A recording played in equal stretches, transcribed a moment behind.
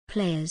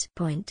Players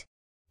Point.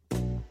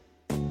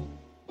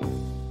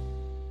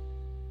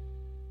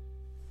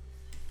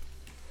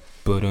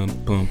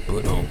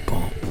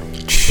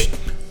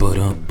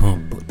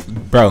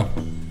 Bro,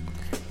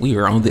 we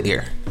are on the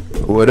air.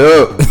 What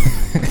up?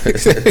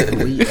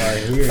 We are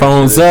here.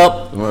 Phones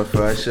up.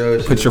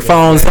 Put your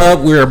phones up.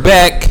 We're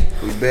back.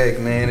 We back,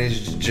 man.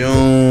 It's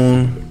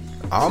June.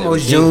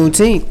 Almost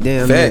Juneteenth,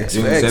 damn. Facts.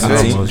 June Facts.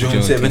 17th. June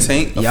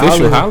 17th. Y'all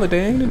Official are-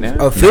 holiday, ain't it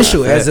now?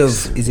 Official Nah, as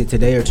facts. of, is it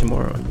today or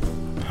tomorrow?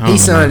 I don't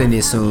He's know. signing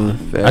it soon.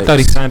 I thought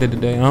he signed it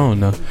today. I don't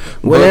know.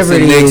 Whatever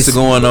it Next is,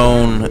 going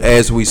on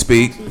as we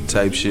speak,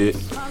 type shit.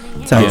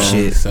 type Yeah,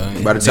 shit. so,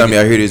 By the time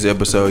y'all hear this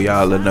episode,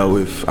 y'all will know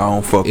if I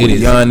don't fuck It with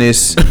is.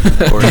 Giannis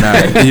or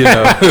not. You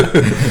know,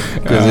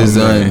 because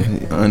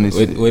it's honest.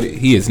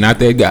 He is not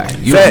that guy.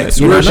 Facts.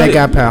 You're not Real that shit.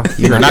 guy, pal.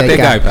 You're not that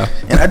guy, pal.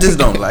 And I just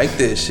don't like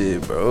that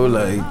shit, bro.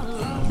 Like,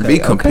 be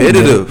Okay,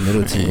 competitive.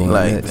 Middleton going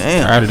Like, nuts.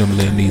 damn. Tired of them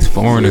letting these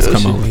foreigners Real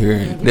come shit. over here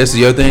and That's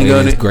your thing play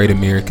on this it. great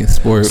American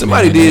sport.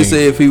 Somebody man. did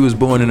say if he was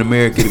born in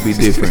America, it'd be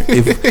different.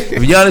 if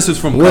Giannis was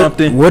from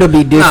Compton, What'll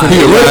be different? he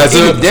What- rise he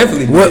up. would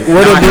definitely be. What'll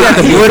Nah, he got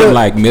to be be from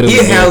like middle.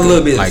 He'll have a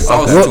little bit of like,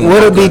 sauce. okay.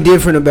 what'll be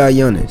different about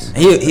Giannis?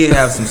 He'll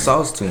have some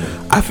sauce to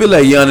him. I feel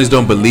like Giannis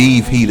don't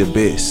believe he the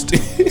best,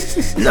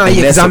 No, And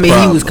yeah, that's because I the mean he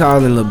problem. was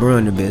calling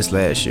LeBron the best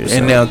last year. So.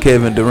 and now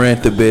Kevin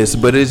Durant the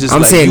best. But it's just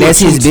I'm like saying you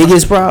that's a his two-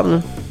 biggest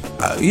problem.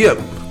 Yeah,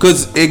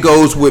 because it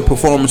goes with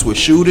performance with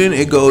shooting.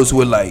 It goes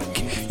with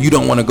like you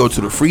don't want to go to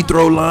the free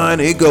throw line.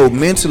 It go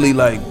mentally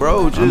like,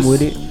 bro, just I'm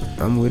with it.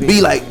 I'm with it. be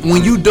like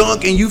when you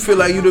dunk and you feel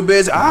like you the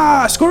best.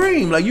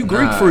 Scream like you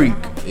Greek Nah, freak.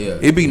 yeah.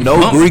 It be no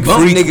Bump Greek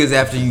freak. niggas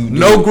after you. do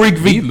No it. Greek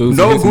He freak, losing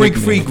no his Greek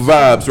nickname. freak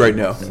vibes right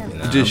now.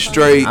 Nah, Just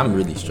straight. I'm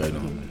really straight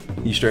on.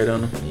 You straight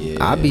on them? Yeah.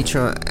 I be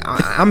trying.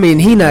 I mean,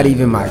 he not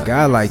even my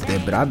guy like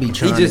that, but I be He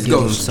trying just to give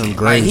him goes some like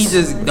grace. he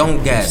just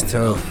don't got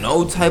tough.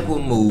 no type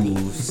of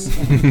moves.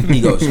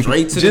 He goes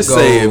straight to Just the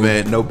goal. say it,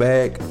 man. No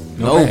bag.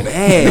 No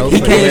bad. No He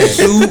can't bad.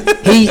 shoot.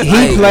 He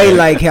Like, play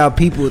like how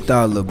people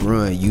thought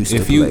LeBron used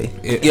If to you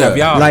play. Yeah, have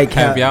y'all like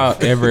have how- y'all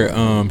ever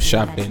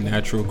shopped at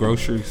Natural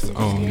Groceries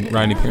on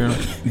Rodney Perrin?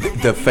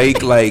 The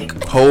fake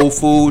like Whole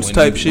Foods When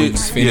type you, when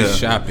shit. you finish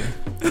shopping,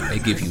 they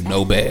give you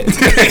no bags.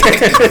 Dude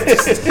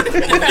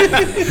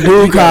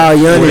call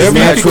Giannis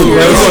natural Looking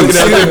groceries.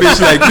 at that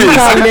bitch like He this.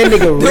 calling that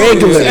nigga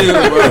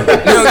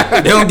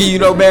regular. They don't give you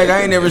no bag.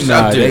 I ain't never Nah,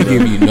 shopped they there.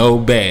 give you no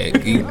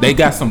bag. They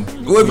got some.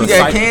 What if you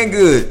got recycle- canned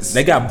goods?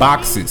 They got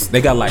boxes.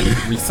 They got like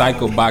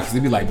recycled boxes. They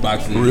be like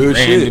boxes, of Real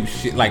random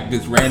shit, like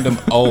this random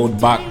old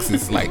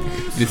boxes. Like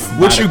this.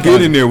 What you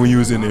get in there when you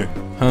was in there?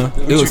 Huh?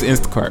 It was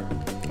Instacart.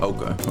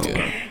 Okay.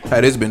 Yeah.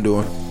 How this been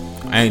doing?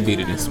 I ain't did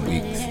it in some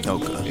weeks.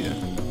 Okay. Yeah.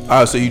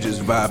 Oh, so you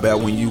just vibe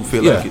out when you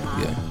feel Yeah. like it.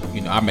 Yeah.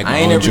 You know, I make I my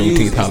ain't own never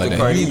used Juneteenth holiday.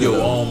 Instacart Be either.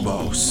 your own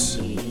boss.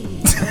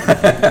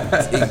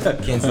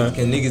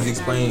 Can niggas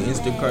explain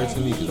Instacart to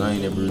me? Cause I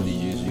ain't never really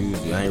used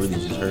it. I ain't really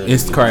just heard.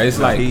 Instacart, it's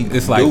like he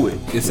it's like do it.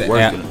 it's an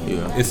Working app. it,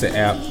 yeah. It's an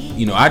app.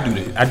 You know, I do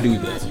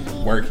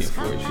the working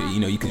for it. Shit. You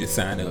know, you can just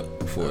sign up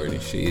for it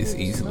and shit. It's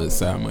easy to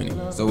sign money.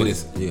 So but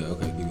it's okay. Keep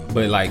going.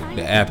 but like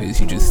the app is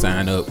you just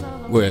sign up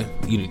where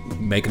you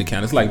make an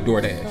account. It's like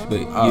DoorDash,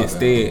 but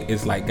instead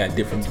it's like got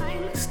different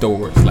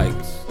stores like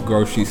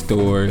grocery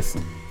stores,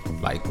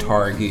 like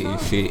Target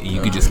and shit, and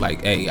you can just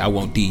like, hey, I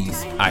want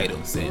these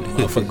items, and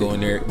motherfucker go in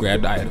there,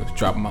 grab the items,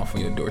 drop them off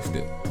on your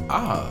doorstep.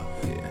 Yeah.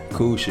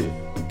 Cool shit.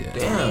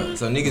 Damn.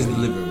 So niggas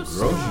deliver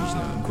groceries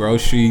now.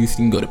 Groceries, you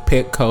can go to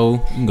Petco,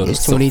 you can go It's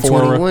to Sephora.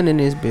 2021 in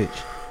this bitch.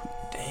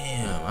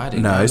 Damn. I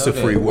didn't. Nah, know it's a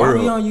that. free Why we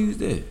world. don't use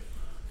that?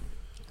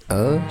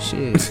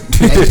 Shit.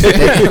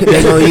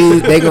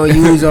 they gonna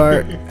use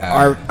our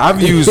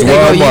I've used They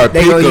gonna Walmart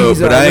they gonna pickup, use,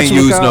 but I ain't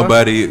used whatchamacallit?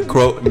 nobody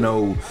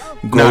no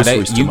Nah,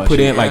 groceries to you my put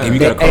shit. in like if you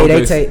They, got a hey,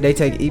 Kroger's, they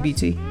take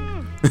EBT.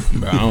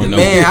 bro, I don't know.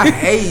 Man, I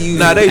hate you.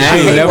 Nah, they I I should.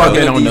 ain't hate never walking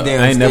been up on these the,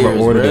 damn I ain't never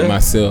stairs, ordered bruh. it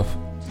myself.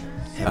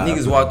 Have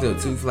niggas walked up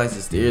 2 flights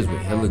of stairs with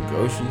hella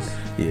groceries.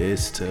 Yeah,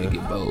 it's tough.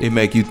 get bold. It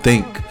make you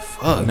think.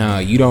 Fuck. Nah,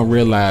 you don't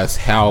realize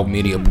how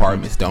many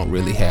apartments don't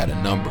really have the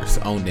numbers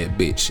on that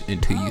bitch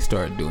until you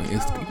start doing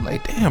Instagram.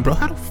 Like, damn, bro,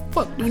 how the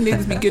fuck do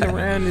niggas be getting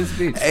around this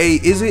bitch? Hey,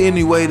 is it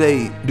any way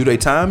they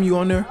time you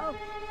on there?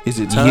 Is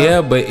it time?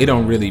 Yeah, but it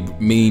don't really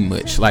mean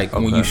much. Like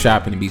when Okay. you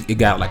shopping, it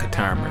got like a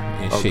timer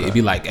and shit. Okay. It'd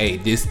be like, hey,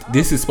 this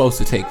is supposed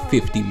to take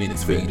 50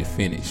 minutes for you to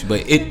finish.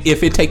 But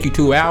if it take you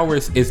 2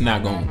 hours, it's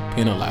not gonna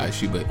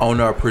penalize you. But On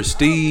our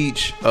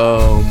Prestige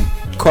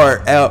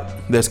cart app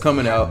that's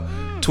coming out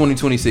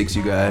 2026,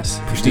 you guys.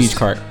 Prestige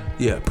cart,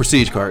 Yeah,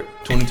 Prestige cart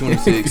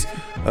 2026.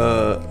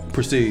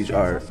 Prestige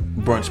art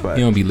brunch spot.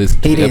 he don't be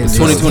listening to He the didn't.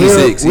 episode.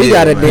 2026, We yeah,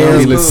 got a man. damn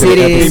We listen to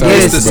city. episodes, He bro.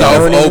 missed the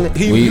soft Don't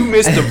open. We- You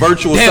missed the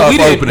virtual Damn, soft we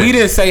didn't, opening. we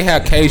didn't say how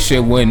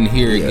Keisha wasn't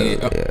here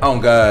again. Oh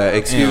God,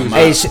 excuse me.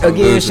 Hey,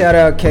 again, shout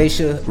out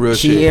Keisha. Real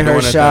she shit, in her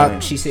doing that shop. thing.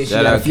 She said she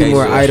Shout got a out few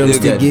more Keisha. items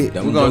Still to got get.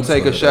 them We're gonna jokes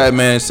take a like shot,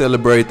 man.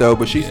 Celebrate though,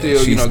 but she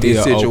still, you know,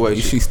 get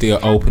situated. She's still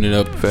opening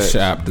up the Facts.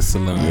 shop, the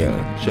salon.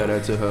 Yeah. Shout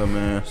out to her,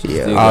 man.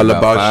 Yeah. Still all got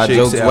about five chicks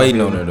jokes out waiting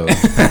here. on her though.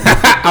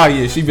 Oh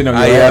yeah, she been on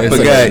your Yeah, ass.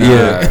 forgot.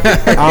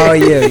 Yeah. Oh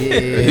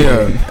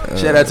yeah.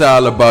 Shout out to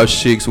all the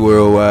boss chicks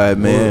worldwide,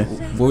 man.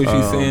 What was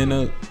you saying?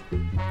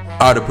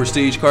 The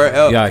Prestige card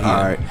out. Yeah.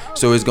 All right.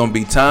 So it's gonna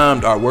be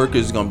timed. Our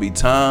workers is gonna be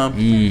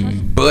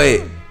timed.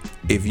 But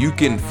if you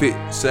can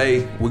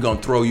say we're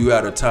gonna throw you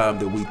out a time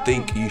that we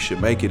think you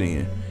should make it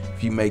in.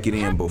 If you make it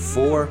in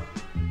before,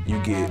 you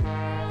get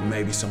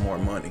maybe some more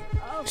money.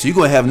 So you're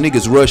gonna have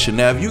niggas rushing.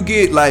 Now if you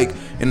get like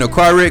in a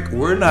car wreck,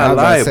 we're not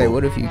liable. Say,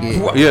 what if you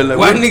get?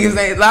 Why niggas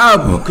ain't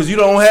liable? Because you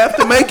don't have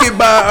to make it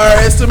by our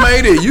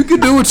estimated. You can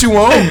do what you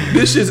want.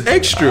 This shit's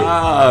extra.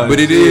 But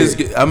it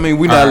is. I mean,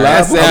 we not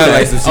liable.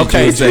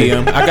 Okay,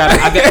 GM. I got.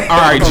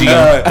 All right,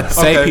 GM.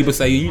 Say Okay. people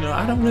say,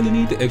 I don't really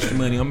need the extra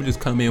money. I'm gonna just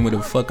come in with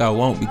the fuck I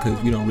want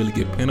because we don't really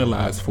get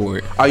penalized for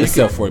it,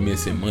 except for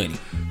missing money.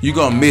 You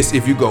gonna miss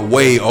if you go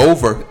way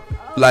over.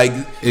 Like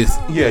It's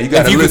you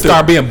got. If you can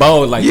start being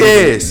bold, like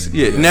yes,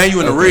 yeah. Now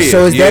you in the red.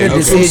 So is that a okay.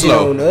 decision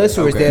Slow. on us,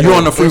 or is that You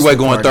on the freeway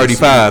going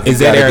 35? Is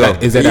that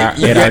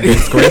at our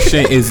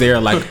discretion? Is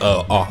there like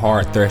a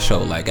hard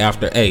threshold? Like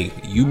after,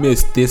 you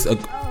missed this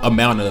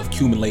amount of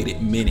accumulated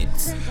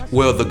minutes.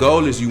 Well, the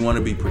goal is you want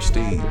to be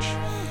prestige.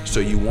 So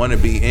you want to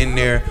be in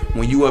there.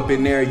 When you up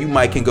in there, you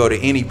might can go to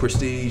any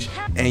prestige,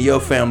 and your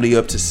family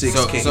up to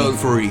 6 can eat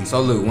free.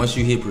 So look, once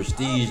you hit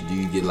prestige, do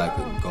you get like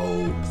a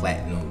gold,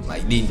 platinum?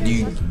 Like do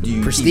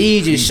you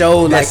prestige is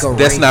showed like a.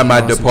 That's not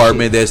my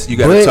department. That's you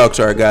got to talk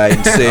to our guy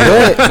and say.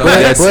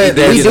 But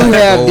we do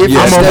have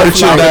different I'm over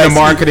stuff in like the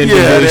marketing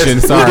division.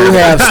 we Sorry. do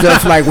have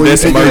stuff like where you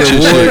That's can get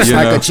merchant rewards, shit,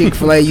 like a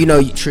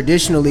Chick-fil-A.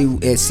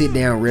 Traditionally at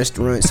sit-down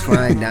restaurants,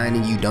 fine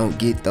dining, you don't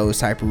get those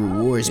type of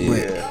rewards.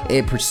 But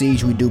at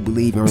Prestige, we do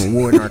believe in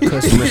rewarding our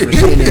customers for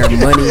spending their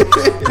money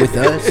with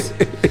us.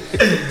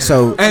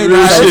 So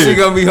that shit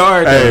gonna be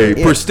hard. Hey,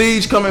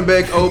 Prestige coming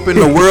back open.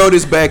 The world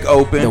is back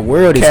open. The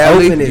world is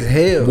Cali. open as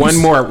hell. One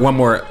more.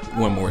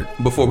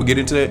 Before we get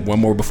into that, One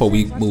more before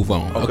we move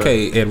on.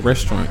 Okay, at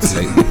restaurants,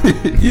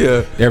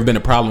 yeah, there have been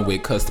a problem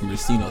with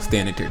customers,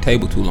 standing at their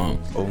table too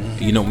long.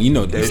 You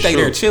That's stay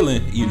true. there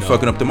chilling.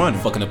 fucking up the money.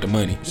 Fucking up the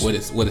money. What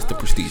is the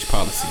Prestige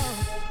policy?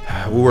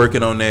 We're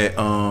working on that.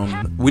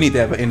 We need to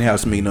have an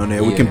in-house meeting on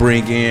that. We can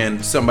bring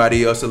in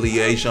somebody else, a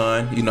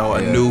liaison.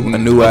 A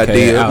new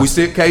idea. Okay, We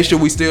still, Keisha,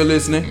 we still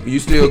listening. You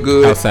still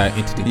good? Outside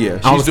entity. Yeah,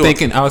 I she's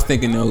was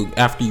thinking though,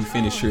 after you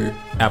finish your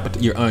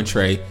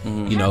entree,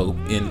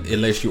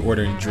 unless you're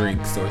ordering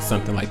drinks or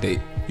something like that.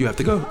 You have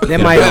to go.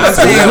 That might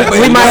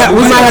we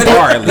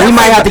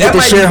might have to get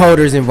the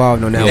shareholders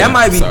involved on that. That one.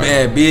 might be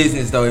bad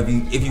business though if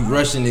you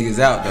rushing niggas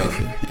out though.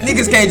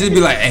 Niggas can't just be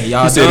like, hey,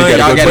 y'all said done, you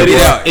gotta y'all go gotta to get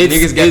the-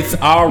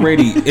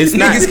 out. It's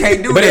not. Niggas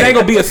can't do but that. it ain't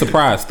gonna be a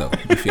surprise though.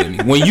 You feel me?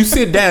 When you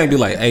sit down and be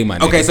like, hey, my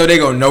nigga. Okay, so they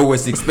gonna know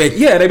what's expected.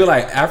 Yeah, they be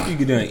like, after you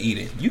get done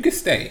eating, you can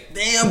stay.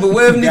 Damn, but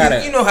what if gotta-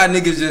 niggas? You know how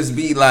niggas just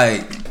be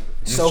like.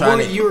 Just So trying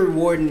who to- you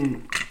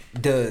rewarding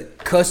the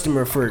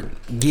customer for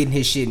getting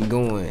his shit and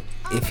going?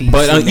 If he,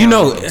 But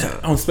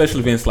on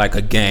special events like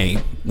a game,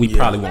 we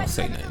probably won't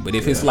say nothing. But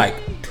if it's like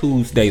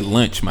Tuesday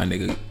lunch, my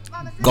nigga,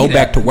 go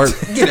back to work.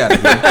 Get out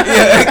of here.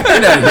 Yeah,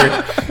 get out of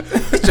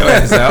here. Get your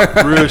ass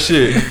out. Real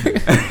shit.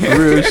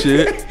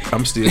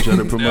 I'm still trying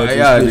to promote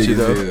Y'all this shit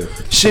niggas,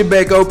 though. Shit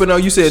back open though.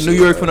 You said New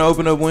York finna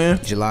open up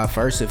when? July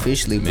 1st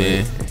officially,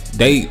 Man, man.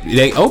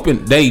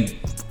 they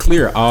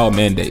clear all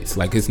mandates.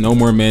 Like it's no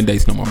more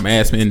mandates, no more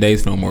mask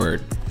mandates, no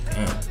more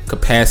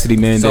capacity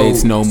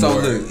mandates, no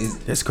more. Look,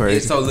 That's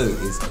crazy. So look,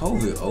 is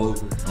COVID over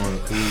on the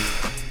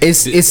cruise?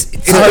 It's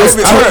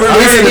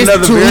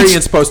another to variant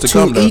each- supposed to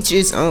come, though. each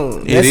its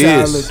own. It That's how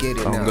I is. look at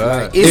it Oh, now.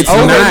 God. Like, it's It's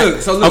over. not.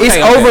 Look, so look, It's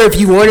Okay, over okay. if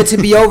you want it to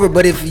be over,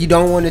 but if you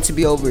don't want it to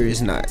be over,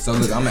 it's not. So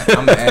look, I'm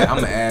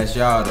gonna ask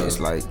y'all though. It's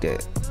like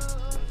that.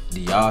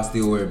 Do y'all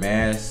still wear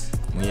masks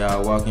when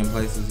y'all walk in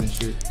places and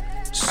shit?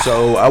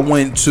 So I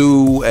went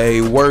to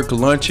a work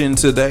luncheon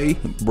today.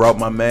 Brought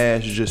my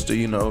mask just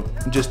to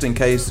just in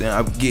case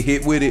I get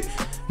hit with it.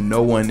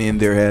 No one in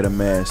there had a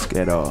mask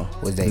at all.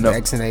 Was they No.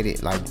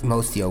 vaccinated? Like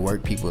most of your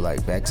work people,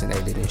 like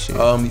vaccinated and shit.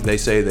 They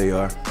say they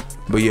are,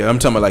 but yeah, I'm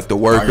talking about like the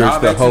workers, y'all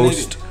the vaccinated?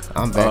 host.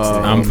 I'm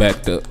vaccinated. I'm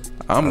backed up.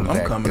 I'm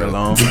back coming up.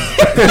 along.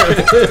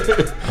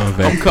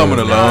 I'm I'm coming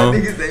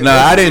along.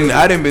 Nah, I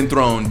didn't been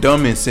throwing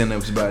dumb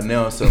incentives by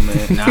now, so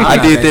man.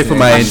 I did that for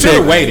my I should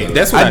have integrity. waited.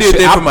 That's what I did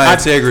should- that for my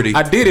integrity.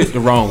 I did it the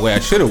wrong way. I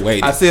should have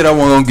waited. I said I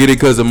wasn't gonna get it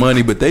because of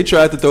money, but they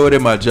tried to throw it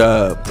at my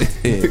job.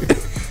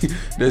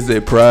 That's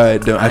their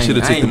pride. I should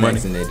have took the money.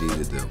 Vaccinated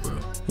either though, bro.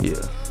 Yeah.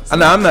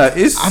 I'm not.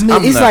 It's I mean,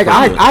 I'm it's not like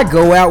fucking with it. I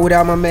go out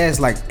without my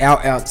mask, like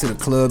out to the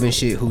club and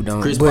shit. Who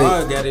don't? Chris But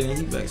Paul got it and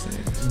he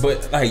vaccinated.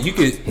 but like you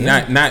could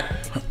not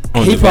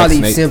on he the probably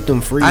vaccinate-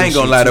 symptom free. I ain't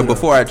gonna lie though.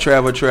 Before I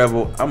travel,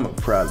 I'm gonna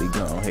probably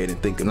go ahead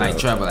and think about Like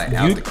travel like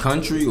out the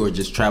country or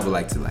just travel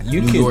like to like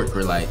You New can- York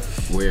or like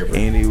wherever.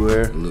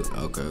 anywhere. Look,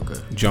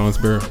 okay.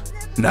 Jonesboro.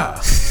 Nah,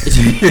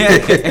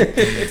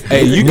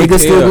 Hey, you could Niggas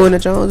still tell- going to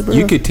Jonesboro?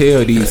 You could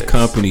tell these it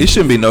companies.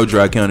 shouldn't be no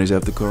dry counties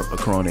after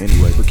Corona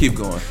anyway. But keep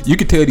going. You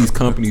could tell these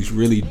companies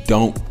really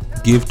don't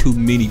give too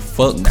many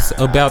fucks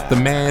about the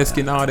mask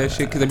and all that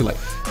shit because they be like,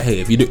 hey,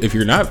 if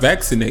you're not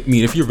vaccinated,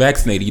 if you're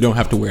vaccinated, you don't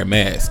have to wear a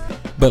mask.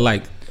 But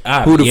like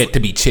I've yet to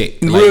be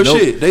checked. Real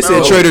shit. They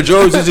said Trader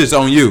Joe's is just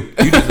on you.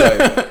 You just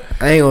like.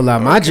 I ain't gonna lie,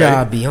 my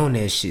job be on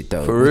that shit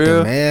though. For with real?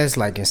 the mask,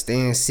 like, and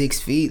staying 6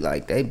 feet,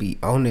 like they be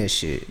on that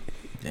shit.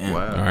 Damn.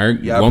 Wow. All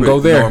right, Y'all won't go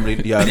there.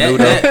 Normally, y'all knew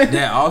that.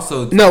 That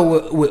also.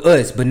 No, with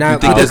us, but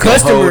not think with the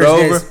that's gonna hold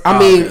customers. over? I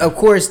mean, of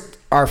course,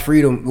 our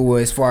freedom, well,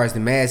 as far as the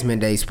mask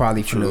mandate's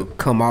probably finna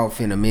come off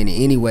in a minute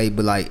anyway.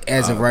 But like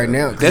as of right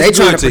now, 'cause That's they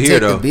trying good to to hear,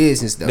 protect the though.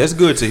 business though. That's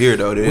good to hear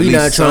though. That at We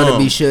not least trying to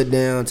some- be shut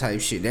down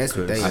type shit. That's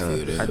what they I on.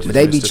 feel that. just But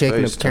they be missed the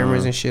checking up FaceTime.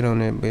 cameras and shit on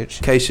that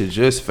bitch. Keisha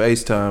just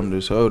FaceTimed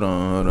us. Hold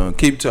on.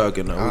 Keep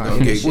talking though.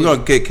 Alright, We're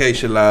gonna get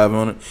Keisha live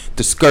on it.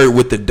 The skirt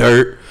with the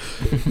dirt.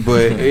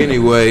 But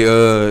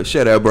anyway,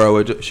 shout out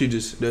bro. She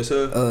just that's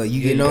her.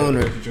 You getting on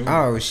her?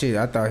 Oh shit!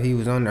 I thought he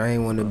was on there. I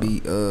ain't want to be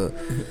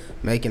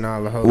making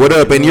all the hoes. What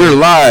up? And you're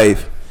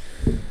live.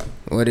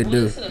 What it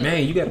do?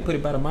 Man, you got to put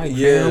it by the mic.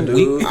 Yeah, fam.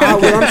 dude.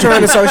 Well, I'm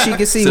trying to so she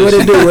can see what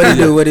it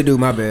do. What it do?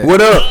 My bad. What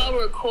up?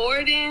 Y'all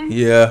recording?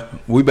 Yeah,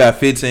 we about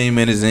 15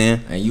 minutes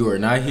in. And you are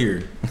not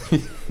here.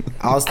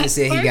 Austin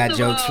said he First got of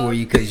jokes all- for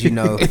you because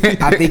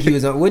I think he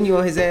was on. Wasn't you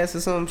on his ass or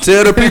something?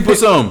 Tell the people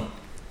something.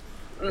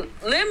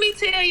 Let me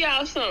tell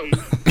y'all something.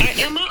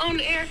 Am I on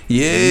the air?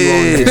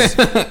 Yes.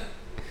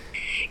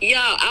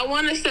 Y'all, I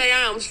want to say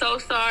I am so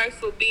sorry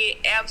for being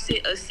absent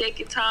a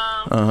second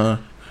time. Uh-huh.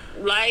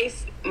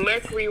 Life,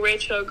 Mercury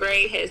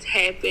retrograde has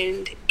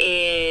happened,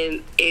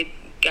 and it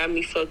got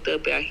me fucked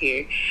up out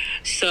here.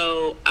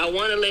 So I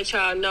want to let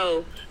y'all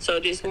know. So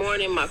this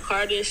morning, my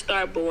car didn't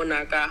start, but when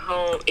I got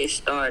home, it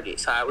started.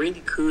 So I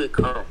really could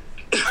come.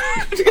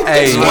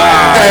 Hey,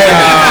 wow.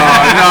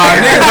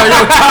 Niggas on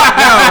your top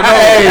now. No,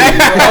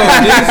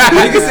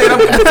 nigga said I'm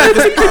gonna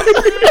take your spot.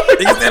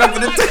 Nigga said I'm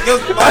gonna take your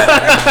spot.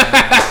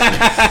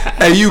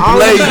 Hey, you I don't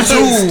played know if he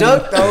too.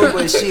 stuck though,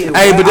 but shit.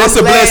 Hey, but that's I'm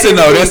a glad blessing it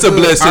though. was That's a good.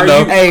 blessing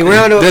though. Hey,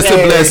 round up. That's a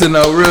blessing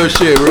though. Real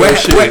shit. Real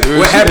shit. real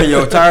What shit. happened?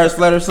 Your tires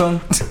flat or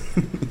something?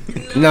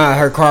 Nah,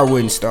 her car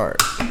wouldn't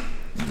start.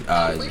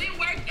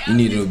 You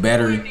need a new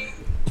battery.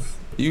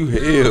 You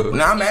hell.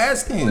 Nah, I'm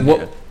asking. What?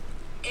 And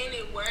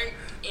it worked.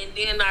 And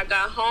then I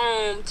got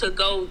home to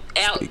go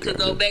out to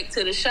go back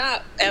to the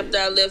shop after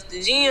I left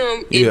the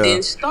gym. It Yeah.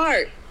 didn't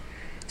start.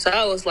 So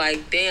I was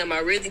like, damn, I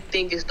really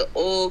think it's the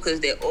oil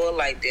because that oil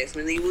light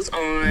definitely was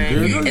on.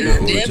 And I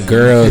definitely,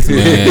 Girls,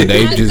 man,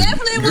 they I just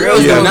definitely was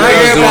Girls, Yeah, now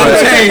girls everybody do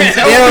it. changed.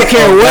 They don't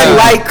care what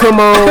light come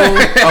on.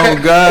 Oh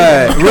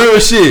God. Real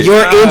shit.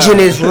 Your engine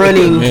is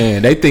running.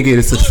 man, they think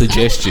it's a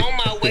suggestion. I was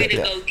on my way to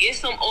go get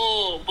some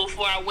oil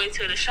before I went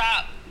to the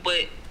shop,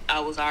 but I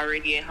was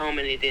already at home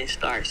and it didn't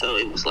start. So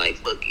it was like,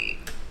 fuck it.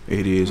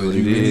 It is Was what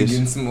you it really is.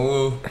 getting some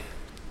oil?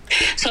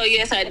 So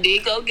yes, I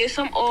did go get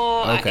some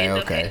oil. Okay, I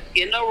ended okay. up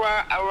getting a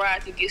ride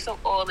to get some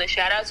oil. And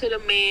shout out to the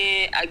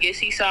man. I guess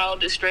he saw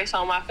the stress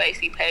on my face.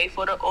 He paid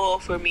for the oil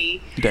for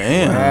me.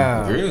 Damn.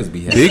 Wow. Girls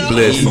be Big So-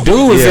 blessing.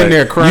 Dude was in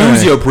there crying.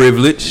 Use your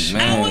privilege.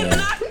 Man.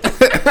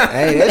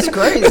 Hey, that's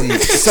crazy.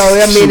 So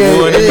I mean,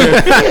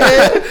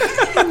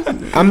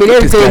 I mean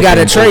everything got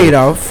a trade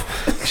off.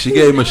 She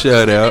gave him a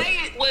shout out.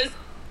 It was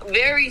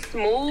very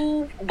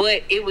smooth,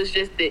 but it was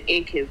just the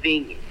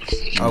inconvenience.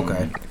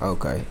 Okay.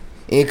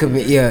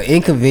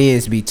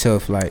 Inconvenience be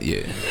tough. Like, Yeah.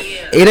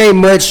 it ain't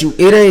much.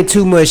 It ain't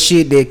too much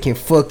shit that can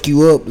fuck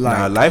you up. Like,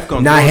 Nah, life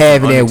gonna not throw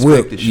having some that whip.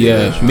 unexpected shit Yeah,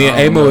 at you. me and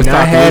Amo was Not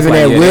talking. having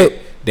Having that whip.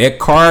 That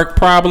car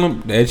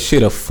problem, that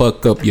shit'll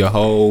fuck up your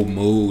whole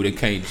mood. It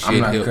can't shit I'm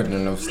not help. cutting her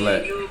no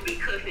slack. You'll be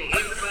cutting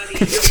everybody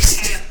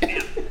in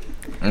half.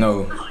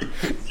 No.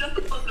 Shut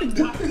the fuck up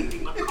talking to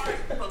me. My car is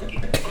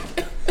fucking.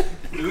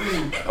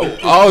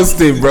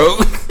 Austin, bro.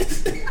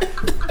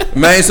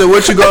 Man, so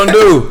what you gonna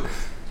do?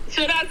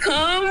 Should I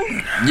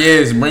come?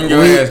 Yes, bring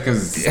your ass,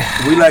 cause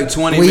We like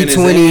 20 We minutes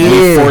 20 in. in.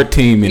 We're Yeah.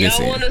 14 minutes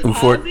Y'all in. want to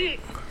Before- pause it?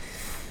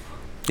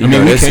 You I mean, know,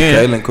 we that's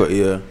can. a Kaylin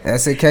yeah.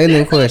 That's a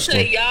Kaylin Up to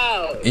question.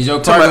 y'all. is your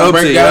car Talking gonna about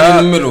break upset,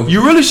 down in the y'all. middle?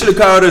 You really should have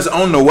called us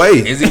on the way.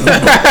 Is it?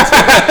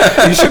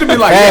 You should have been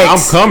like, yeah, I'm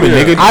Facts. coming,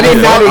 nigga. I did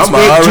not I'm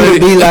expect you already-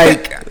 to be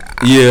like,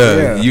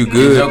 Yeah, you Is your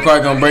good, car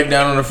gonna break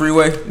down on the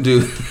freeway?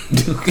 dude.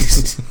 Look,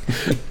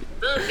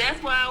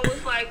 that's why I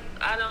was like,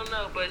 I don't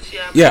know, but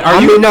yeah. Yeah, I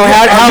mean, no.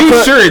 How you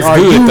co- sure it's are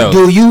good you,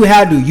 though?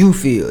 How do you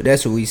feel?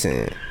 That's what we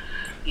saying.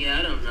 Yeah,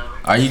 I don't know.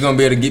 Are you gonna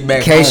be able to get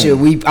back Keisha,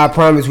 home? I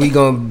promise we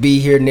gonna be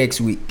here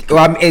next week. Well,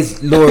 I mean,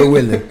 it's Lord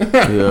willing.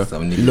 Yeah.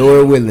 So, nigga,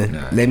 Lord willing.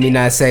 Let me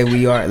not say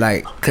we are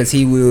like, cause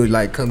he will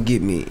like come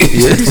get me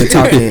for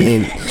talking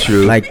in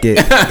True. like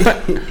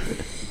that.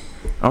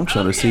 I'm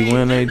trying to see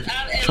when they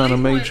trying to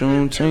make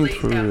Juneteenth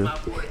for real.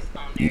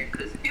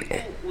 Because people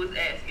was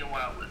asking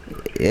why I was.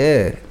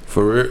 Yeah.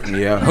 For real,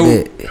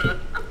 yeah.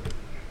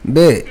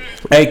 Bet.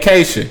 Hey,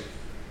 Keisha,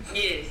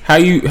 Yes. how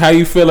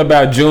you feel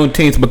about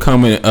Juneteenth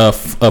becoming a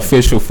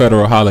official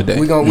federal holiday?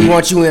 We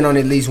want you in on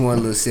at least one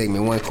little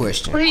segment, one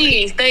question.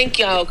 Please, thank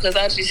y'all, because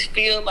I just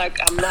feel like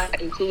I'm not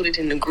included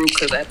in the group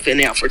because I've been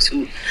out for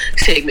 2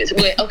 segments.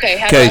 But okay,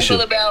 how do I Keisha.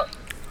 feel about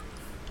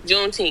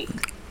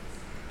Juneteenth?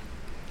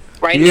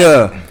 Right now.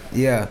 Yeah.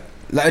 Yeah.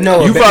 Like,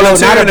 no, You not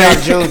volunteering about that-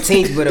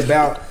 Juneteenth, but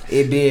about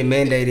it being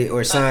mandated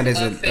or signed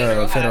as a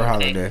federal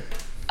holiday.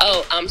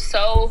 Oh, I'm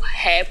so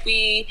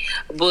happy,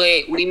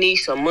 but we need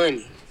some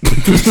money.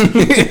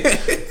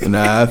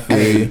 Nah, I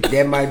feel you.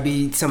 That might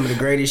be some of the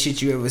greatest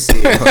shit you ever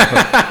said.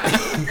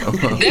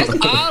 That's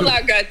all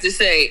I got to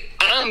say.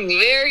 I'm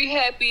very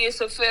happy it's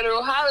a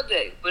federal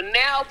holiday, but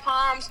now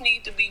palms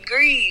need to be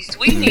greased.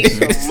 We need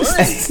some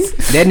money.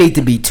 That need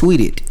to be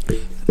tweeted.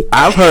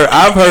 I've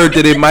heard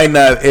that it might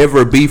not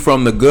ever be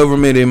from the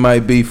government. It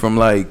might be from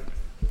like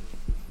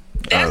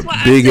That's a why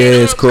I big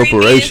said ass on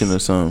corporation previous- or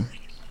something.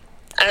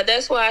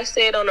 That's why I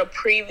said on a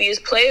previous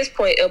Players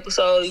Point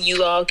episode,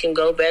 you all can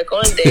go back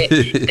on that,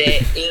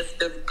 that if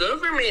the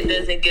government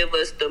doesn't give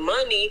us the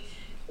money,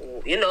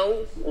 you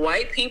know,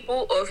 white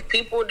people or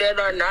people that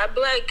are not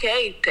black,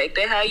 hey, take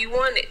that how you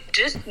want it.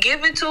 Just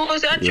give it to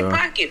us out your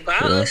pocket. Buy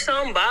us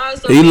some, buy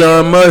us some.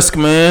 Elon Musk,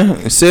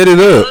 man, set it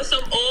Buy up, us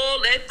some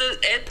oil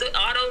at the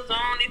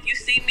AutoZone if you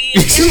see me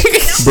in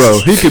Houston. bro.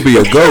 He could be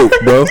a goat,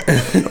 bro.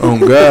 Oh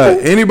God,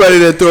 anybody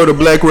that throw the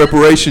black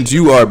reparations,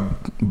 you are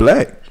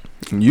black.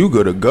 You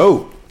gotta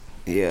go.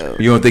 Yeah.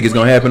 You don't think it's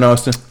gonna happen,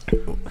 Austin?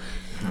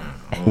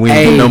 We ain't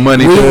Hey, get no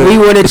money. we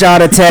wanted y'all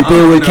to tap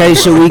in with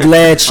Keisha. We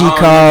glad she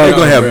called. They're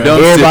gonna have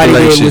dumb Everybody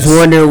that was stipulations.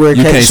 wondering where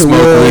You can't Keisha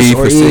smoke was weed or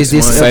for is 6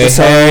 this months. Say,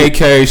 episode. hey,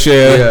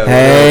 Keisha.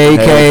 Hey,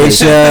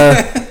 Keisha.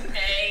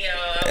 Hey,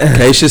 y'all.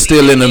 Keisha's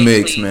still in the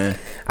mix, man.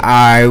 All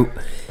right.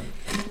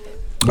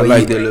 I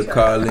like that little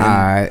call in. All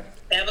right.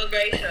 Have a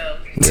great show.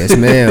 Yes,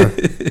 ma'am.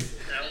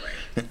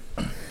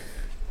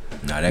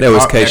 Nah, That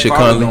was Keisha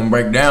car Conley. gonna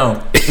break down.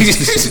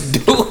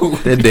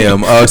 That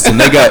damn Austin.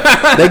 They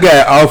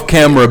got off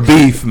camera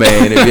beef,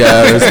 man. If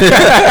y'all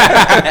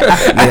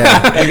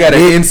they got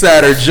an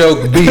insider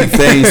joke beef.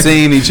 They ain't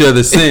seen each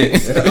other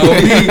since.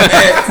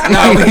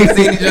 No, we ain't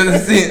seen each other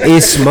since.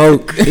 It's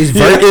smoke.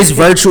 It's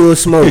virtual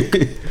smoke.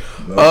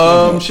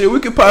 Shit, we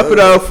could pop it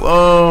off.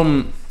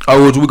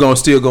 We gonna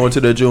still go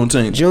into the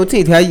Juneteenth.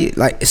 Juneteenth, how you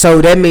like?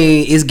 So that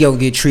means it's gonna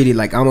get treated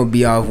like I'm gonna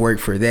be off work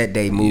for that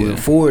day moving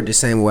forward, the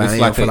same way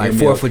I am for like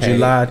 4th of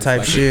July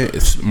type shit.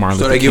 It's Martin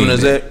So Luther they giving King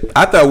us Day. that?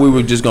 I thought we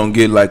were just gonna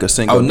get like a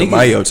Cinco de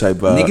Mayo type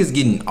vibe. Niggas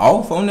getting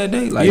off on that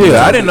day? Like,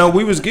 Yeah, I didn't know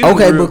we was getting.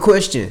 Okay, real. but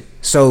question.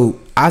 So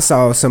I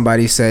saw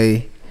somebody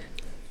say,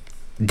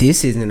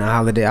 "This isn't a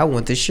holiday I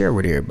want to share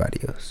with everybody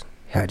else."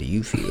 How do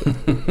you feel?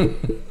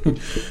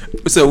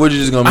 So we're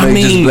just gonna I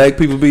make just mean- black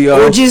people be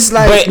off? Or just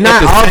like But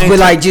not at the off, same but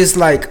like just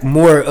like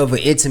more of an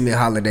intimate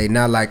holiday.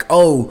 Not like,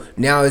 oh,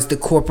 now it's the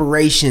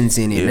corporations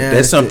in it. Yeah, Now that's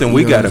it's something the,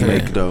 we you know gotta what I'm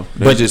saying? make though. That's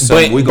But just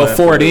something we gonna have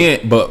before to do.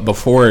 then, but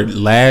before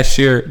last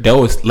year,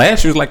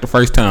 last year was like the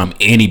first time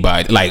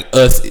anybody, like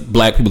us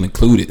black people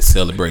included,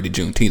 celebrated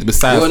Juneteenth.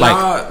 Besides, Well, like,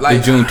 nah,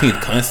 like- the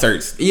Juneteenth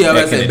concerts. Yeah, I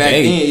was in saying the back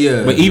day. then,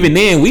 yeah. But even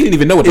then, we didn't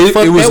even know what the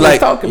fuck It was they like was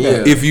talking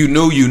about. if you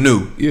knew, you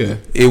knew. Yeah.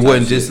 It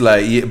wasn't just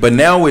like but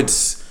now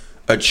it's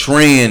a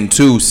trend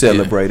to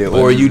celebrate it,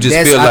 or you just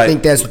That's, feel I like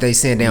think that's what they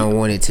said. They don't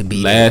want it to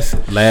be. Last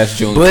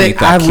Juneteenth,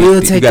 But I will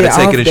kicked it. take you gotta it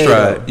take off it in there,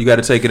 stride. though. You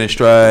gotta take it in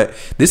stride.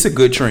 This is a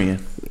good trend.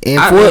 And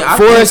I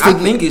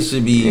think it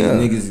should be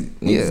niggas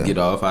Yeah. get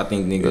off. I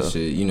think niggas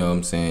should, you know what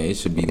I'm saying? It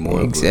should be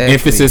more Exactly.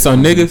 Emphasis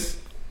on niggas.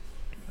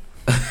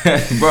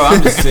 Bro,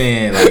 I'm just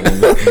saying, like,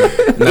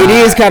 It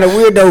is kind of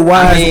weird though.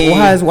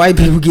 Why is white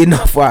people getting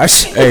off our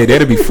shit? Hey,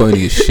 that'd be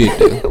funny as shit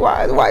though.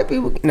 Why is white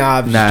people? Nah,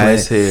 I'm just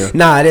That's playing. hell.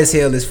 Nah, that's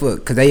hell as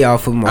fuck. Cause they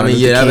off of Martin I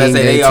mean, Luther yeah, I was King gonna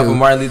say Day they off too. of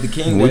Martin Luther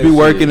King. We Day be shit.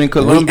 working in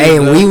Columbia.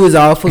 And we was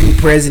off of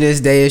President's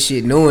Day and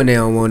shit, knowing they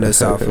don't want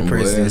us off of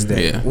President's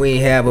Day. Yeah. We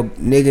ain't have a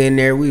nigga in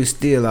there. We was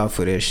still off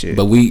of that shit.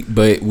 But we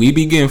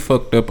be getting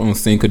fucked up on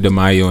Cinco de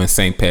Mayo and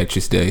St.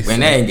 Patrick's Day. Man,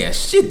 that ain't got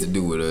shit to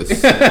do with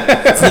us.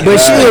 But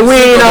shit, we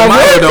ain't off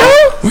work though.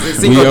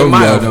 We don't be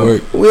off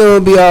work. We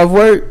don't be off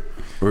work.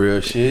 real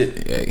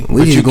shit. Hey. We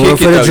But just you going kick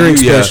for it the though,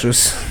 drink you- yeah.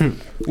 specials.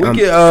 We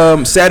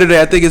get Saturday.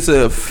 I think it's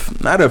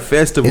not a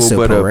festival, It's a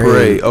but parade. a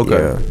parade. Okay,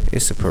 Yeah,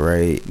 it's a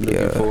parade. looking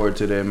Yeah. forward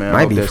to that, man. I Might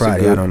hope be that's a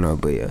Friday. good- I don't know,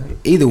 but yeah.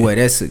 Either way,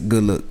 that's a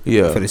good look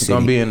Yeah, for the it's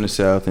gonna city. be in the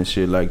South and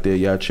shit like that.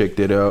 Y'all check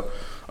that out.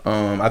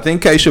 I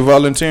think Keisha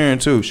volunteering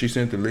too. She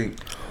sent the link.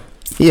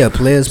 Yeah,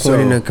 players point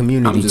in So, the I'm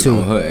community just too.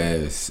 on her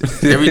ass.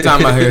 Every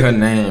time I hear her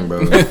name,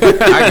 bro,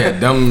 I get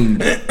dumb.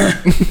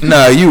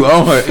 Nah, you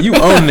on her. You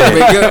on that.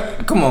 Wait,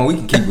 girl, come on, we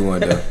can keep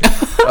going though.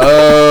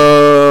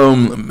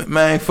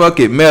 Man, fuck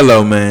it,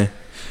 Mello, man.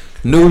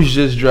 News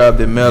just dropped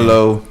that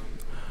Mello.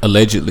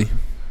 Allegedly.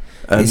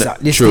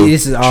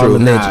 This is all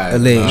alleged.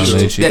 Alleged.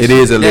 That It shit-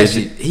 is that alleged.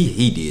 shit-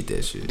 He did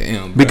that shit.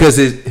 Damn. Bro. Because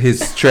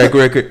his track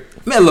record.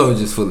 Melo is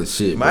just full of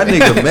shit. My bro.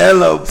 nigga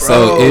Mello, bro.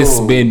 So it's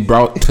been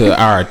brought to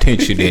our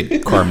attention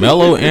that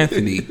Carmelo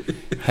Anthony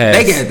has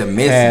They got the had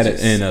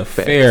messages. an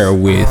affair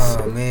with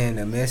Oh man,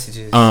 the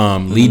messages.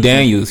 Lee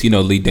Daniels. You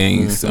know Lee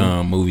Daniels,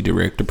 movie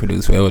director,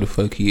 producer, whatever the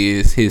fuck he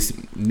is. His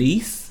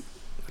niece.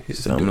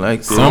 something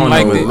like that. Something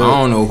like that.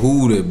 I don't know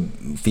who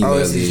the female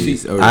it's his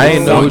is. or I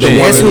ain't know the that.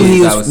 That's who woman he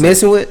is, I was would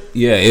messing with.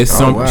 Yeah, it's Oh,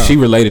 some. wow. She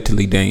related to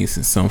Lee Daniels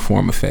in some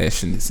form or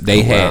fashion. They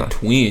Oh, wow. had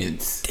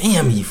twins.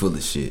 Damn, he full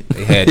of shit.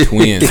 They had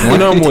twins.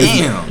 One of them was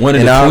Damn. one of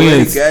And the I already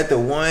twins. got the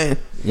one.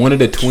 One of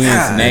the twins'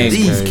 God,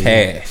 name was damn.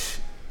 Cash.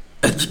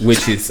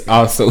 which is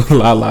also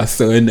Lala's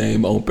son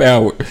name on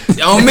Power.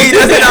 On me,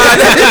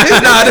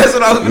 that's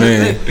what I was gonna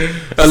say.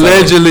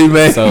 Allegedly,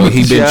 man. So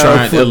he been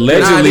trying.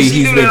 Allegedly, did she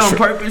he's do been that on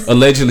purpose?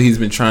 allegedly he's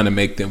been trying to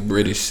make them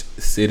British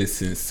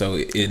citizens, so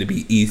it'd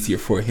be easier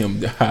for him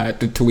to hide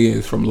the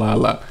twins from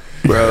Lala.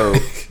 Bro,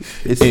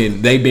 it's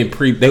And they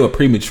were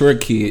premature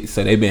kids,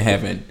 so they've been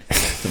having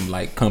some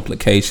like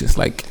complications,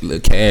 like Lil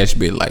Cash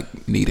been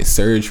like needed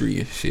surgery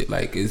and shit.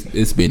 Like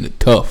it's been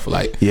tough.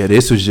 Like yeah.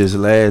 This was just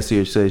last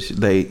year. So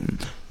they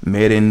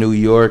met in New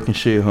York and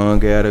shit.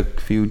 Hung out a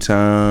few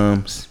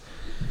times.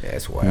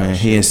 That's wild. Man,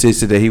 he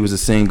insisted that he was a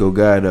single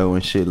guy though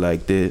and shit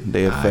like that.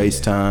 They had Ah,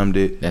 FaceTimed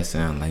it. That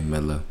sound like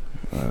Mello.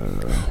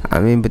 I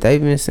mean, but they've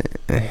been saying,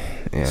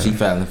 yeah. She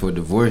filing for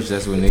divorce.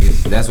 That's what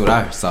niggas. That's what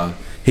I saw.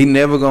 He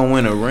never gonna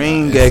win a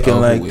ring it's acting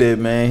over like with. that,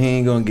 man. He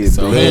ain't gonna get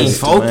So blessed. he ain't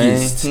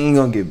focused. Man. He ain't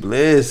gonna get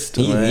blessed.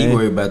 He man.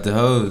 worried about the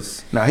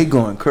hoes. Nah, he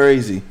going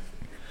crazy.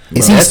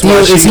 Is Bro, he that's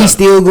why still she-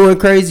 still going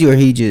crazy, or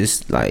he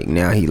just like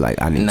now he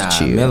like I need Nah, to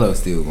chill? Mello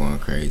still going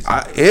crazy.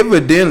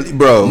 Evidently,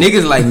 bro.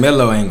 Niggas like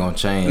Mello ain't gonna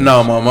change.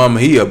 No, my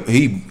mama, he. But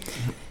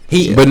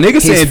niggas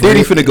His saying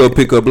Diddy friend- finna go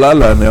pick up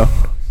Lala now.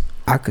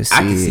 I could see, I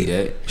can see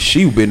it. that.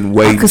 She been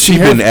waiting. could She see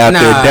been her- out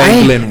there Nah,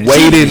 dangling,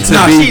 waiting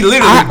to be. she literally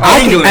I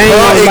dangling. ain't Her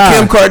gonna and lie.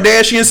 Kim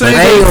Kardashian saying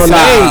I ain't gonna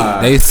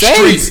lie. They say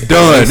streets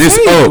done.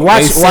 It's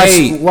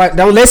up. Watch.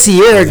 Don't let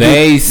Sierra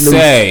They get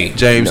say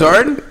James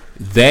Harden,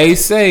 they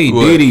say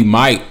What? Diddy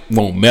might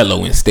want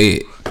Mello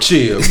instead.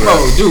 chill, bro.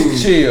 Bro,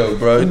 dude. Chill,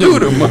 bro. Do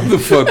the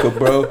motherfucker,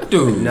 bro.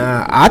 Dude.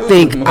 Nah, I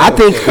think.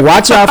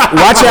 Watch out.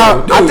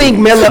 I think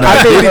Mello.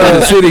 I Diddy think. got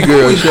a city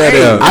girl. Shout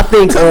out. I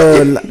think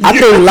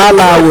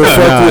Lala will fuck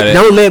Nah, with. that-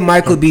 Don't let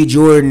Michael B.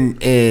 Jordan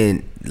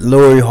and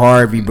Lori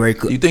Harvey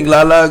break up. You think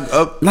Lala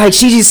up? Like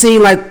she just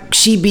seemed like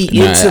she be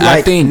Nah, into I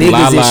like think niggas.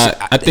 Lala- and shit.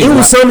 I think it was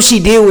La- something she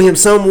did with him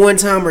some one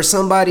time or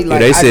somebody. Yeah, Like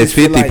they I said just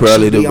feel 50 like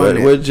probably. she be The on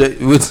that.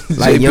 what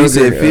Like JP younger,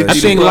 said 50. I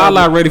think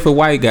Lala ready for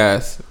white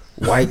guys.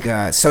 White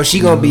guy. So she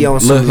gonna be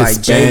on some Little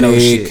like J-Lo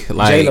Hispanic, shit.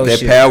 like J-Lo That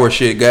shit. power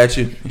shit got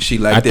you. She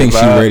like I that think she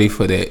vibe. ready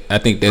for that. I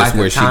think that's Like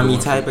where a she Tommy going.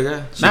 type of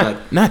guy. She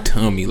like. Not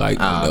Tommy, like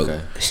Ah, no.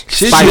 okay. Shit,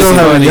 She on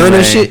her funny, Rihanna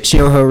man. shit. She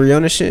on her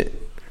Rihanna shit.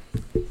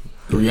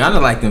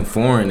 Rihanna like them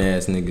foreign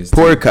ass niggas.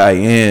 Poor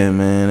Cayenne,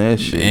 man. That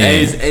shit.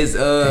 Man.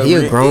 Hey, He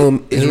a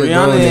grown- Is he a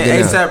Rihanna grown nigga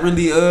and now. ASAP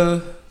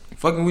really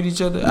fucking with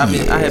each other? I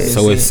mean, I haven't.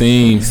 So it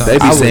seen- seems They I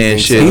be would saying think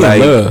shit so. He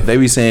like love. they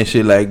be saying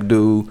shit like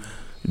do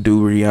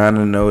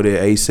Rihanna know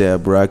that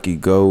ASAP Rocky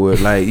go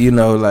with like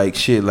like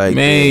shit like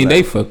man, that, they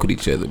like, fuck with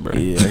each other, bro.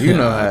 yeah you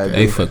know how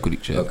They it fuck with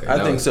each other. Okay. I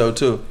that think was- so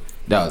too.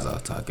 That was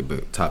off topic,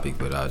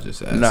 but I was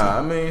just asking. Nah,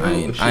 I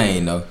mean I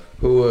ain't know.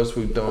 who else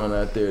we throwing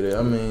out there?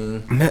 I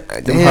mean Damn,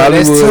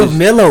 that's Hollywoods- tough.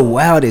 Mello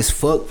wild as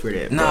fuck for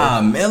that. Bro.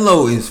 Nah,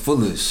 Mello is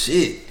full of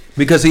shit.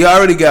 because he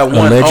already got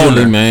one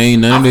Allegedly, owner.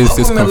 man, none of I this fuck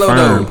is with Melo,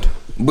 confirmed. though.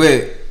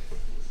 But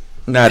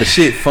Nah, the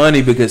shit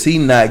funny because he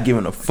not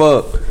giving a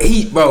fuck.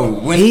 he, bro,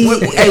 when He-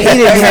 what, he hey,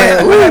 didn't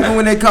have- what happened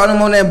when they caught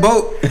him on that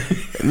boat?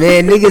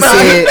 Man, nigga Bro,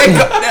 said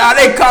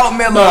they caught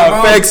Mello,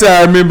 bro. Facts,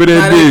 I remember Nah,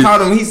 that they bitch.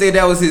 caught him. He said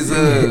that was his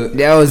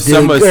that was the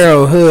Some-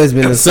 girl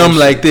husband or Something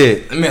like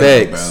that. Mello,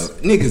 Facts.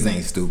 bro. Niggas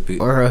ain't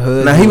stupid. or her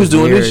husband. Now he was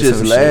doing there this or just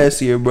some shit.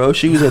 last year, bro.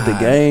 She was at the Nah,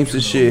 games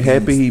and shit.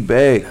 Happy he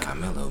back. Nah,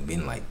 Mello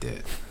been like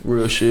that.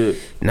 Real shit.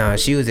 Nah,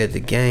 she was at the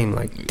game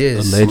like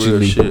this. Allegedly.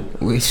 Real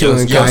shit. We Yo,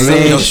 showing your son,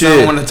 Cayenne your shit.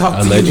 son want to talk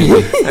to Allegedly.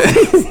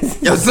 you.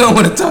 Your son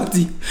want to talk to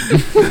you.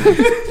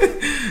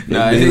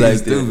 Nah, It be it like like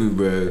stupid,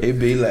 bro. It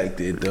be like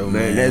that though, Man,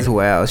 man. that's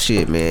wild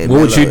shit, man.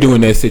 What would you Mello- do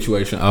in that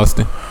situation,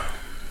 Austin?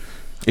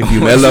 If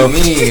you What mellow, you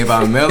mean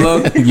about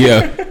Mello?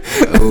 Yeah,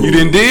 you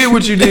done did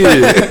what you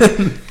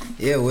did.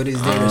 Yeah, what is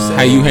there to say?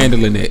 how you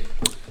handling that?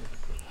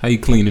 How you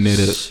cleaning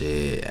that up?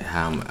 Shit,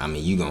 I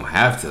mean, you gonna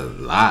have to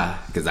lie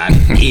because I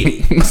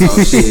did it.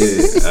 So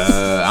shit,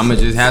 I'ma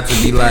just have to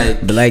be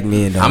like, Black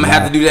men don't I'ma lie.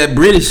 have to do that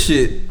British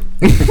shit.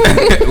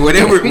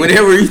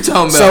 whatever you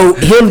talking about. So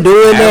him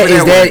doing that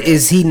However that work.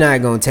 is he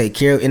not gonna take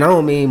care of? And I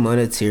don't mean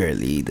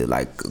monetarily either.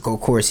 Like,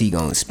 of course he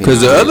gonna spend. Cause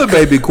the other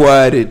baby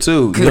quieted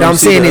too. You But don't I'm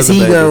see saying the is other he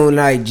baby. gonna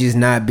like just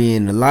not be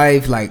in the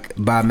life like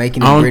by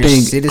making I him don't British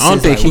think. citizens? I don't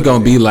think like, he gonna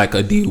what- be like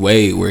a D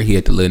Wade where he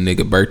had the little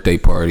nigga birthday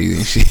parties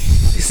and shit.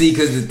 See,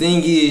 because the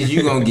thing is,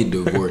 you gonna get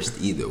divorced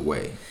either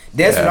way.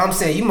 That's what I'm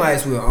saying. You might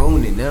as well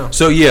own it now.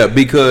 So yeah,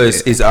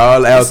 because it's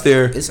all out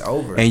there. It's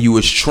over. And you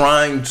was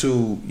trying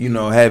to,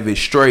 have it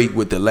straight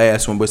with the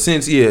last one, but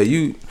since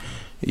it's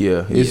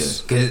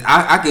Because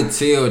I could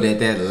tell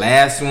that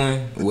last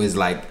one was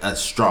like a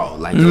straw,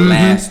 like the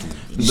last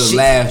Bro,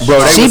 straw.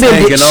 they She was been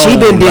hanging she on,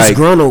 been like-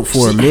 disgruntled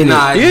for a minute.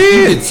 Nah, Yeah.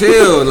 you could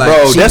tell, like,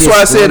 bro, she that's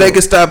why I said they disgruntled.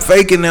 could stop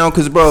faking now.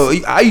 Cause bro,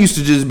 I used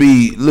to just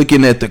be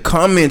looking at the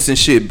comments and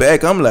shit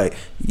back. I'm like,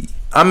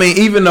 I mean,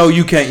 even though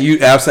you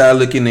outside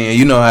looking in,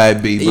 you know how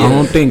it be. Bro. I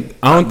don't think.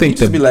 I don't think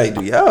just be the. like,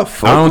 do y'all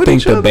fuck I don't with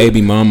think each the other?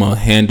 baby mama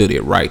handled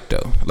it right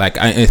though. Like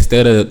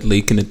instead of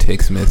leaking the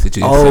text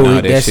messages Oh, and all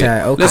that that's shit.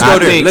 how- okay. Let's go I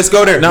there. think- Let's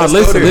go there. No, Let's go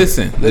listen, there.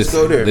 listen. Let's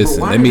go there. Listen,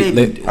 But why let me. do they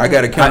Let, do that? I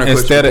got a counter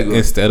question.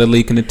 instead of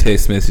leaking the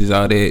text messages,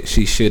 all that,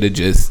 she should have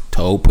just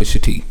told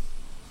Pusha T.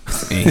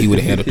 and he would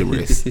have handled the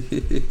rest.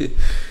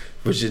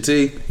 Pusha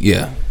T.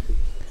 Yeah.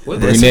 What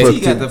Bring the that-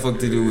 he got the fuck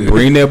to do with it?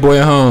 Bring that boy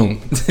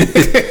home.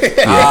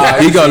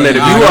 He gonna let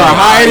it be. You are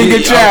hiding your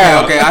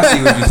child. Okay, I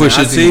see what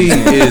you're saying.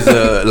 Pusha T is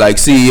like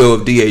CEO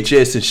of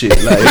DHS and shit.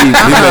 Like he making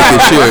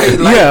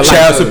sure, Yeah, like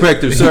child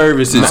protective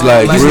services,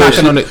 like He's real knocking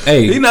shit. on the.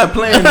 Hey, He not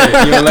playing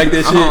that. You don't like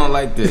that I shit. don't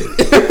like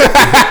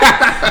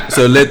that.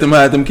 So let them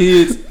hide them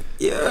kids.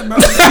 Yeah, bro.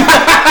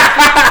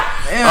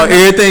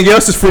 Everything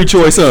else is free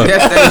choice, huh?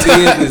 That's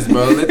their business,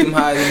 bro. Let them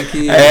hide them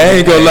kids. I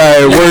ain't gonna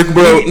lie, at work,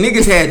 bro.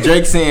 Niggas had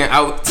Drake saying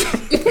out.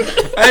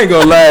 I ain't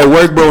gonna lie, at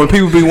work, bro. When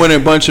people be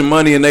winning a bunch of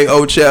money and they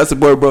owe child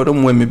support, bro,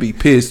 them women be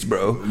pissed,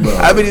 bro.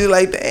 I be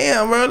like,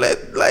 damn, bro,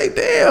 like,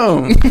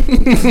 damn.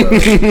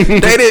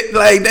 They did,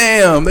 like,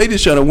 damn. They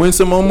just trying to win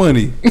some more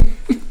money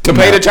to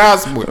pay the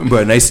child support.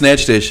 but they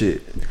snatched that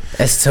shit.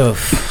 That's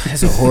tough.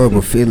 That's a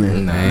horrible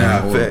feeling. Nah,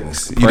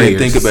 facts. You didn't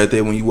think about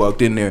that when you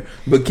walked in there.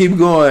 But keep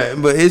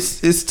going. But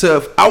it's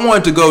tough. I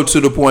wanted to go to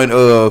the point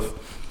of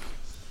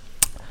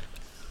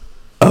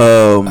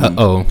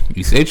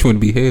You said you want to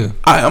be here.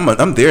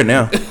 I'm there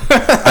now.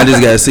 I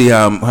just gotta see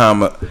how I'm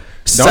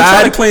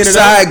try to clean it up.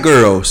 side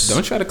girls.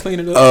 Don't try to clean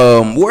it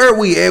up. Where are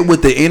we at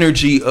with the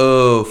energy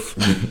of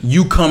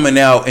you coming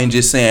out and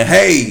just saying,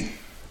 hey,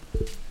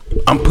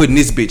 I'm putting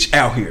this bitch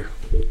out here?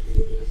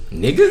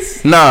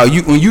 Niggas? Nah,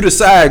 when you the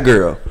side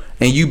girl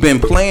and you been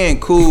playing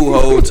cool the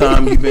whole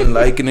time, you been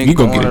liking it. You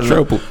gonna get in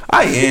trouble.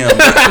 I am.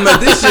 No,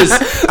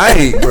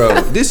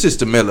 this just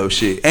the mellow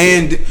shit,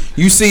 and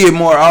you see it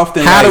more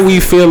often. How like, do we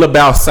feel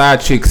about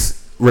side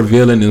chicks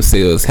revealing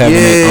themselves, having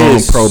their own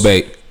Yes.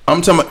 probate?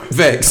 I'm talking about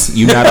Vex.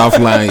 You not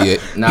offline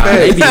yet. Nah,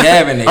 they be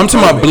having it. I'm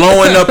talking about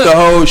blowing up the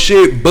whole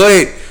shit,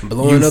 but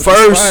Blowing you up the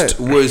first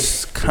spot.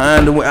 was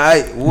kind of.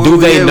 Do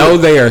they know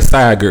they are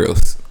side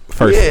girls?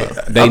 First Yeah, of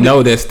all, they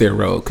know that's their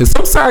role. Cause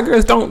some side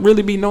girls don't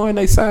really be knowing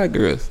they side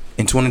girls.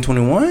 in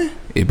 2021?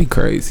 It'd be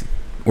crazy,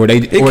 or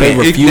they can-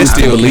 refuse it to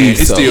still believe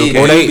can. It so. still can.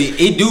 Or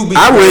It do be.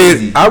 I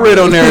crazy. read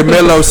on there.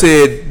 Mello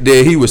said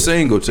that he was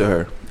single to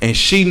her, and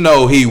she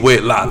know he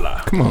with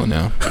Lala. Come on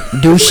now.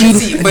 Does she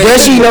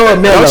know a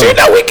Mello? Don't you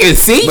know we can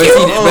see But you?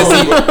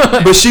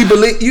 see, But she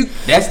believe you.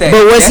 that's that.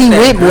 But was that's he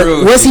that with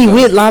girl was he shit,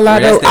 with Lala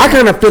Bro, though? that's I that-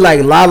 kind of feel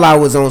like Lala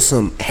was on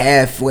some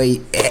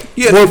halfway,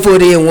 Yeah. 1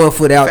 foot in, 1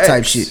 foot out type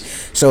Facts. shit.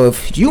 So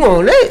if you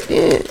on that,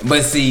 then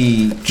But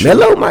see,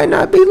 Mello might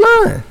not be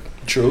lying.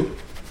 True.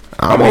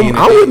 I'm mean,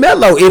 with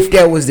Mello if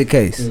that was the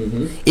case.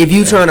 If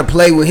you trying to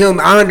play with him,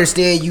 I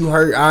understand you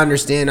hurt. I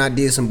understand I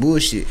did some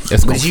bullshit.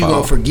 That's but gonna is you fall.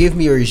 gonna forgive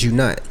me or is you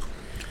not?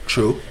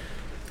 True.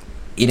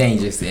 it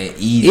ain't just that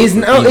easy. It's for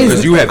no. females.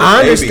 Because you have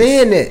I babies.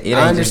 understand that. It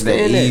I ain't just that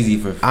understand that. easy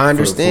for I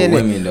understand for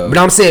that. women though. But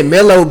I'm saying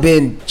Mello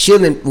been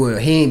chilling. Well,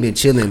 he ain't been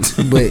chilling,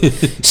 but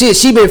shit,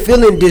 she been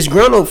feeling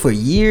disgruntled for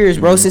years,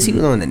 bro. Since he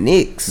was on the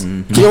Knicks,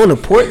 he on the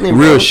Portland.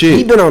 Real bro. shit.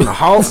 He been on the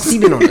Hawks. He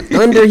been on the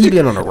Thunder. He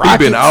been on the He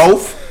Rockets. been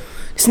off.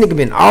 This nigga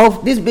been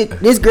off.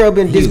 This girl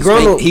been He was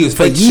disgruntled fake- he was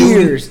for fake shooting.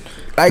 years.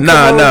 Like, Nah,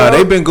 come on,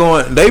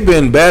 bro. they've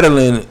been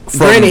battling from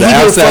Granted, the he been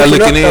outside fucking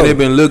looking up, in. though. They've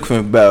been looking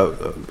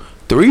about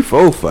 3,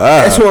 4, 5.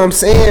 That's what I'm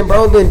saying,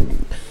 bro.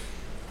 Been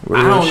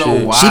I don't know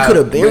shit. why. She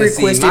coulda been but see,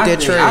 requested my that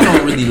thing, trade. I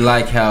don't really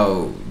like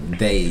how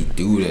they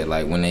do that.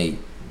 Like when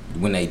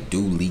they do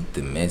leak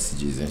the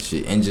messages and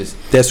shit, and just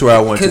That's where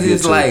I want to because get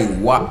it's to. like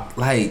what,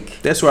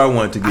 like That's where I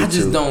want to get I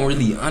just to. don't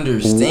really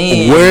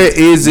understand. Where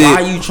is it?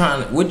 Why you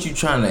trying? What you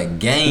trying to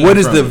gain? What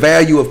is from the it?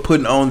 value of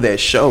putting on that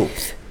show?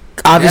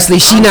 obviously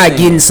That's she what I'm not saying.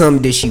 getting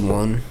something that she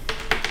wanted.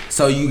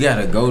 So you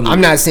gotta go to.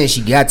 I'm not saying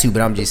she got to,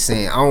 but I'm just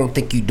saying I don't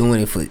think you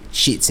doing it for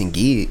shits and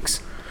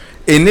gigs.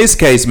 In this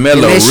case,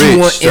 Mello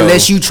rich.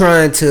 Unless you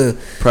trying to,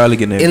 probably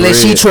getting that unless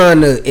she bread.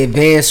 trying to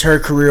advance her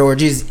career or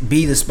just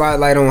be the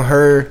spotlight on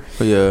her.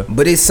 Yeah.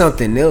 But it's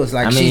something else.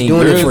 Like I she's mean,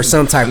 doing it girls- for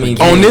some type I mean,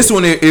 of. On gain. this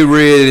one, it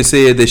read and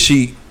said that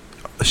she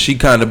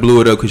kind of blew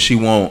it up because she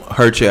want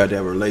her child to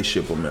have a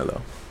relationship with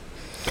Mello.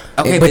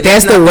 Okay, but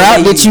that's the not route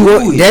way that you do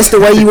want. it. That's the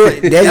way you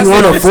want. That That's you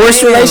want what a I'm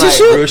forced saying, like,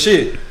 relationship. Real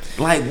shit.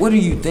 Like, what do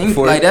you think?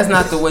 For- Like, that's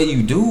not the way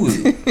you do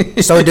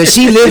it. So does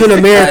she live in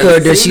America or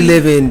Like, does she see?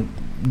 live in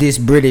this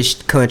British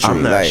country?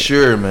 I'm not like,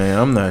 sure, man.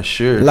 I'm not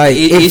sure. Like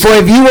It-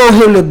 if you want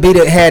him to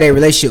be had a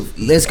relationship,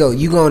 let's go.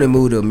 You going to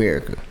move to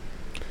America.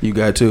 You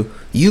got to.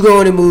 You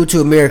going to move to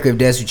America if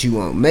that's what you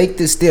want. Make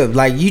the step.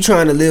 Like you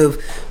trying to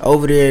live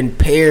over there in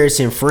Paris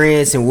and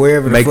France and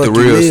wherever Make the fuck the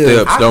you real live.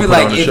 steps. I Don't feel put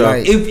like on a if, show.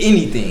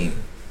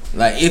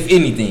 if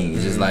anything,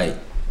 it's just like,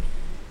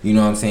 you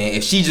know what I'm saying?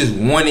 If she just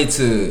wanted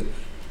to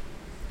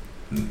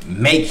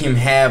make him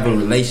have a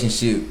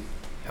relationship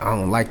I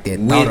don't like that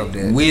thought of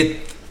that. with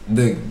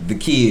the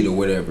kid or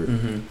whatever.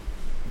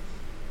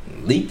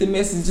 Leak the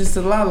messages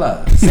to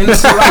Lala. Send it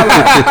to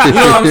Lala. You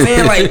know what I'm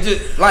saying? Like,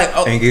 just like,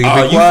 oh, And get you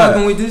quiet.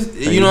 fucking with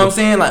this? You know what I'm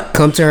saying? Like,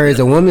 Come to her as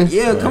a woman.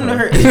 yeah, come to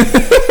her.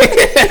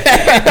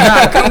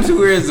 Nah, come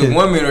to her as a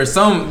woman or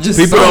some. Just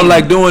People something. don't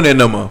like doing that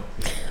no more.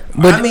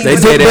 But, I mean, They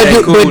but- say that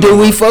ain't cool but no do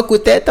more. we fuck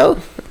with that though?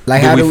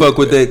 Like how Do we fuck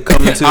with that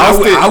coming to?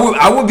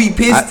 I would be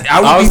pissed.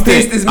 I would be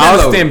pissed as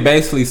Mello. Austin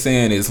basically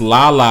saying is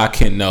Lala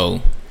can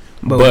know,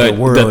 But but the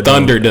world the don't.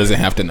 Thunder doesn't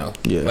have to know.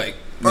 Yeah. Like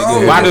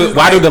Bro,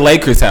 Why do the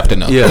Lakers have to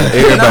know? Yeah,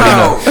 everybody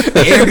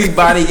know.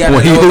 Everybody got to know.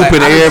 When he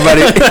hooping,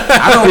 everybody.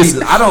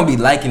 I don't be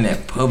liking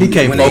that public. He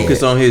can't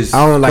focus on his.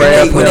 I don't like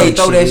When they that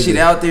throw that shit shit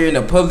out there in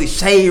the public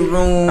shade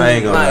room. I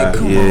ain't gonna lie.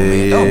 Come on,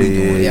 man. Don't be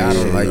doing Yeah, I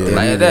don't like that.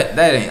 Like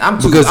that ain't.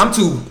 I'm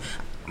too.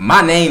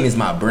 My name is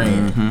my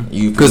brand.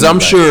 Because I'm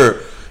sure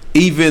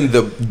even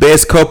the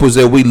best couples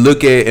that we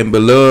look at and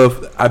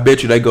beloved, I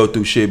bet you they go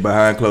through shit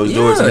behind closed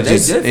doors and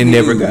it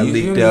never got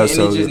leaked out. And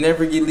So it just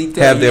never get leaked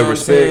out. have you know their what I'm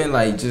respect. saying?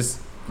 Like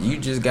you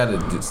just gotta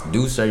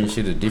do certain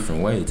shit a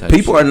different way.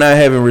 People are not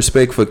having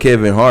respect for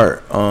Kevin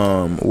Hart.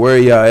 Where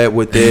y'all at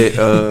with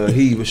that?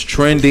 He was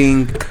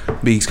trending.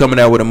 He's coming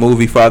out with a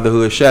movie,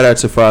 Fatherhood. Shout out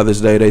to Father's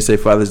Day. They say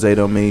Father's Day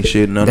don't mean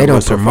shit. None They of don't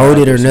us are promote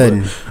it or fathers,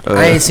 nothing. but,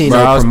 I ain't seen Bro,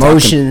 I no was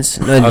promotions.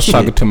 I Nothing was shit.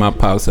 talking to my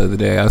pops the other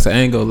day. I said, I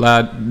ain't gonna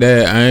lie,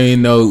 Dad, I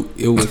ain't know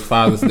it was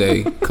Father's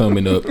Day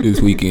coming up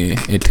this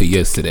weekend until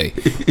yesterday.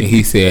 And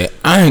he said,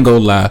 I ain't gonna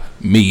lie,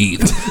 me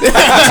either.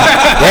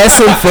 That's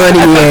some funny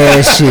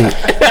ass shit.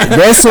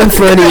 That's some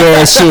funny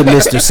ass shit,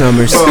 Mr.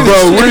 Summers.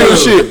 Bro, real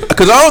shit.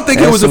 Because I don't think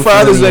it That's was a some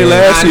Father's funny Day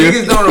ass. last year.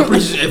 Niggas don't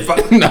appreciate.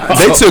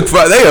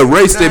 They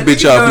erased that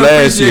bitch off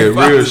last year.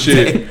 Real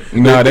shit.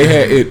 No, they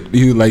had it.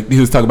 He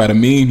was talking about a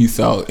meme he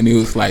saw, and it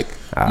was like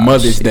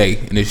Mother's Day,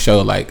 and it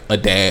showed like a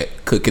dad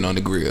cooking on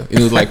the grill. It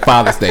was like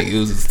Father's Day. It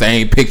was the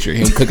same picture,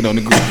 him cooking on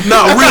the grill.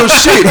 No, real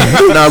shit.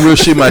 Real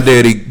shit. My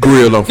daddy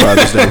grilled on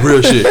Father's Day.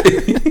 Real shit.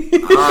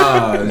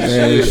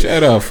 Man,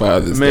 shout out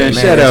Father's Man,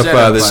 Day. shout out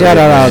Father's Day. Shout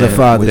out all the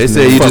fathers. They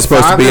say man. you just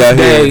supposed to be out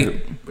Father's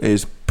here.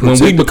 Is When we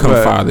protect the become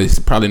pride. fathers,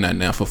 probably not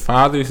now. For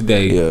Father's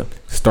Day, Yeah.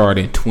 start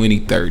in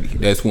 2030.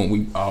 That's when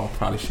we all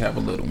probably should have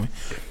a little one.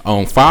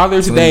 On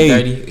Father's Day,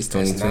 2030, it's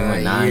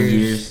 2021, 9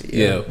 years.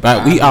 yeah,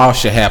 but we all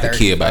should have a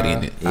kid by the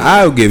end of it.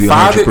 I'll give you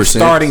 100%.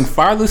 Starting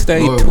Father's Day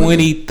Lord,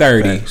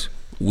 2030, Thanks.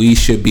 we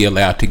should be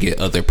allowed to get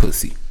other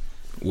pussy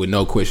with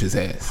no questions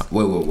asked.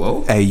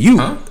 Whoa. Hey, you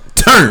Huh?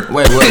 turn.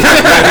 Wait.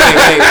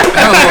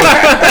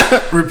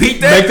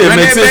 Repeat that. Make that Run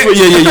make sense back. for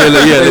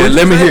yeah.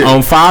 Let me hear.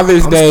 On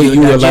Father's Day, still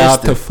you allowed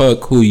digesting. to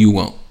fuck who you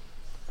want.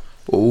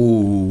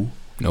 Ooh,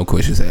 No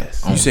questions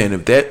asked. you saying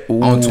if that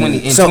ooh. On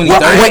 20 in So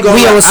 2030. wait,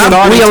 we on some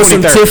Starting we on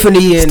some 2030.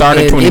 Tiffany and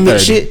Starting Emmett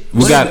 2030. shit.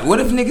 We got What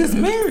if niggas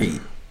married?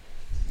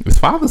 it's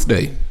Father's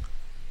Day.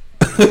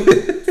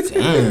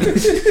 Damn.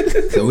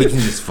 So we can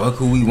just fuck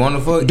who we want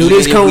to fuck. Do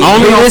this even if come? we-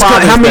 Only do on this come-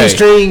 Father's how many Day.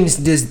 strings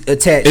does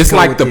attach? It's come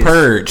like with The this?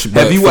 Purge. Have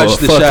but you for watched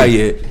The Shy fucking.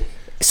 yet?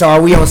 So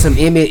are we on some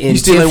Emmett and You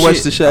still Tiff ain't watched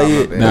shit? The Shy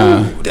yet? Nah,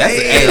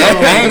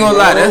 I ain't gonna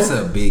lie, that's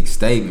a big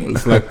statement.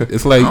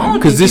 it's like I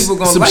don't Cause think this people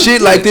gonna some like shit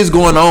that. like this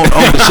going on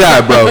The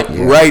Shy,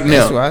 bro, right now.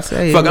 that's what I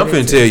say. Fuck, I'm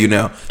Emmett finna tell you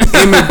now.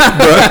 Emmett,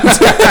 bro.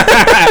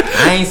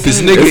 I ain't This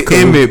seen nigga it. cool.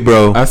 Emmett,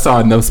 bro. I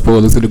saw enough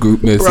spoilers in the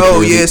group message. Bro,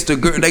 already. yes, the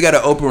girl. They got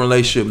an open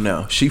relationship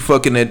now. She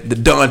fucking at the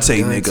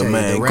Dante nigga, the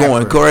man, rapper.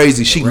 going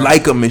crazy. She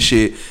like him and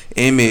shit.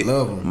 Emmett,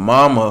 Love him.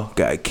 mama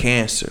got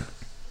cancer,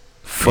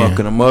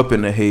 fucking him up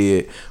in the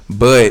head.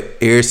 But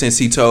ever since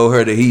he told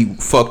her that he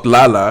fucked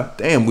Lala,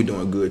 damn, we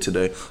doing good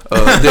today.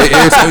 Ever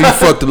since he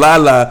fucked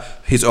Lala,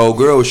 his old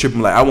girl was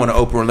tripping like, I want an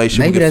open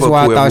relationship. Maybe we can that's fuck why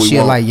I whoever thought we she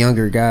want. like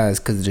younger guys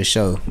because of the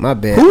show. My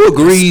bad. Who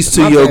agrees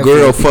to My your bad,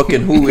 girl Fred.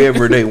 fucking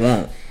whoever they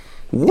want?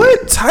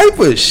 What type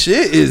of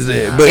shit is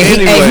that? But And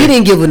he, anyway, and he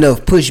didn't give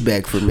enough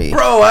pushback for me.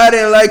 bro, I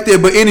didn't like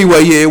that. But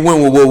anyway, yeah, it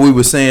went with what we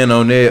were saying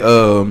on that.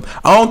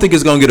 I don't think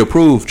it's gonna get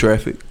approved,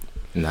 Traffic.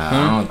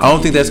 Nah, I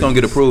don't think that's gonna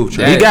get approved,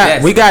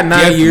 Traffic. We got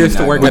 9 years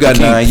to work We out got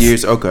the 9 kinks.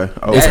 years. Okay.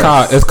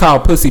 It's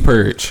called Pussy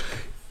Purge.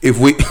 If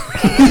we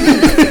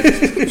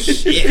We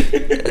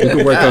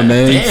can work on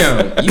names.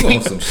 Damn, you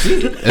on some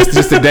shit. It's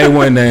just a day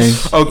one name.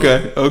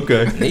 okay.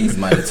 Niggas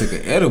might have took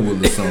an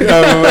edible or something.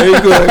 Oh,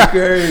 he going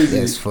crazy.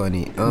 That's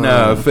funny.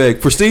 Nah,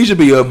 fact. Prestige will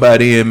be up by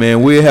then,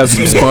 man. We'll have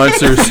some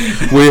sponsors.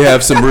 We'll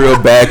have some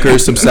real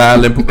backers, some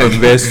silent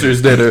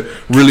investors that are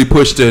really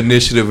push the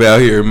initiative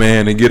out here,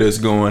 man, and get us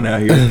going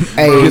out here.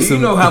 Hey, Get You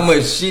know how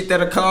much shit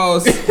that'll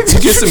cost?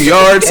 Get some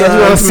yard that's what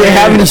I'm signs, saying.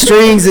 How man. many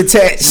strings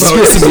attached?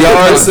 Get some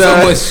yard so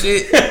signs. much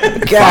shit.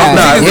 God,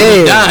 Nah,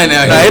 yeah. Dying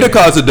out Nah, here. it'll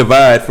cause a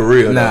divide for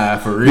real. Nah,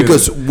 though. for real.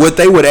 Because what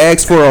they would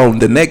ask for on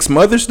the next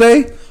Mother's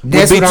Day would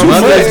That's be what too I'm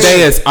much. Mother's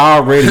Day is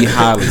already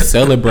highly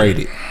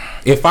celebrated.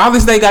 If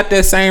Father's Day got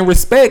that same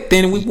respect,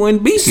 then we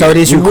wouldn't be here. So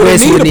this We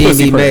request wouldn't wouldn't need a even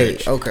pussy be made.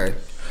 purge. Okay.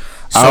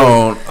 I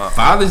don't.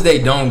 Father's Day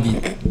don't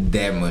get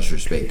that much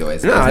respect though.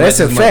 As No, much that's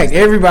a as fact. Mother's Day.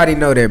 Everybody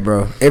know that,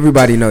 bro.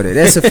 Everybody know that.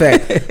 That's a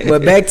fact.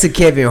 But back to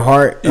Kevin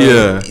Hart.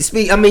 Yeah.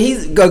 I mean,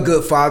 he's a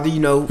good father, you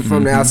know,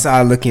 from the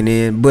outside looking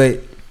in. But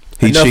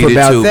He enough cheated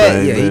about too, that.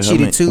 baby. Yeah, he I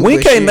cheated mean, too. We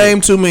but can't shit.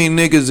 name too many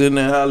niggas in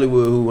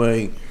Hollywood who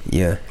ain't.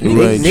 Yeah,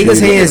 Who ain't niggas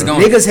cheating. hands,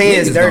 Gonna- niggas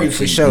hands niggas dirty gonna for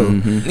cheat. sure.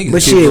 Niggas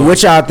But keep shit, going.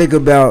 what y'all think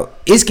about?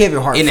 Is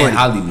Kevin Hart In that funny?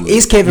 Hollywood.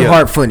 Is Kevin Yeah.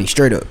 Hart funny?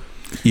 Straight up.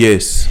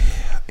 Yes.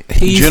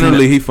 He's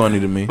Generally, he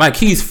funny to me. like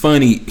he's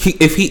funny. He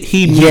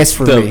Yes,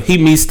 for me. he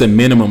meets the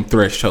minimum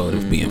threshold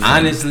of being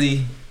funny.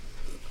 Honestly,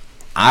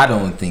 I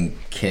don't think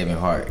Kevin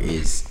Hart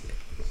is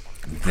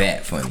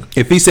that funny.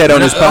 If he said on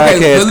his Okay,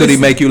 podcast, but could he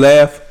listen. make you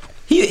laugh?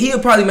 He'll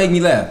probably make me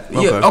laugh. Yeah,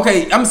 Okay.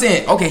 okay, I'm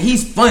saying, okay,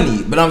 he's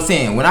funny, but I'm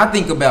saying when I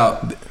think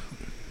about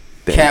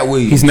Cat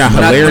Williams. He's not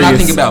hilarious. When I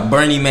think about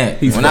Bernie Mac,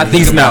 He's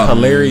not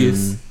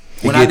hilarious.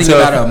 When I think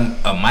about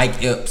a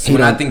Mike Epps,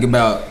 when I think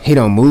about he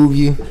don't move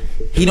you.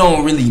 He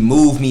don't really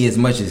move me as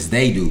much as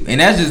they do,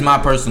 and that's just my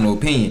personal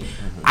opinion.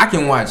 I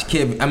can watch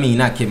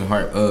not Kevin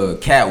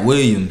Hart, Cat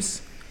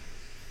Williams,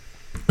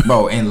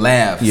 bro, and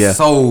laugh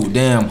so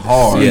damn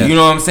hard. Yeah. You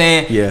know what I'm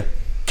saying? Yeah.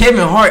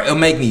 Kevin Hart will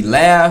make me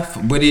laugh,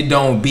 but it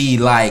don't be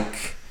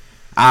like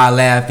I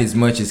laugh as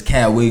much as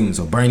Cat Williams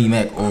or Bernie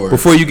Mac or.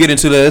 Before you get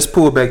into that, let's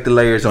pull back the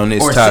layers on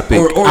this topic.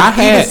 Or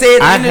even said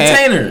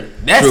entertainer.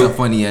 That's a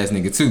funny ass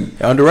nigga too.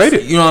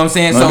 Underrated. You know what I'm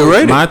saying?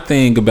 Underrated. So my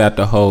thing about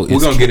the whole is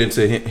we're gonna get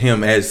into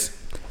him as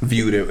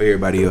viewed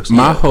everybody else.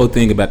 My whole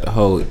thing about the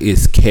whole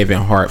is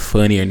Kevin Hart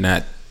funny or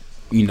not.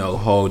 You know,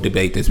 whole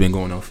debate that's been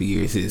going on for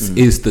years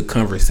is the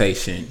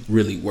conversation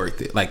really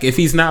worth it? Like, if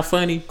he's not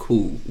funny,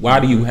 cool. Why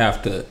do you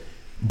have to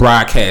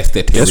broadcast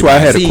that? That's why I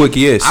had a quick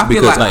yes,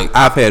 because like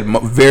I've had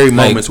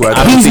moments where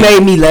he's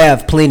made me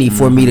laugh plenty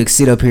for me to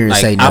sit up here and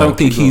say no. I don't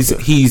think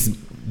he's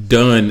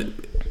done,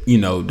 you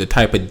know, the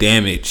type of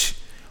damage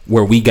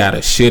where we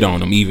gotta shit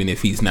on him even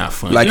if he's not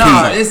funny. Like he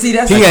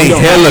ain't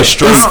hella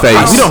straight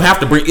face. We don't have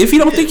to bring if you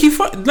don't think he's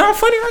not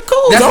funny, like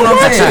cool. That's what I'm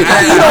saying.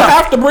 You don't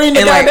have to bring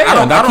the guy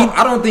down.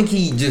 I don't think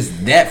he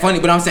just that funny,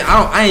 but I'm saying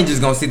I ain't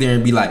just gonna sit there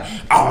and be like,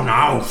 oh no,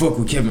 I don't fuck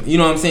with Kevin. You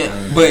know what I'm saying?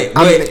 But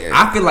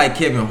I feel like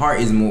Kevin Hart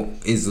is more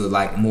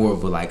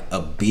of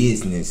a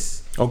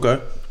business.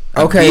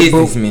 Okay,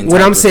 but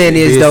what I'm saying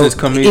is though,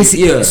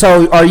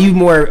 so are you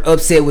more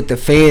upset with the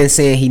fans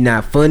saying he's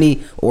not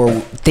funny, or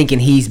thinking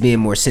he's being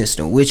more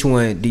sensitive? Which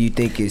one do you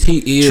think is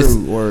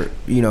true, or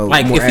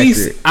like more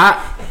if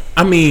accurate?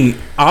 I mean,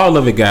 all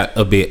of it got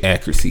a bit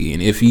accuracy,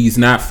 and if he's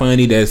not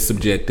funny, that's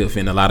subjective,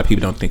 and a lot of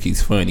people don't think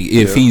he's funny.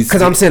 If he's,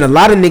 because I'm saying a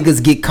lot of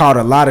niggas get caught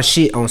a lot of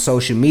shit on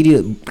social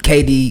media.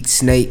 KD,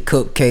 Snake,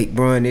 Cupcake,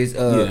 Brun is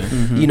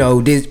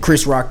this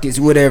Chris Rock, this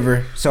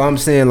whatever. So I'm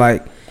saying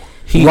like.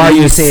 Why are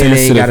you saying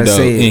they ain't gotta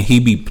say it? And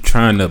he be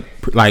trying to,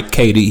 like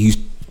KD,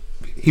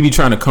 he be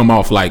trying to come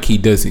off like he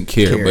doesn't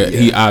care, but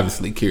he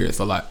obviously cares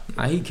a lot.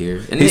 He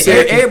cares, and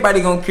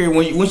everybody gonna care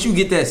once you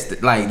get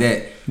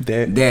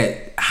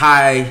that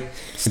high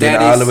status.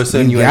 Then all of a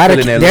sudden you ain't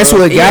feeling that that's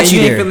love. What got you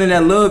you ain't there. feeling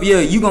that love.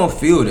 Yeah, you gonna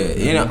feel that.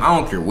 You know, I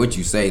don't care what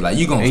you say. Like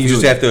you gonna. And you feel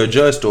just have to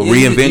adjust or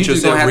reinvent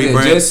yourself,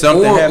 rebrand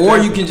something. Or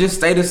you can just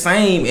stay the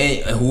same,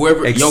 and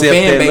whoever your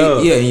fan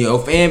base, your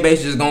fan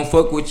base just gonna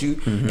fuck with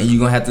you, and you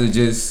gonna have to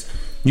just.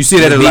 You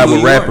see that a lot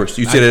with rappers.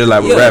 You see that a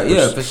lot with rappers.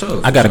 Yeah, for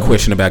sure. I got a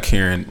question about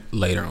Karen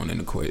later on in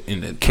the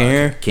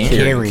Karen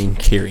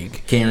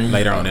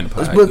later on in the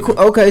podcast. But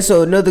okay,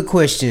 so another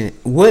question: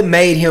 what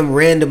made him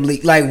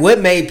randomly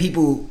what made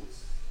people?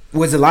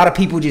 Was a lot of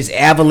people just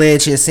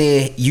avalanching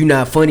saying you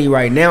not funny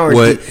right now, or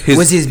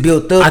was his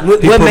built up?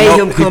 What made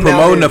him come out? He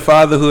promoting a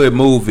fatherhood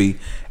movie,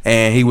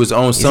 and he was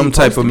on some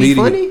type of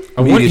media.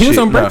 He was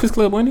on Breakfast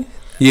Club, wasn't he?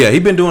 Yeah, he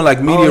been doing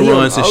like media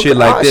runs and shit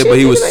like that, but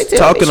he was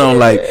talking on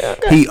like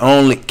he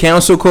only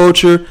cancel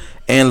culture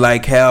and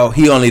like how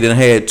he only done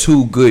had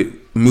 2 good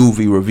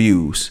movie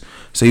reviews.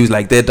 So he was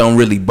like that don't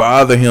really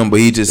bother him, but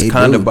he just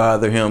kind of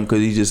bother him because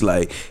he just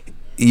like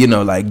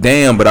like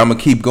damn, but I'm gonna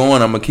keep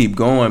going.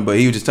 But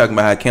he was just talking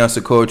about how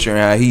cancel culture and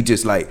how he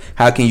just like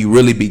how can you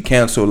really be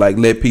canceled? Like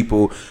let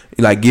people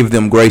like give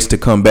them grace to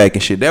come back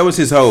and shit. That was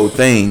his whole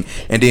thing.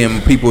 And then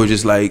people were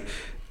just like,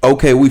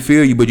 okay, we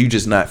feel you, but you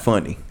just not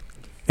funny.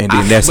 And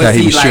then that's how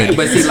he was shooting.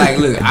 But see, like,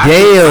 look,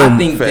 I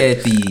think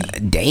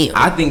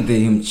that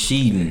him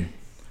cheating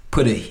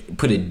put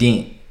a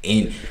dent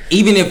in.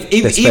 Even if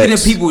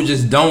people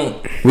just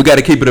don't, we got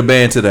to keep it a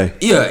band today.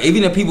 Yeah,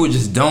 even if people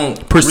just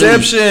don't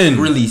perception,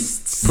 really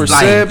perception.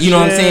 Like, you know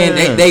what I'm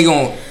saying? They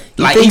gon'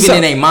 like even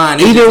in their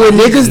mind. Even with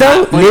niggas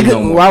though,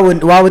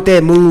 why would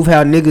that move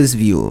how niggas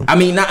view him? I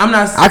mean, I'm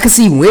not. I can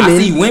see women. I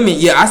see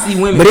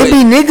women. But it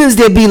be niggas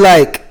that be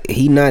like.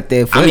 He not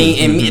that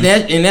funny. I mean,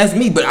 and that's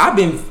me. But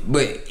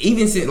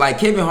even since like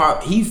Kevin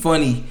Hart, he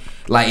funny.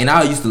 Like, and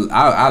I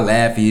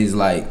laugh at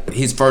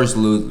his first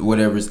little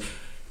whatever's,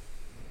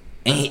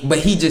 but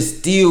he just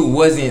still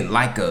wasn't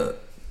like a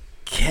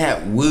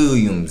Cat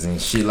Williams and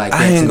shit like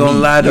that. I ain't gonna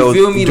lie though.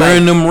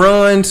 During them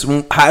runs,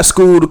 high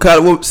school to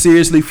college,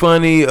 seriously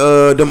funny.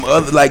 Them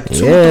other like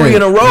 2-3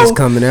 in a row.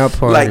 Coming out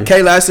party. Like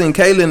Kayla, I seen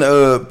Kaylin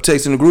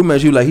texting the group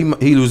message.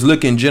 He was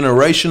looking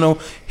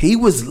generational. He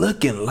was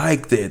looking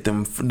like that.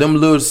 Them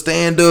little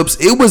stand ups.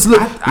 It was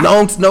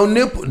no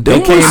nipple. They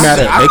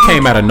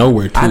came out of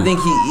nowhere too. I think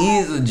he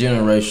is a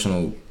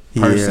generational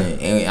person,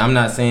 and I'm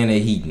not saying that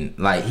he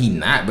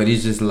not, but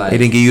it's just like he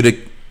didn't give you the.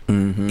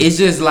 Mm-hmm. It's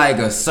just like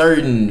a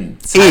certain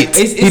type.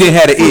 He didn't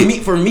have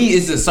it. For me,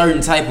 it's a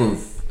certain type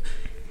of.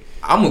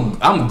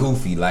 I'm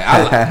goofy. Like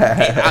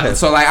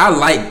I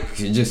like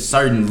just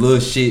certain little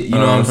shit. You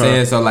know what I'm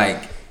saying? So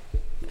like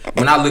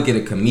when I look at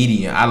a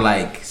comedian, I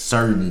like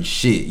certain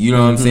shit. You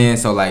know what I'm saying?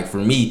 So like for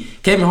me,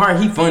 Kevin Hart,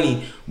 he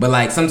funny, but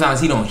like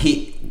sometimes he don't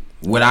hit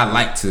what I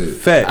like to.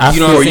 Fact. You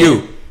know what I'm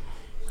saying?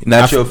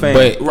 Not your fan.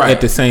 But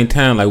at the same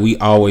time, like we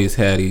always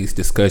had these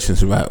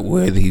discussions about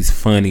whether he's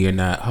funny or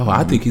not.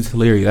 I think he's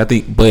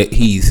hilarious. But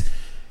he's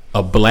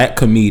a black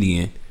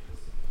comedian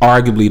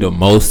arguably the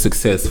most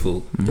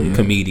successful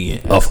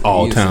comedian of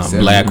all time.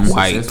 Black,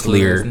 white,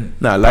 clear.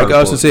 Nah, like I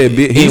also said,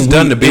 he's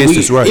done the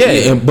business right.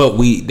 Yeah, but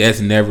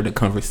that's never the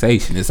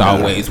conversation. It's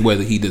always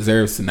whether he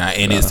deserves to not,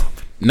 and it's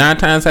 9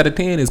 times out of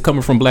 10 is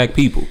coming from black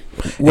people.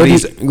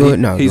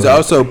 He's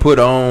also put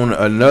on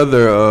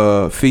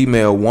another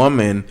female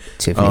woman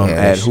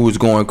who's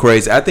going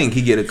crazy. I think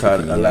he get a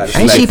lot of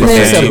slack. Ain't she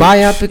playing some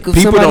biopic of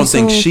people don't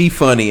soon? think she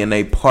funny, and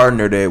they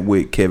partner that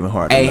with Kevin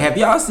Hart. Hey, have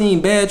y'all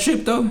seen Bad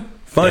Trip though?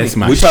 Funny.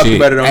 We talked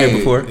about it on here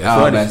before.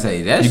 I was about to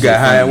say that. You got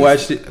high and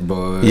watched it,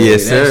 boy.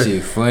 Yes, sir. That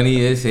shit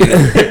funny as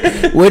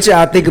hell. What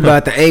y'all think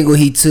about the angle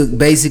he took?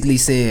 Basically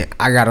saying,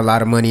 "I got a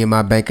lot of money in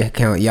my bank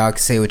account. Y'all can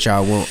say what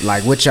y'all want."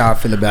 Like, what y'all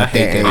feel about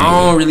that angle? I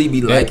don't really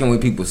be liking when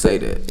people say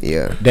that.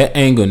 Yeah, that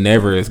angle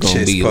never is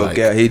gonna be like.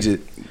 Out. He just.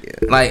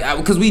 Like,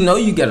 because we know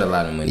you got a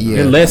lot of money. Yeah.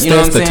 Unless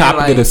that's the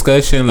topic of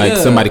discussion, like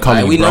somebody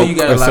calling we you know broke you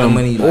got or a lot of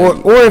money.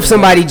 Like, or if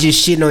somebody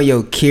just shitting on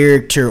your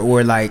character,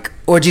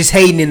 or just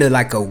hating into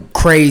like a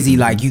crazy,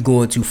 like you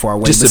going too far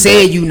away. Just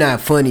saying you not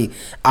funny,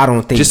 I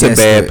don't think just that's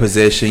a bad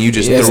possession. You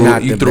just threw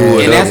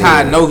it. And that's how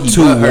I know he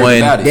 2-1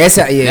 about it. That's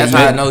how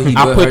I know he.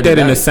 I put that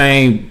in the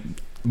same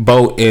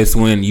boat as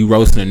when you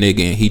roasting a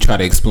nigga and he try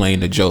to explain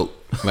the joke.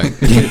 Like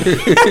he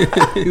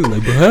was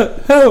like,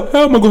 but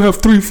how am I gonna have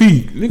 3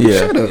 feet? Nigga,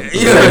 shut up.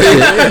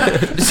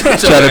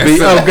 Try to be.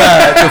 Oh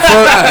God, the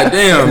fuck.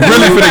 Damn,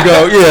 really finna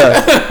go.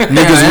 Yeah,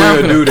 niggas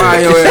will do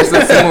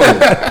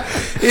that.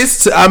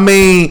 It's. I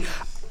mean,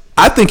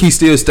 I think he's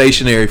still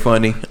stationary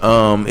funny.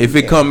 If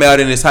it come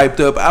out and it's hyped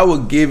up, I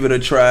would give it a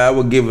try. I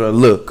would give it a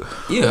look.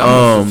 Yeah,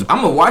 I'm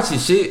gonna watch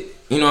his shit.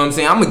 You know what I'm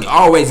saying? I'm gonna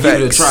always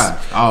give it a try.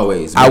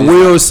 Always. I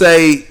will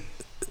say.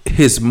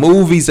 His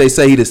movies, they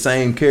say he the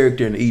same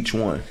character in each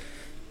one.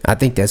 I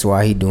think that's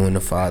why he doing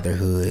the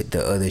fatherhood,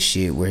 the other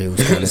shit where he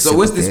was kind of. So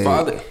what's this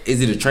father? Is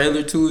it a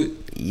trailer to it?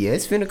 Yeah,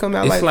 it's finna come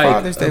out it's like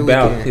Father's Day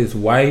about weekend. His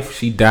wife.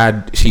 She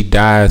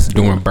dies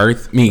during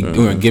birth.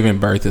 During giving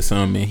birth or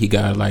something. And he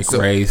got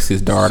raise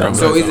his daughter.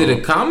 So is it a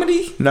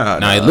comedy? Nah,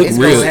 it looks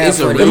real.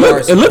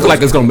 It look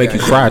like it's gonna make you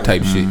cry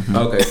type shit.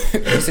 Okay,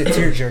 it's a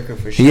tearjerker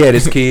for sure. He had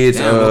his kids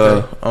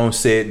on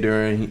set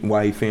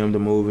while he filmed the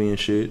movie and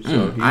shit.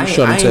 So I ain't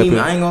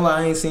gonna lie,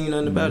 I ain't seen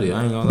nothing about it.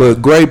 I ain't gonna lie.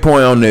 But great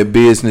point on that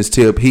business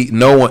tip. He's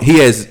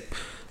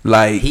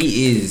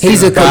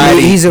a guy.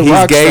 He's a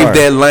rock gave star.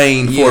 that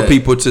lane for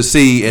people to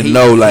see and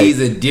know. Like he's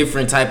a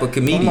different type of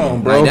comedian. Come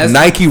on, bro. Like,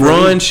 Nike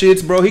run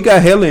shits, bro. He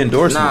got hella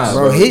endorsements. Nah,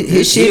 bro.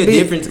 His shit be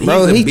different.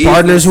 Bro, he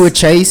partners with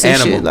Chase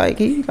and shit. Like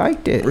he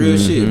like that. Real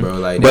shit, bro.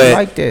 Like but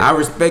like that. I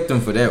respect him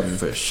for that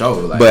for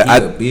sure. Like but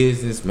he's a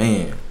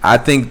businessman. I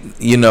think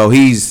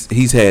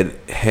he's had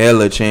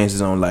hella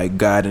chances on like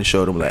God and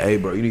showed him like, hey,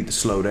 bro, you need to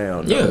slow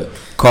down. Yeah. Bro.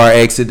 Car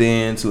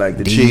accidents, like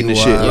the cheating and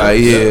shit.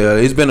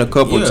 It's been a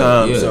couple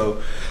times.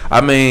 So. I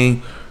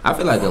mean, I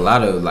feel like a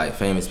lot of like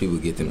famous people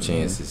get them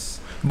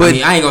chances. But I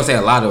mean, I ain't gonna say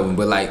a lot of them,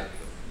 but like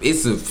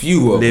it's a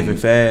few of living them.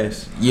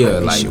 Fast. Yeah,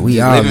 like we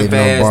all living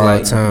fast, on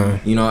borrowed time.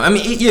 You know, I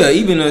mean,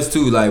 even us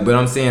too. Like, but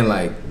I'm saying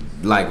like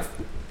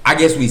I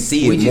guess we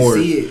see it more.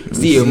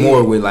 See it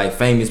more with like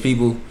famous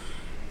people.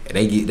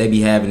 They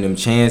be having them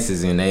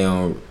chances, and they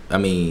don't. I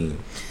mean,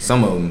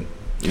 some of them.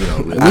 You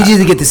know, we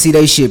just get to see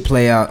they shit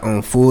play out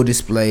on full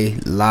display,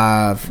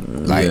 live,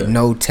 like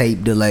no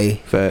tape delay.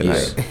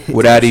 Facts.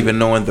 Without even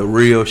knowing the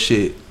real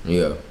shit.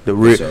 Yeah. The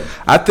real. Sure.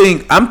 I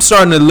think I'm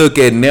starting to look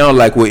at now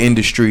like with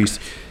industries,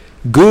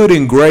 good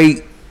and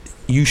great,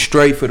 you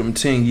straight for them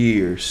 10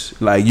 years.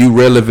 Like you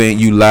relevant,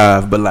 you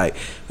live, but like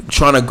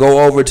trying to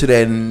go over to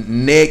that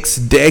next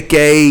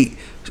decade.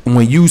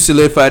 When you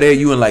solidify that,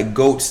 you in like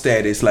GOAT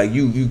status, like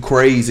you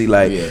crazy.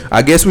 Like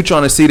I guess we're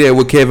trying to see that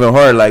with Kevin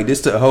Hart. Like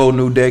this a whole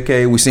new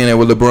decade. We seeing that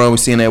with LeBron. We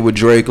seeing that with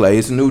Drake. Like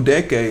it's a new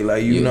decade.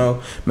 Like you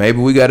know, maybe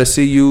we got to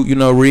see you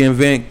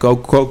reinvent, go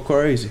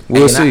crazy.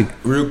 We'll see.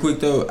 Real quick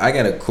though, I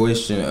got a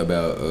question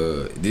about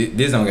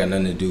this. Don't got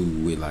nothing to do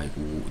with like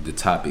the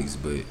topics,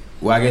 but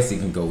well, I guess it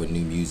can go with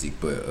new music.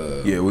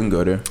 But yeah, we can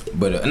go there.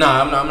 But no,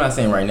 I'm not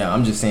saying right now.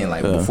 I'm just saying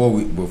like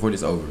before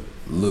this over,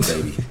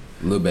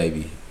 Lil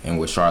Baby. And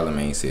what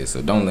Charlamagne said,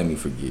 so don't let me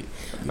forget.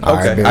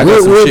 Okay, I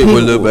got some shit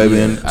with Lil Baby.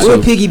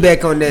 We'll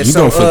piggyback on that.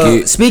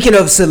 So, speaking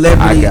of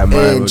celebrity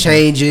and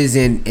changes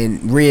and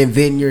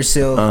reinventing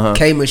yourself,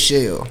 K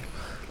Michelle,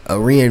 a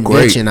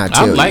reinvention.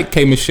 I like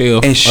K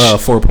Michelle and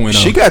 4.0.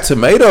 She got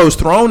tomatoes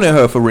thrown at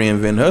her for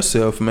reinventing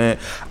herself, man.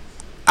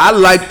 I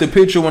liked the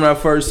picture when I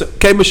first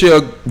K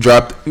Michelle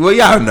dropped. Well,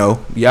 y'all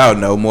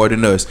know more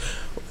than us.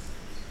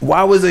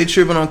 Why was they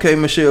tripping on K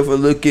Michelle for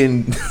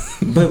looking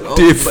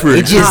different?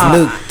 It just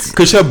looked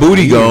cause her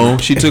booty gone.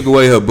 She took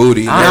away her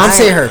booty. I'm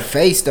saying her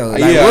face though.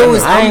 Like, what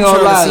was I ain't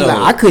gonna lie though.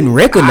 I couldn't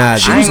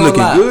recognize. She was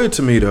looking good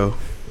to me though.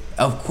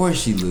 Of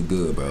course she looked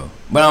good, bro.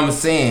 But I'm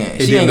saying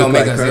she ain't gonna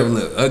make herself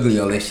look ugly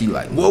unless she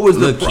like. What was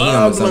the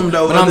problem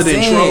though? Other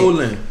than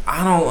trolling,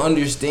 I don't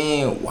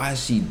understand why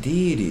she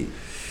did it.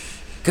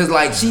 Cause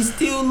like she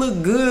still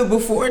looked good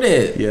before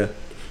that. Yeah.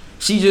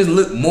 She just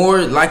looked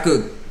more like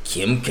a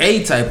Kim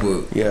K type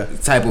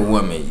of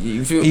woman.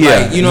 You feel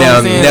like, you know now, what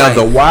I'm saying? Now like,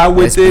 the why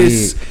with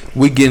this,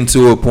 we getting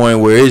to a point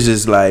where it's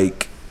just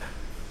like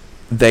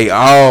they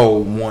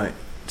all want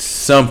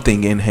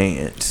something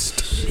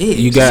enhanced. shit.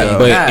 You got,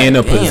 but God in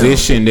a damn.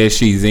 position that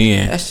she's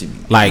in, That should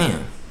be like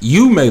damn.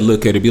 you may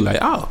look at it and be like,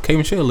 "Oh, K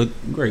Michelle look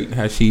great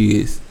how she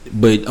is,"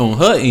 but on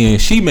her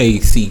end, she may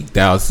see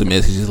thousands of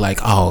messages like,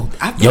 "Oh,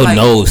 I feel your like-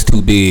 nose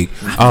too big.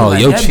 I feel Oh,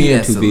 like your that be chin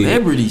that too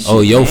celebrity big. shit,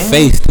 Oh, your man.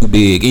 face too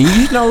big." And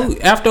you know,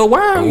 after a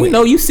while, you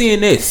know, you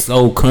seeing that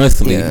so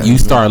constantly, you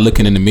start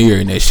looking in the mirror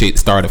and that shit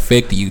start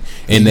affecting you,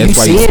 and that's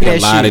why you seeing see a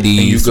that lot of shit. And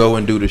you these. go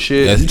and do the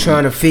shit. That's- You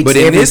trying to fix But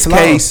in every this flaw.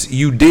 case,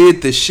 you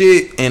did the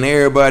shit, and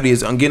everybody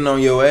is getting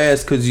on your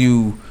ass because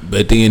you.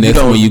 But then that's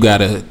when you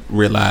gotta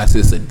realize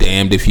it's a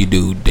damned if you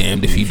do,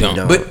 damned if you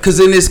don't. But because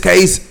in this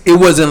case, it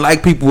wasn't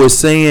like people were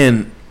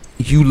saying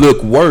you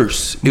look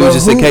worse. It was But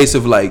just a case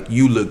of like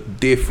you look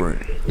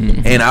different,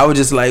 and I was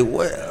just like,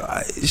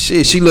 well,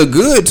 shit, she look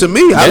good to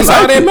me. That's I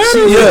all like that it.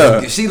 matters.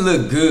 Yeah, She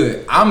look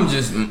good. I'm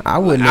just. I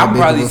wouldn't I'm have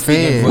been probably a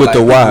speaking fan. for with like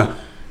the why. people-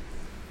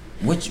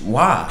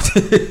 why?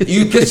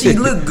 Because she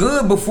looked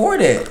good before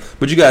that.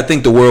 But you gotta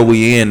think the world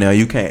we in now.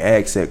 You can't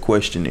ask that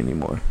question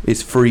anymore.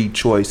 It's free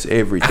choice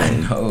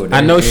everything.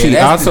 I know she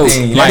that's the also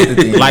thing, like that's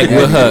the thing.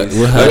 with her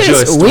That's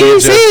just- we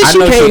ain't saying I she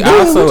know she can't do it. We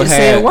also just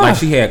saying had why. like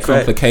she had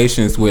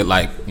complications with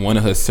like one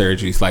of her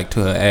surgeries, like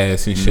to her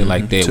ass and shit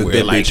like that. Took Where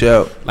that like, bitch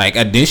out. like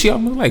didn't she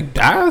almost like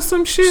die or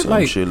some shit? Some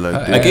like, shit like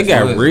that. like it Ass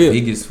got was real.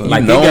 big as fuck.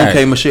 Like No it one got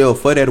K Michelle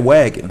for that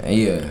wagon.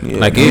 Yeah. Yeah.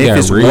 like it got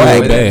Memphis real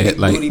wagon. bad.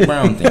 Like Booty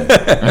Brown thing.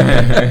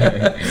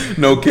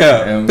 No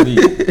cap.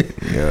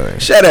 MB.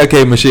 Shout out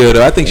K Michelle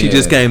though. I think she Yeah.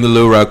 just came to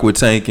Little Rock with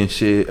Tank and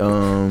shit.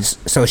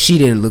 So she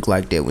didn't look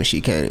like that when she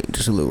came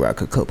to Little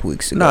Rock a couple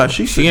weeks ago. Nah,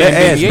 she she that ain't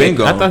ass been been yet.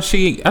 gone.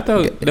 I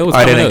thought that was Oh,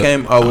 coming then it up.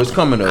 came. Oh, it's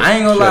coming up. I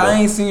ain't gonna Shut lie, I up.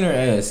 ain't seen her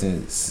ass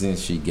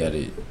since she got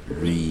it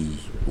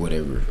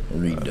redone.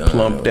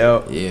 Plumped though.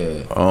 out.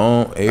 Yeah.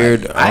 On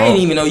aired. I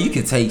didn't even know you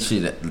could take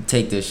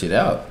that shit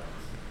out.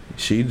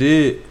 She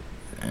did.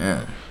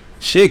 Damn.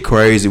 Shit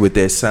crazy with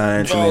that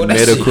science Bro, and that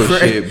that medical shit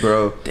crazy. shit,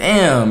 bro.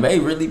 Damn, they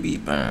really be.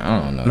 I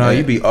don't know. No, that.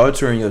 you be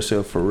altering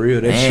yourself for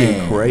real. That shit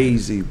Man.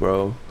 crazy,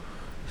 bro.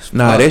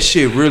 Nah, that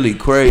shit really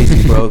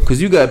crazy, bro.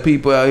 Cause you got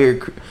people out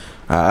here.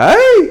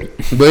 Alright,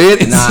 but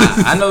it's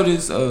Nah, I know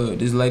this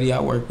lady I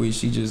work with.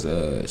 She just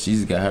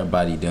got her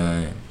body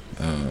done.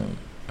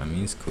 I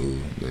mean, it's cool,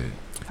 but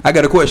I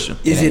got a question.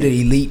 Is it an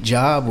elite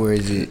job or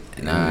is it?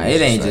 nah, it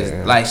ain't just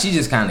like she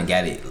just kind of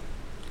got it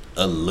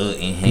a little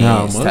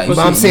enhanced. Nah, type motherfuckers- shit,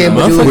 I'm saying, you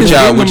know? but Would Motherfuckers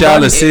y'all give would them y'all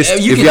body-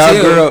 assist you if can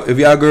y'all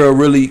tell. girl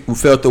really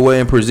felt the way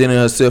and presented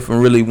herself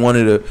and really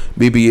wanted a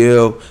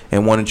BBL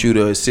and wanted you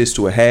to assist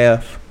to a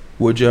half?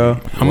 Would y'all?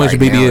 How much Right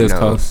BBLs now, no.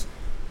 cost?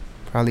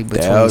 Probably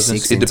between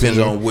Thousands. 6 It and depends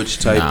 10. on which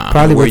type. Nah.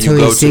 Probably where you between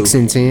go 6 to.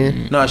 and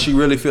 10. Nah, she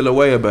really feel a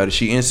way about it.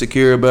 She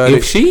insecure about it.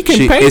 If she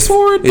can pay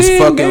for it,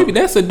 then maybe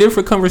that's a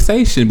different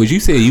conversation. But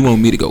you said you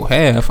want me to go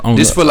half on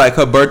This for like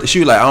her birthday. She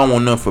was like, I don't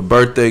want nothing for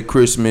birthday,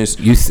 Christmas,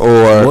 what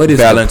or is the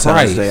Valentine's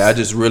price? Day. I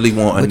just really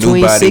want a Between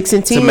new body 6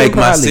 and 10 to make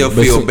probably. myself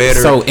But feel better,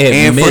 so at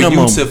and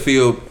minimum- for you to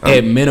feel.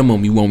 At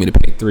minimum, you want me to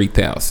pay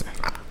 $3,000.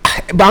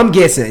 But I'm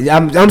guessing.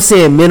 I'm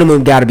saying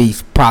minimum got to be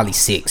probably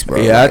 6, bro.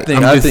 Yeah, Like,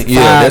 I think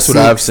that's what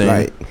I've seen.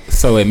 Like,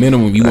 So at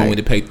minimum, you want me Right.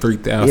 to pay Yeah,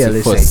 $3,000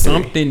 let's for say 3.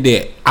 something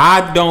that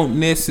I don't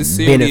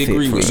necessarily Benefit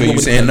agree from. with. So You you want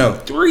me to saying pay no?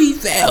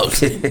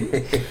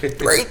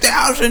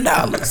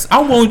 $3,000. I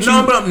want you.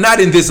 No, but I'm not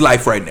in this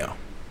life right now.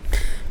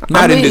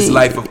 Not in this mean-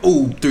 life of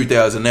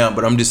 3,000 now.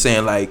 But I'm just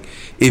saying, like,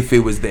 if it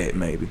was that,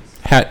 maybe.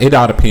 It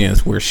all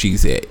depends where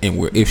she's at and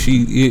where if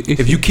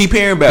If you keep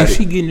hearing about if it,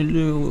 she getting a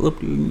little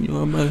up, I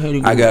might have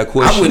to go. I got a I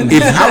question.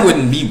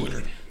 wouldn't be with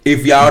her.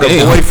 If y'all the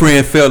Damn.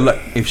 boyfriend felt like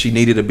if she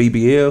needed a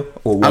BBL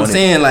or wanted, I'm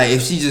saying like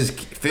if she just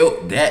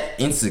felt that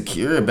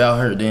insecure about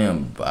her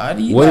damn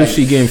body. What like, if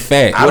she getting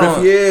fat? I what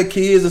don't- if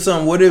kids or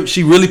something? What if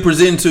she really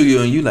presenting to you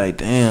and you like,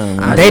 damn?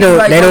 I they just don't.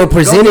 like, They go- don't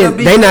present go it. to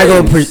the They not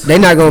gonna. B-grades. They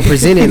not gonna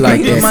present it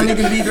like Get my that.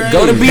 nigga B grade.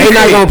 Go to B- They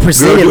not gonna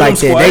present Girl, it do like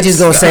them that. They just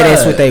gonna say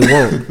that's what they God.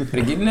 want.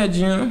 Better get in that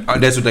gym. Oh,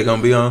 that's what they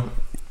gonna be on.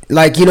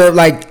 Like, you know,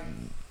 like,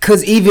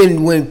 cause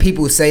even when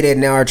people say that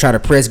now or try to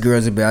press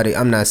girls about it,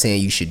 I'm not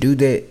saying you should do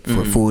that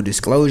for full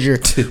disclosure,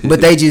 but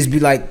they just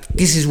be like,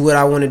 "This is what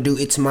I want to do.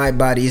 It's my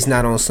body. It's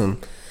not on some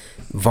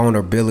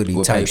vulnerability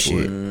We'll type pay for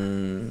shit."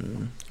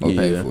 We'll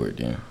pay Yeah. for it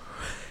then.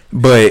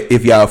 But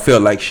if y'all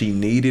felt like she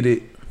needed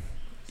it,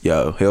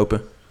 y'all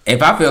helping.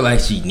 If I feel like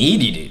she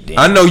needed it, then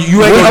I know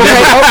you ain't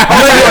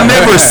gonna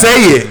never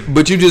say it,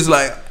 but you just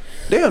like,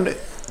 damn.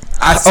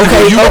 I see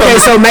where you Okay, coming-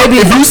 so maybe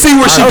if you see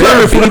where she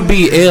coming from.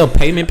 BBL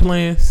payment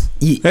plans?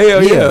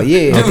 Hell yeah.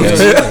 Okay.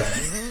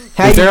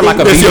 How Is you there like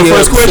a think- That's your BBL?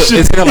 first question?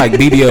 Is there like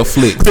BBL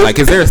flicks? Like,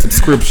 is there a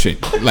subscription?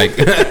 Like,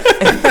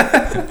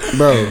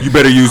 bro? You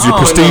better use your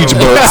I don't prestige know.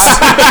 bucks.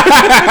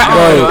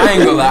 I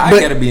ain't gonna lie. I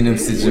But- gotta be in them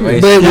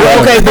situations.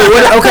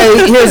 But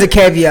okay, here's a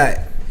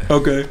caveat.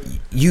 Okay.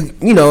 You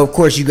know, of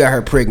course, you got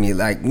her pregnant.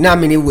 Like, no, I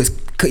mean, it was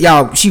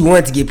y'all. She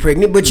wanted to get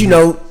pregnant, but you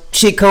know,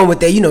 shit come with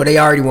that. You know, they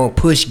already want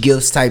push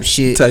gifts type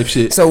shit. Type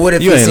shit. So what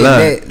if You it's ain't in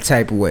lying. that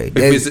type of way?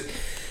 If it's,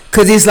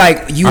 Cause it's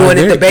like you Are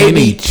wanted there the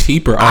baby any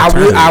cheaper I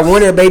alternatives?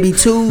 wanted a baby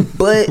too,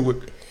 but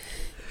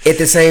at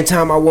the same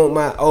time I want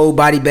my old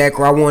body back,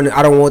 or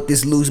I don't want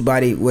this loose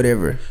body,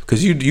 whatever.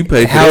 Cause you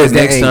pay for How that is that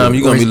next time. angle?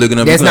 You gonna be looking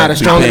up. That's you not gonna a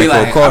be strong- paying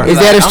I'll be for a like- car. Is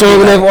that a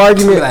strong enough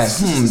argument?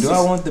 Like, do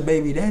I want the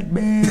baby that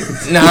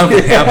bad? No, I'm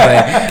playing.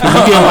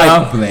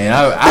 I'm playing.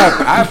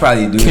 I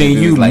probably do. Can if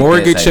it you was like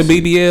mortgage that your type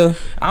shit. BBL?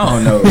 I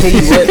don't know.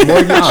 Can you what,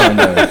 mortgage? I don't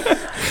know.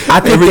 I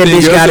think Everything that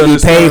bitch else gotta be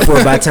is paid fine.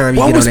 for by the time you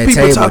What get on was that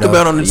people table. talk though.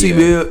 about on the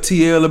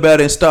TL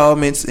about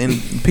installments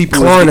and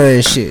people? Klarna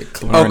and shit.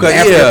 Okay,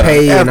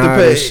 Afterpay yeah, and all that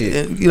Afterpay. shit.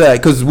 And,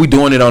 like, cause we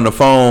doing it on the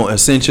phone,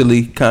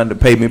 essentially, kind of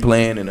payment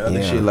plan and other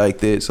Yeah. shit like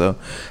that. So,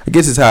 I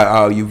guess it's how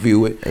all you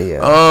view it.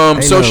 Yeah.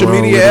 Ain't Social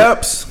nothing wrong media with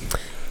apps.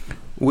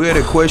 We had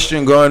a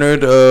question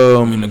garnered.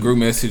 In the group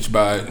message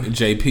by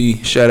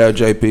JP. Shout out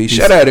JP.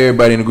 Shout out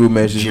everybody in the group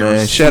message,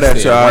 man. Shout out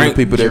to all the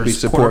people that be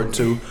supporting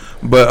too.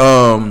 But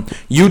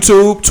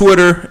YouTube,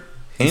 Twitter,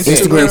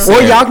 Instagram.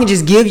 Or y'all can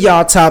just give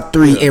y'all top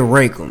 3 and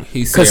rank them.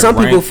 He said Because some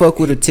people rank- fuck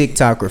with a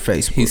TikTok or He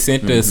Facebook.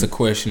 sent us a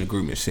question in the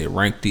group and said,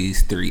 rank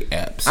these 3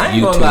 apps. I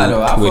ain't gonna lie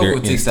though. I Twitter,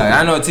 fuck with TikTok. Instagram.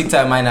 I know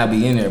TikTok might not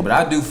be in there, but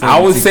I do. Fuck I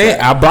was with saying,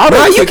 TikTok. I brought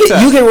No, up you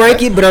TikTok. can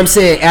rank it, but I'm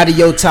saying out of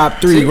your top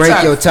 3, rank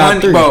TikTok your top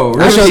funny, 3. bro.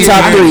 What's Real your shit,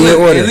 top man. 3 in Hey,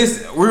 order?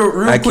 listen,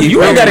 real I quick. keep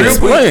You ain't gotta Real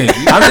explain.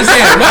 I'm just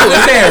saying. No,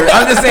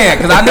 I'm just saying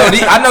because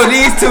I know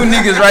these 2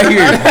 niggas right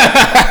here.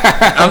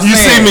 You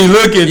see me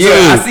looking too.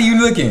 Yeah, I see you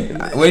looking.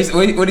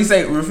 What he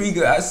say,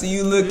 Rafika? I see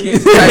you looking.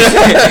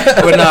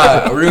 But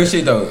nah, real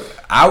shit though.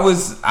 I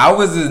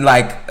was in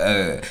like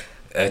a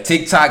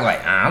TikTok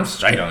like I'm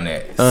straight on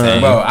that,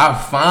 bro. I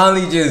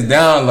finally just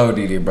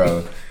downloaded it,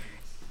 bro.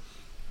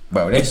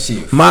 Bro, that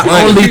shit. My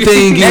funny. only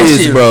thing that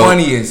is, shit bro,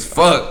 funny as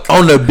fuck.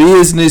 on the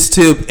business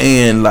tip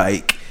and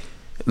like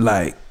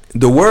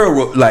the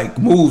world like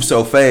moves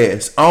so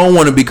fast. I don't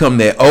want to become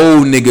that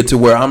old nigga to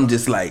where I'm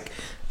just like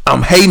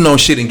I'm hating on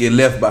shit and get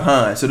left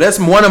behind. So that's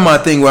one of my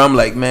thing where I'm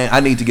like, man, I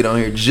need to get on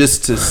here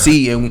just to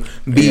see and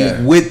be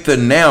with the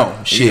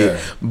now shit. Yeah.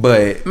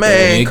 But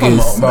man, Yeah, come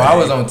niggas- on, Bro, man. I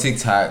was on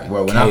TikTok,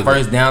 bro. When I Caleb.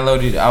 first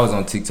downloaded it, I was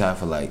on TikTok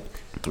for like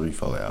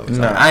 3-4 hours.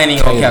 Nah. I ain't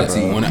even gonna cap to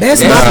you. When I-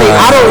 That's Yeah. my thing.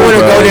 I don't want to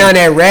Bro. go down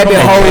that rabbit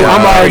hole.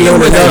 I'm already on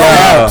enough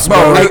apps,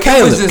 bro. Hey, It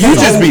Caleb, was You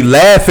just be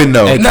laughing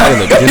though. Hey,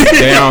 Caleb, just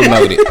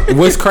download it.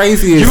 What's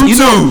crazy is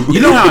YouTube.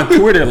 you know how on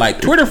Twitter,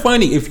 like Twitter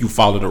funny if you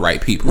follow the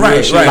right people.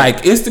 Right, right.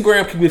 Like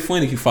Instagram can be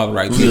funny if you follow the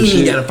right people. You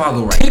ain't gotta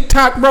follow right.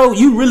 TikTok, bro,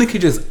 you really could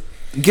just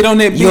get on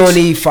that bitch You don't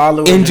need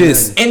followers. and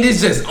just And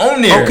it's just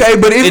on there. Okay,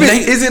 but if And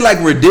is it like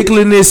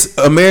ridiculousness,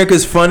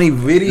 America's funny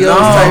videos No,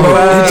 type bro,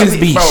 vibe? it just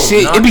be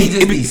shit. No, It be- just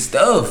it be- be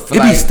stuff.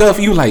 it be stuff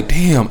you like,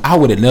 damn, I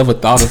would have never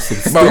thought of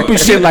some Bro, stupid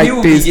shit like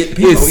people this. be get-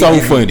 people It's be so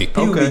giving- funny.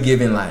 People Okay. be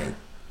giving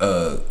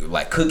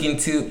like cooking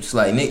tips,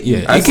 like Nick.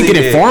 Yeah, I you can see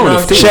get that.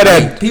 informative too. Shut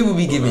up. Like, people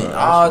be giving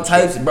all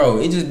types, bro.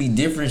 It just be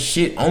different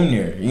shit on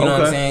there. You know what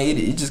I'm Okay. saying?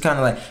 It just kind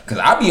of like, cause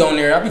I be on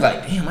there, I be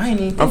like, damn, I ain't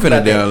even. I'm think finna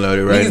about that. download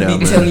it right Niggas now,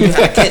 be man. telling you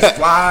how to catch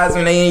flies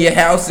when they in your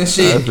house and I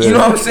shit. feel You know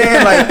it. what I'm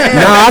saying? Like, damn,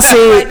 No, I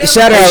see.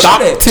 Shout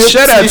out.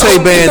 Shout out Tay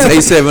Bands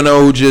 870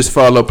 who just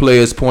follow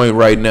Players Point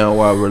right now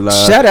while we're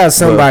live. Shout out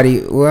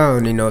somebody. Well, I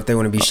don't even know if they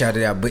want to be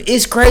shouted out, but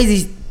it's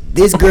crazy.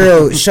 This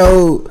girl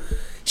showed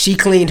she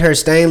cleaned her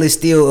stainless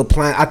steel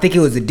appliance. I think it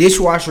was a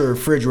dishwasher or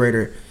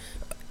refrigerator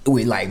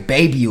with like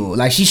baby oil.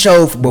 Like she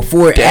showed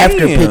before and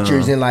after Damn.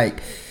 pictures, and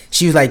like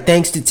she was like,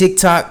 thanks to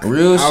TikTok,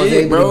 Real I was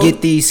shit, able bro. to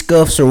get these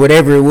scuffs or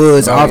whatever it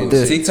was off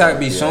the. TikTok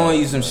be showing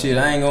you some shit.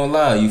 I ain't gonna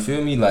lie, you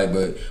feel me? Like,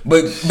 but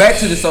back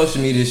to the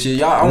social media shit,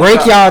 y'all. I want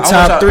Rank y'all I want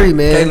top 3,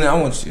 man. Caitlin, I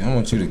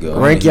want you to go.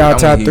 Rank I y'all wanna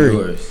top hear 3.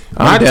 yours.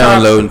 I'm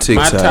downloading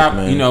TikTok, my top,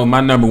 man. You know, my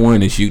number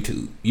one is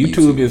YouTube.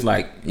 YouTube is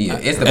like, Yeah,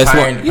 it's the that's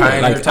pioneer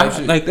like, type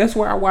shit. like that's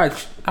where I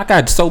watch. I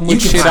got so You much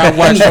can shit find I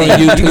watch on anything.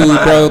 You can YouTube,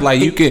 find- bro. Like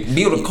you can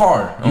build a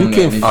car. you on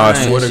can that, I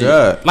find swear to shit.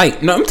 God.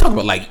 like no, I'm talking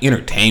about like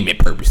entertainment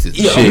purposes.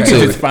 And Yeah, shit. You okay. can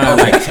just find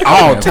like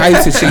all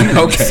types of shit. You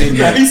can just sit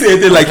there. He said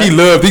that like he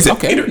loved. He said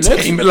Okay,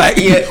 entertainment. Like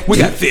we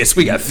got this,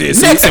 we got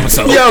this. Next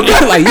episode,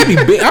 like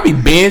I be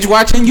binge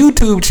watching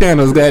YouTube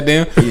channels,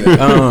 goddamn.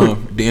 Yeah.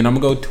 Then I'm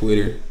gonna go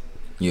Twitter.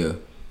 Yeah.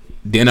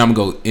 Then I'm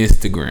gonna go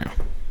Instagram.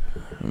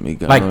 Let me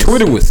go Like on.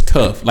 Twitter was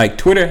tough. Like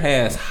Twitter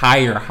has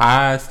higher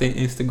highs than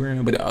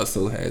Instagram, but it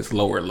also has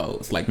lower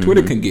lows. Like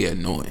Twitter can get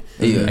annoying.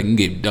 Yeah. I can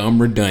get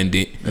dumb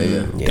redundant,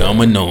 Yeah.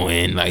 dumb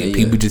annoying. Like Yeah.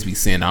 people just be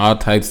saying all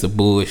types of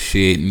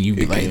bullshit, and you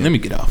be like, can. "Let me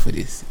get off of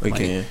this." We Like,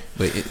 can.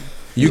 but it,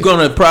 You're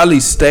gonna probably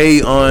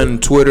stay on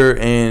Twitter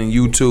and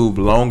YouTube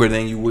longer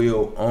than you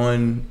will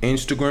on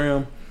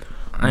Instagram,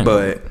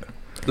 but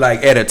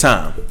like at a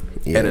time.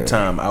 At a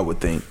time, I would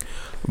think.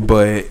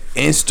 But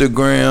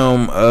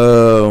Instagram,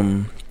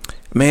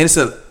 man,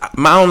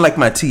 I don't like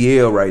my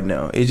TL right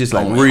now. It's just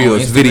like On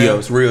reels,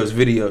 Instagram?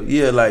 videos.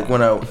 Yeah, like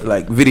when I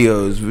like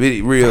videos,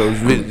 reels,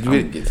 I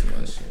don't get too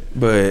much shit.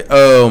 But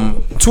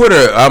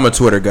Twitter, I'm a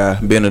Twitter guy,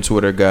 been a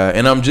Twitter guy,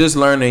 and I'm just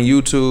learning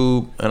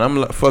YouTube, and I'm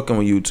like, fucking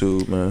with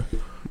YouTube, man.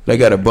 They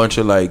got a bunch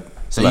of like,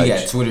 So like, you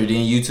got Twitter,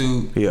 then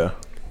YouTube. yeah,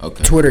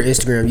 Okay. Twitter,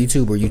 Instagram,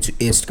 YouTube, or YouTube,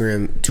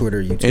 Instagram,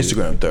 Twitter, YouTube.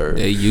 Instagram third.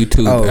 that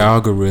YouTube Oh.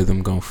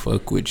 algorithm gonna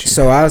fuck with you.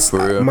 So I was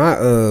For real. my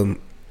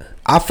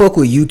I fuck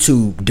with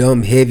YouTube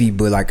dumb heavy,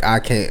 but like I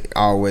can't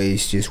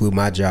always just with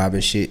my job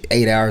and shit.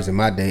 8 hours of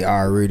my day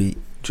already.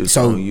 Just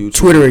so on YouTube.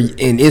 Twitter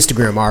and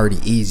Instagram already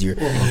easier.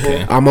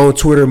 Okay. I'm on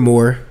Twitter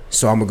more,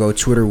 so I'm gonna go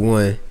Twitter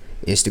 1,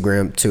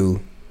 Instagram 2,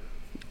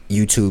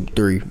 YouTube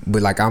 3.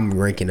 But like I'm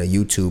ranking a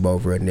YouTube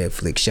over a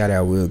Netflix. Shout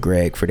out Will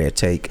Gregg for that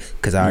take,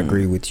 cause I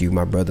agree with you,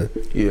 my brother.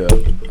 Yeah.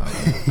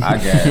 I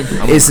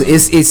got.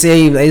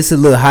 It's a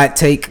little hot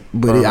take,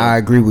 but I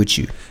agree with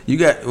you. You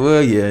got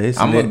it's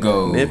I'm gonna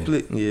go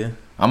Netflix. Yeah.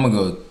 I'm gonna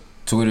go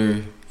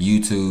Twitter,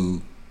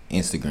 YouTube,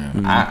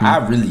 Instagram.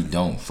 I really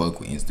don't fuck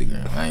with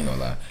Instagram. I ain't gonna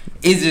lie.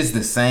 It's just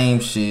the same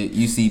shit.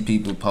 You see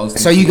people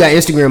posting. So you got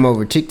Instagram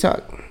over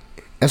TikTok?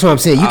 That's what I'm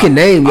saying. You can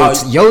name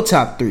your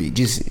top 3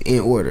 just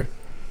in order.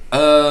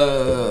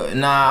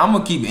 Nah, I'm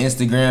gonna keep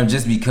Instagram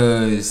just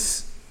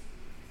because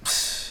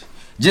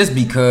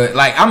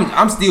like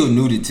I'm still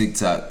new to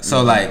TikTok.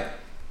 So like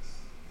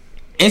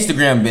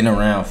Instagram been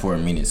around for a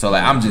minute, so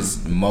like I'm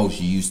just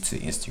most used to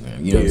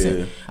Instagram. You know what I'm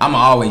saying? I'ma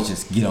always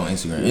just get on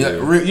Instagram.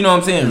 You know what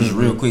I'm saying? Just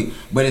real quick.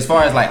 But as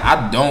far as like,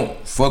 I don't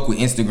fuck with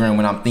Instagram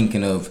when I'm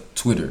thinking of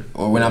Twitter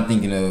or when I'm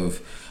thinking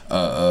of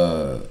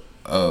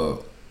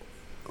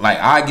like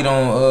I get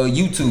on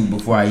YouTube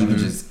before I even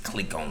just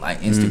click on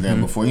like Instagram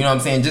before. You know what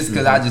I'm saying? Just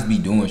because I just be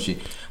doing shit.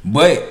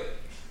 But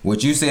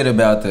what you said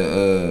about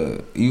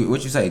the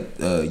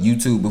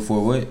YouTube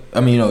before what? I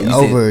mean, you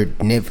over said,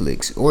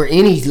 Netflix or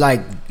any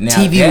like now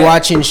TV that,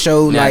 watching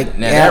show now, like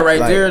now app, that right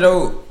like, there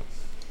though,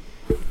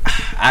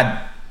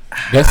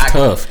 That's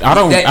tough. I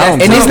don't.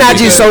 and it's not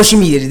just social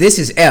media. This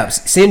is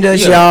apps. Send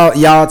us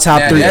y'all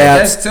top 3 apps.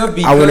 That's tough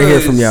because, I want to hear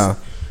from y'all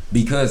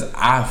because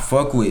I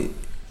fuck with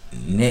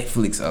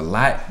Netflix a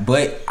lot,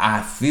 but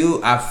I feel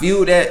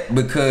that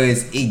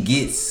because it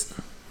gets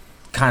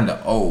kind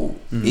of old.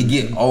 It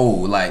get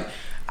old. Like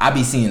I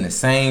be seeing the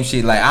same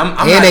shit. Like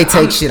they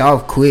take shit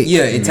off quick.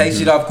 Yeah, it takes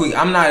shit off quick.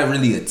 I'm not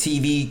really a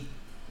TV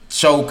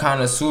show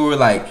connoisseur.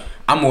 Like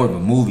I'm more of a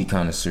movie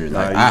connoisseur.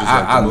 Like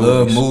I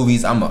love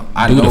movies. I know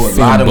a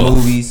lot of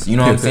movies. You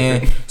know what I'm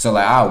saying? So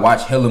like I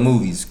watch hella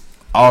movies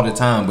all the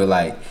time. But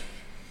like,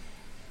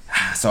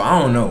 so I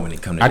don't know when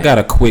it comes to I got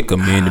a quick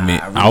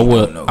amendment. I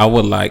really I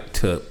would like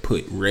to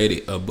put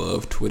Reddit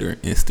above Twitter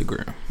and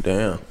Instagram.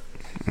 Damn.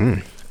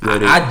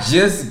 I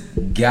just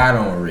got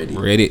on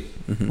Reddit.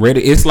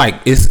 Reddit, it's like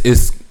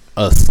it's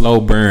a slow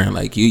burn.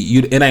 Like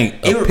you it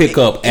ain't a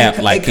pickup app.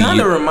 Like it kind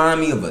of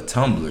remind me of a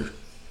Tumblr.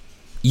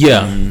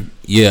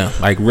 Yeah,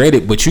 like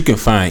Reddit, but you can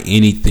find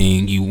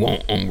anything you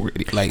want on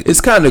Reddit. Like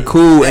it's kind of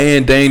cool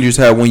and dangerous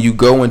how when you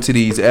go into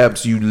these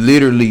apps, you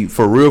literally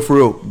for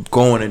real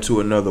going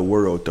into another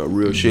world. The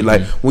real shit.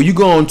 Like when you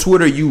go on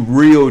Twitter, you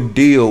real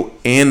deal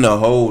in a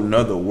whole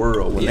nother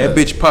world. When that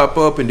bitch pop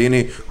up and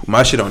then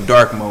my shit on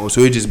dark mode,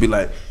 so it just be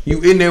like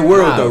you in that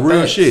world. The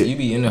real shit. You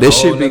be in a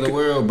whole other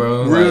world,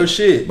 bro. Real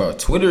shit. Bro,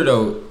 Twitter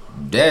though.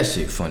 That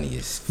shit funny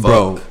as fuck.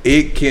 Bro,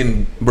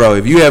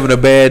 if you having a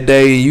bad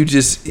day,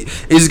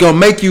 it's gonna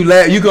make you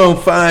laugh. You gonna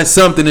find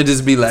something to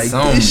just be like,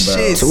 this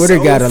shit. Twitter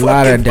so got a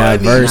lot of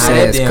diverse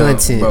ass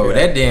content. Bro,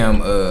 that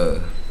damn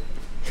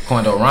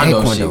Quando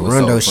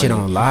Rondo shit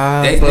on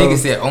live. That nigga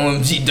said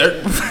OMG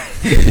Dirk.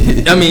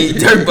 I mean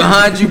Dirk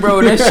behind you,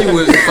 bro. That shit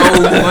was so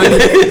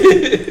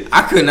funny.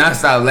 I could not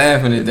stop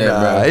laughing at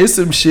that, bro. It's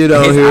some shit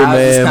on his here,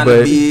 eyes man.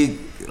 But big,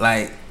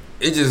 like.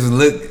 It just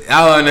looked.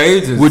 I don't know.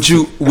 It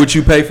just. Would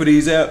you pay for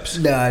these apps?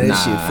 Nah, that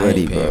shit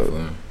funny,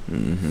 bro.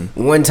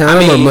 One time I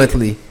mean, or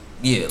monthly?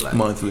 Yeah, like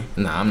monthly.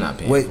 Nah, I'm not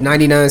paying. What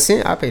 99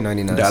 cents? I pay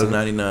 99 cents.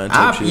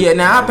 $1.99. Yeah,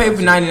 now I pay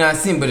for 99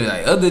 cents, but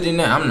like other than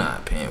that, I'm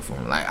not paying for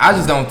them. Like I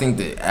just don't think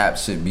the app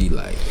should be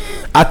like.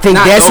 I think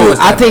that's what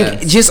I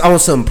think. Just on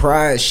some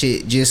pride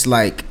shit, just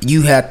like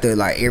you have to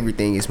like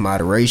everything is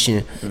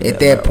moderation. At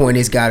that point,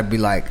 it's got to be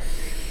like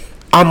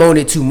I'm on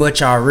it too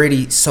much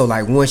already. So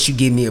like once you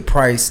give me a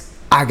price,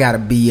 I gotta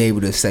be able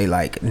to say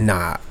like,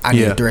 nah, I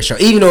need a threshold,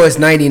 even though it's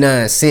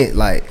 99 cents.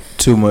 Like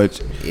too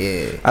much.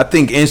 Yeah, I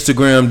think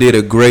Instagram did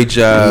a great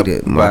job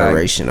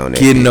moderation on that.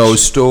 Getting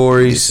those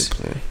stories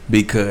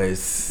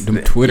because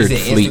them Twitter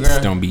fleets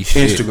don't be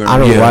shit. Instagram, I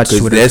don't watch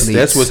Twitter fleets.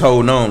 That's what's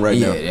holding on right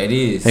now. Yeah, that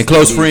is. And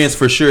close friends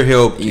for sure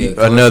help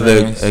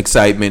another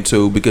excitement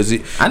too because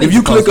if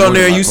you click on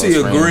there and you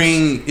see a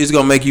green, it's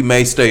gonna make you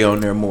may stay on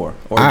there more.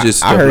 Or I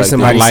heard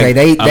somebody say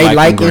they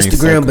like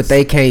Instagram, but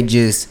they can't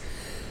just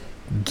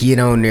get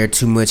on there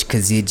too much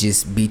because it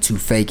just be too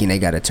fake and they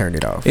gotta turn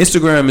it off.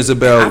 Instagram is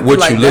about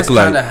what you look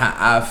like. That's kind of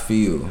how I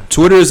feel.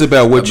 Twitter is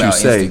about what you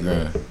say,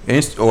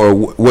 or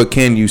what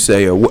can you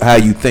say, or how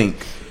you think.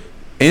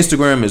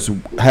 Instagram is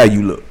how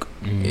you look.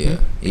 Yeah,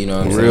 you know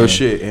what I'm saying? Real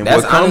shit. And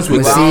that's what comes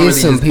with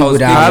some people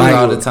that like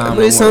all the time.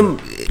 But some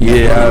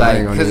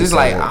because it's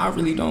like I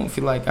really don't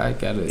feel like I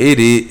gotta. It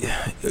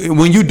is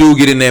when you do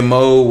get in that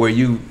mode where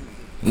you.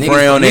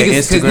 Frown at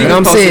Instagram. You know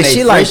what I'm saying?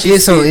 Shit like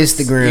this on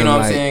Instagram. You know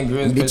what I'm like,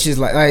 saying? Bitches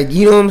like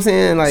you know what I'm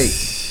saying? Like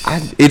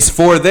It's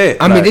for that.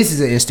 I mean, this is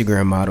an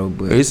Instagram model,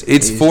 but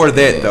it's for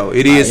that though.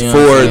 It is You know for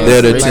what I'm saying? that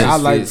Straight attention. I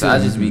like fits, I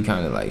just be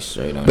kind of like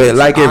straight on. But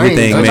like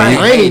everything, man.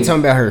 I ain't even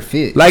talking about her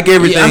fit. Like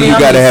everything, Yeah, I mean, you I'm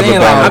gotta just have a saying,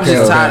 like, balance. I'm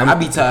just tired. Okay. I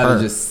be tired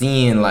of just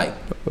seeing like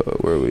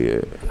Where we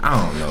at?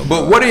 I don't know.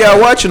 But what are y'all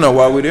watching though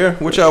while we there?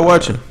 What y'all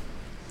watching?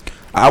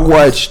 I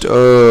watched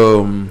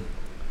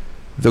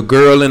The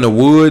Girl in the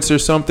Woods or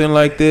something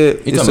like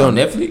that. You It's talking on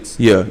about Netflix?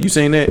 Yeah, you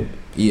seen that?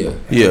 Yeah.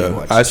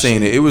 Yeah, I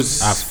seen it. It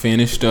was I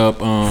finished up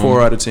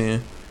 4 out of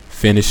 10.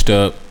 finished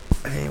up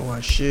I ain't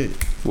watch shit.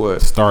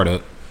 What?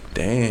 Startup.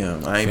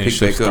 Damn, I ain't Finished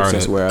picked back up up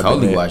since Startup. where I've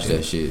Cody been watched at.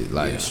 that shit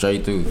like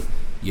straight through.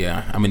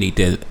 Yeah, I'm gonna need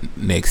that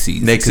next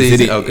season. Next 'Cause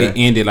season? it, Okay. It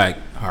ended like,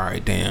 all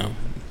right, damn.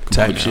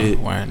 Type Come on shit.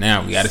 Now. Why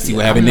now? We got to see what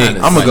Yeah, happened I'm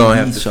next. I'ma go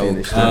have to show.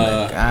 finish I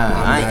not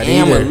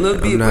am either. a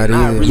little bit. I'm but not not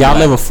either. really. Y'all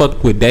like, ever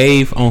fuck with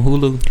Dave on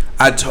Hulu?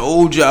 I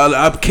told y'all,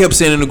 I kept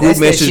saying in the group That's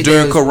that message shit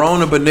during that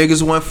Corona, but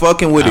niggas wasn't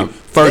fucking with it.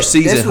 First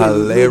That's season, what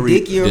hilarious.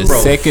 Dicky or The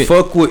bro. second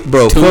Fuck with,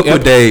 bro. Two Fuck with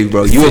ep- Dave,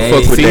 bro. You would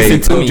fuck with Season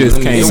Dave. 2 just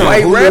It's came It's out.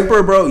 white Hulu?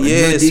 rapper, bro. Lil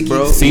Yes, Dicky?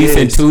 bro.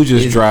 Season yes. 2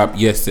 just dropped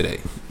yesterday.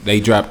 They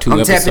dropped 2 I'm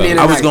episodes. tapping in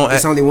I was tonight. gonna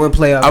It's a- only one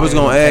playoff. I was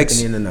game. gonna I'm ask-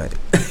 tapping in tonight.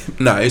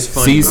 Nah, it's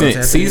funny.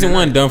 bro. Season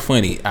 1 done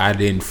funny. I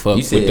didn't fuck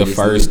You said with the it's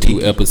first Lil 2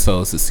 Dicky.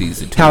 episodes of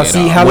season 2 How- at see,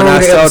 all. how When long I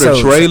are the saw the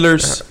episodes?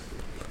 trailers,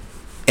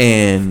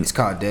 and It's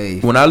called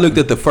Dave when I looked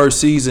at the first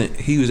season,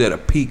 he was at a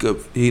peak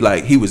of he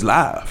was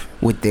live.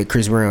 with the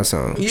Chris Brown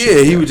song.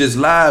 Yeah, he was just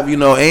live, you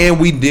know, and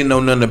we didn't know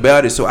nothing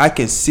about it. So I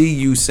can see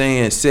you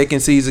saying second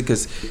season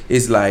because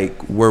it's like,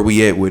 where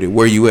we at with it?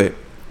 Where you at?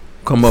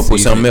 Come up with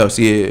Season. something else,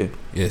 yeah.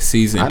 Yeah,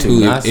 season I 2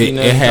 did not see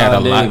it had a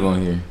nothing lot.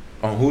 on here.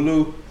 On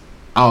Hulu?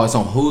 Oh, it's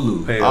on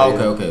Hulu. Hell Oh,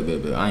 yeah. okay,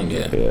 baby. I ain't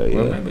get Yeah. it. Yeah,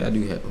 Well, yeah. maybe I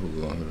do have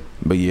Hulu on here.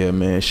 But yeah,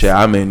 man, shit.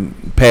 I mean,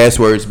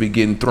 passwords be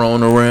getting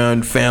thrown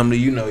around. Family,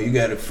 you know, you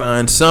gotta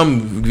find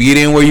some. Get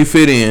in where you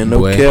fit in. No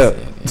Boy. cap.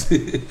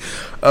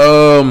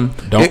 Don't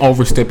it-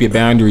 overstep your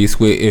boundaries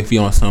with if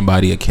you're on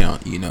somebody's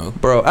account, you know.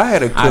 Bro, I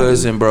had a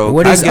cousin, bro.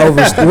 What is I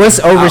got- what's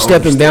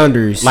overstepping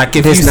boundaries? Like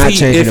if that's you not see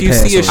changing if the you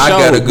see a password. I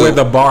gotta show go. where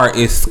the bar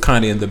is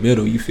kind of in the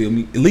middle, you feel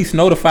me? At least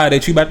notify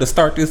that you about to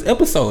start this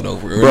episode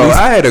over. Or at Bro, least-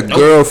 I had a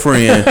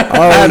girlfriend.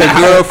 I had a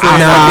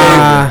girlfriend.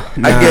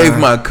 I gave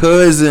my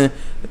cousin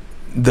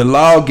the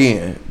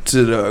login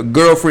to the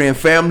girlfriend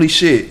family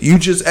shit. You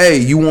just, hey,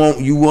 you want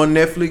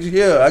Netflix?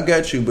 Yeah, I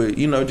got you. But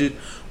you know, just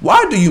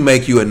why do you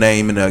make you a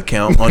name in the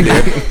account on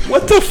there?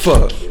 What the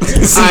fuck?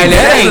 That's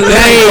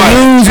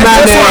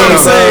what I'm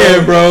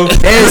saying, bro.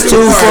 That's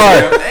too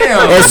far.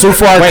 That's too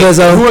far, Wait, cuz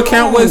who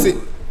account was it?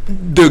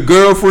 The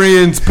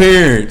girlfriend's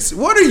parents.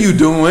 What are you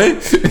doing?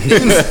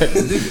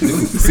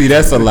 See,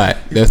 that's a lot.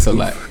 That's a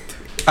lot.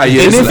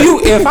 Yeah, And it's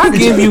like- if I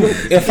give you,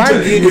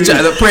 He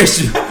tried to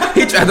press you.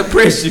 He tried to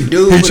press you,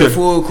 dude. Dude, put a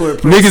full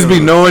court press niggas be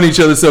on. knowing each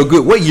other so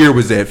good. What year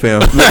was that,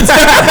 fam?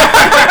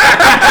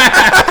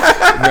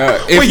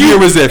 What year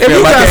was that,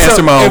 fam? I can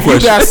answer my own if you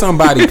question. got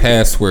somebody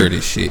password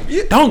and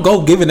shit, don't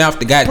go giving out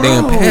the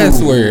goddamn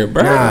password,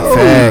 bro. Nah, Oh,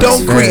 facts,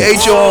 don't facts.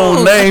 create your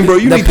own name, bro.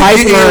 You The need to get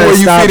in pipeline where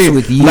you stops fit in.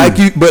 with you. Like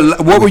you,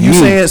 but what were you You.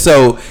 saying?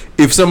 So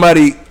if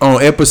somebody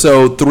on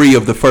episode 3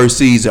 of the first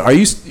season, are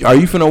you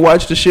finna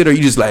watch the shit, or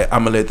you just like,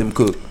 I'm gonna let them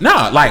cook?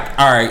 Nah, like,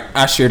 all right,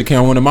 I shared the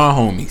account with one of my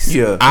homies.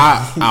 Yeah.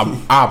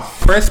 I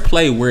pressed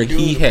play where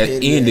he had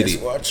ended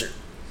it.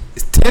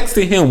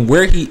 Texted him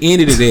where he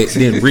ended it at,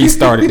 then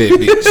restarted that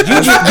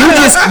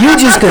bitch. You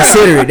just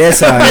consider it.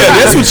 That's all.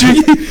 Yeah, that's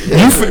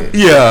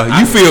what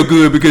you feel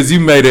good because you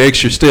made an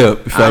extra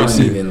step. If I I don't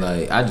see. even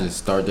like. I just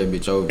start that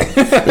bitch over.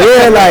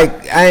 Yeah,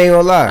 like I ain't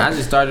gonna lie. I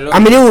just started over. I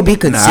mean, it would be Nah, I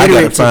considerate.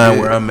 gotta to find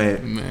the- where I'm at.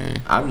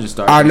 I'm just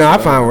starting. Oh no, I that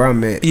shit find over. where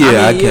I'm at. Yeah,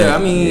 I I mean, can.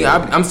 yeah, I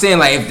mean, I'm saying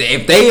like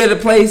if they at a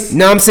place.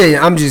 No, I'm saying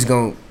I'm just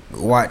gonna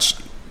watch.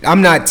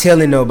 I'm not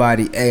telling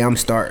nobody. Hey, I'm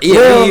starting.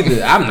 Yeah, me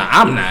either.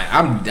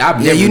 I've Yeah,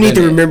 never you need done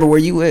to that. remember where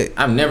you at.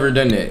 I've never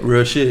done that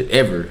Real shit.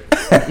 ever.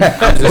 But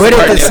at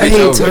the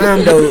same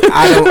time, though,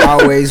 I don't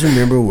always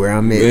remember where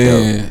I'm at.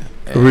 Though. Man,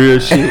 Real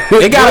shit.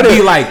 it gotta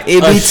be like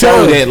It a be show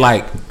tough. that,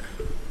 like,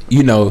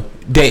 you know,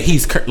 that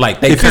he's like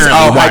they If it's currently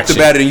all hyped watching.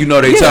 about it and you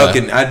know they Yeah.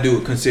 talking, I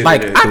do consider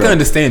Like, that. I can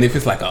understand if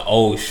it's like an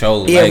old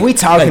show. Yeah, like, we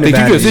talking like,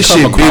 about you it. just This come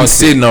shit been across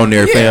sitting on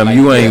there, fam. like,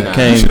 You ain't yeah,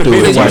 came should've through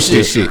been and watched watched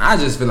this shit. I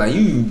just feel like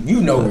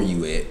you know where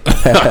you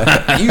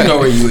at. You know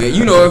where you at.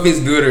 You know if it's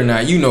good or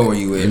not. You know where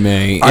you at.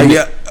 Man,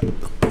 Yeah,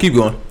 keep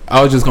going.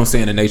 I was just gonna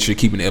say in the nature of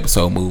keeping the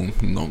episode moving.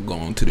 I'm gonna go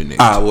on to the next.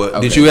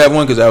 What? Did Okay. you have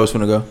one? Because I was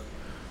finna go.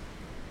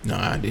 No,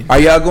 I didn't. Are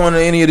y'all going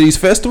to any of these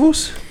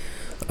festivals?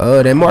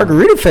 That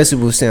Margarita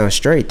Festival sounds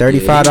straight.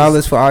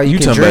 $35 for all you, You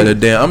can talking drink. about a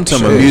damn? I'm talking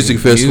Sure. about music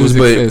festivals, Music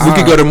but festival. we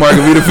could go to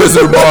Margarita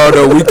Festival tomorrow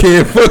though. We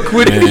can't fuck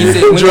with Man.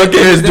 it. Drunk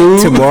ass dude.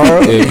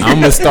 Tomorrow.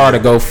 I'm gonna start a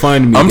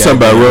GoFundMe. I'm talking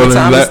about goddamn. rolling.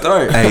 time to Black.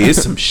 start? Hey,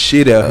 it's some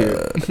shit out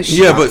here.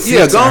 Yeah, but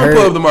yeah, Since go I on heard-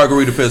 pull up the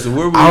Margarita Festival.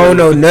 Where we I don't at?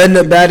 know nothing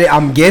about it.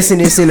 I'm guessing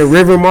it's in the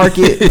River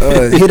Market. Hit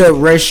up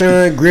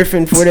Rashawn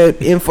Griffin for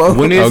that info.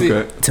 When is Okay.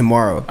 it?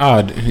 Tomorrow. Oh,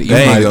 you,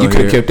 ain't you gonna could have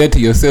hear. kept that to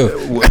yourself.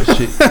 What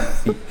shit?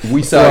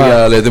 We saw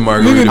y'all at the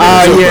Margarita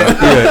Ah, Festival. yeah.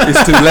 Yeah,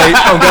 it's too late.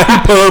 I'm got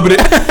he pubbing it.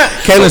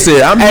 Kaylin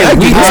said, "I'm Hey,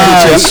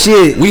 we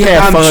shit. We had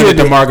I'm fun at the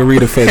tripping.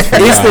 Margarita Festival.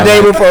 It's the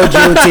day before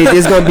Juneteenth.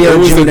 It's gonna be It on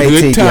was June a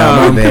good 18th. Y'all,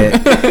 my time.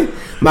 bad.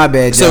 My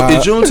bad, So dog.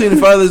 is Juneteenth and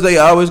Father's Day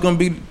always gonna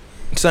be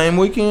same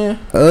weekend?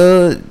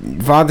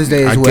 Father's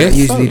Day I is guess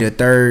usually so. the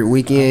third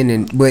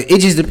weekend, but it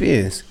just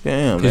depends.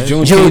 Damn, Because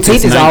that's,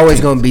 Juneteenth is always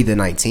 19th. gonna be the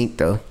 19th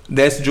though.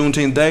 that's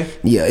Juneteenth Day.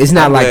 Yeah, it's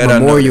not I'm like glad I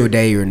know Memorial that.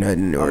 Day or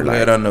nothing, or I'm like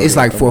glad I know it's that.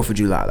 like 4th of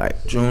July,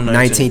 like June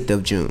 19th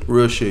of June.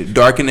 Real shit.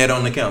 Darken that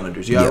on the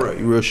calendars. Yeah, Yeah. right.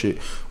 Real shit.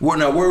 Where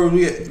were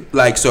we at?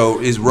 Like,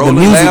 so is Rolling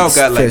music Loud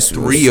got like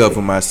festivals. 3 of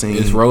them I seen.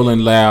 It's Rolling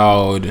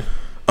Loud.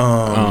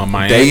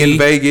 Miami. Day in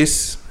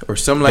Vegas or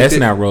something like That's that.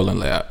 not Rolling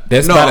Loud.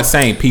 That's No. by the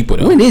same people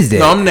though. When is that?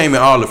 No, I'm naming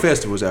all the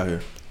festivals out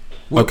here.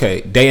 Okay,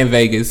 Day in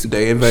Vegas.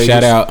 Day in Vegas.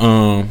 Shout out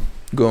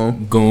Go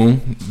on.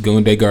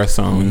 Goon De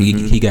Garcon.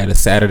 He got a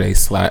Saturday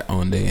slot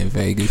on Day in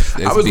Vegas.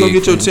 That's I was gonna big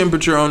get your for him.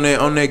 temperature on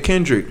that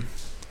Kendrick.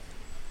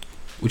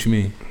 What you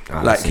mean?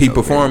 Like he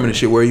performing and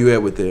shit. Where you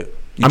at with that?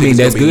 You I think mean it's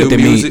that's gonna be good.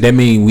 new music? That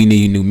mean we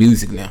need new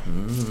music now.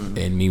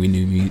 And me we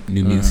need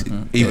new music.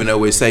 Even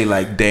though it say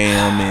like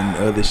damn and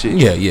other shit.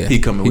 Yeah. He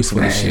coming with some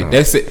full of shit.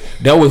 That's it.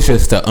 That was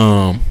just a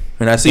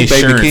And I see Baby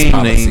insurance King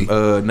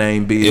policy.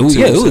 name big It was, too.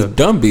 yeah, it was so-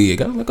 dumb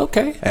big. I was like,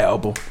 okay,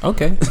 album.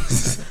 okay.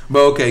 But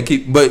okay,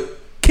 but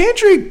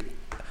Kendrick,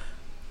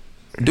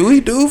 do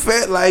he do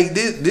fat like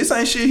this? This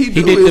ain't shit he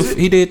do. Is it?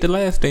 He did the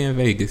last Day in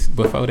Vegas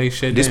before they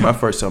shut This down. my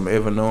first time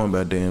ever knowing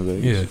about Dan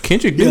Vegas. Yeah,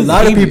 Kendrick. Yeah, a do-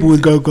 lot of he- people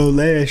was gonna go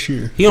last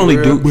year. He only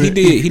do. But-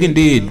 He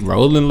did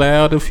Rolling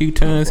Loud a few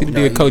times. He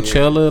did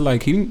Coachella.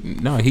 Like he I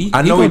know he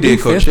gonna do did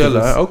Coachella.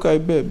 festivals. Okay,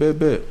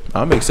 bet.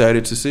 I'm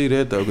excited to see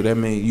that though, cause that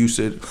means you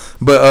said.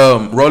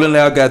 But Rolling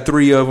Loud got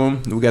 3 of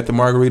them. We got the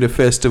Margarita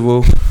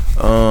Festival.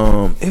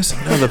 It's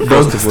another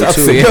festival stop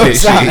too. saying that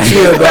shit.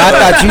 Yeah, but I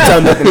thought you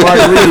talking about the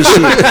margarita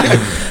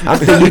shit. I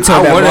think you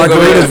talking I about want to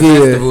go to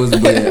Margaritaville.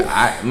 festivals,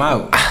 but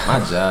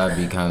my job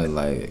be kind of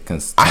like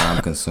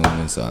time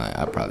consuming, so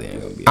I probably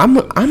ain't gonna be. I'm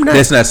not.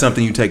 That's not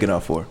something you taking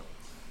off for.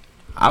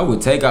 I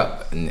would take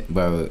up,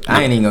 bro.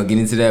 I ain't even gonna get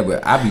into that,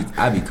 but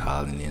I be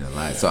calling in a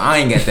lot, so I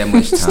ain't got that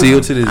much time.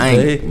 Still to this I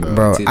ain't- day?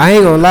 Bro, to I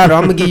ain't gonna lie though.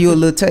 I'm gonna give you a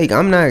little take.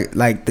 I'm not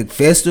like the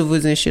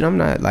festivals and shit. I'm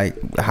not like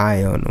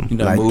high on them. You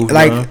not Like, moved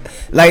like, on?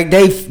 like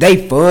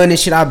they fun and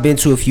shit. I've been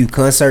to a few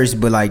concerts,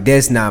 but like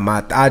that's not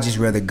my. I just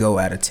rather go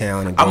out of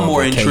town and go I'm on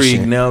more vacation.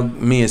 intrigued now.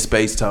 Me and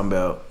Space talking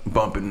about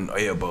bumping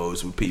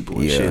elbows with people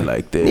and shit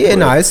like that. Yeah, But-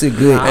 no, it's a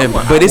good. And-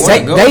 but it's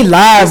they, wanna go. they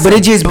live, but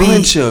it just be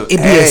bunch of it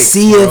be a acts,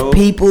 sea bro. of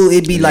people.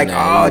 It be like Nah,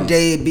 all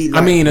day. It be.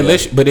 Like, I mean,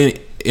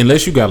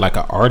 unless you got like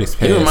an artist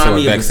pass remind or a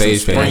me of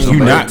backstage some pass, Spring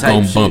you're Break not type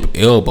gonna shit. bump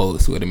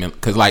elbows with him.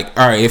 Cause like,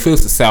 all right, if it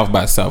was the South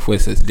by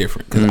Southwest, it's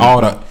different. Cause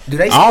all Do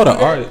they the still do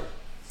that?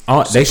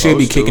 artists, they should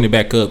be Supposed kicking to. it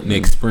back up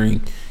next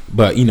spring.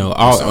 But you know,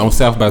 It's on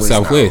South by it's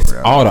not Southwest,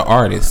 real. all the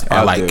artists are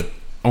Out like there.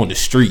 on the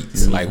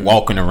streets, like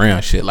walking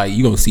around shit. Like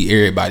you gonna see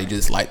everybody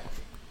just like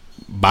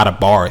by the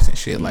bars and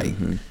shit. Like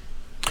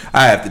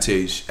I have to tell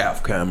you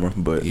off camera,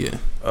 but yeah.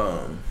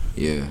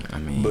 Yeah, I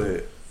mean,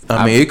 But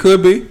I mean, it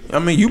could be. I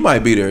mean, you might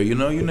be there. You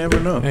know, you never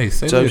know. Hey,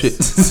 say Type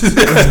this. shit.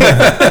 but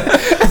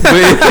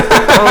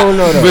I don't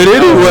know though.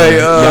 anyway,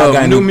 Y'all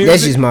got new any- music.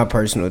 That's just my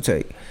personal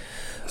take.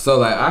 so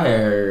like I had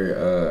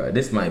heard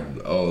this might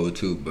be old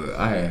too, but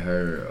I had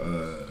heard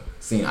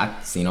seen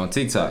on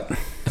TikTok.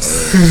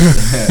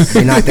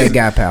 You're not that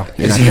guy, pal.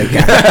 You're not that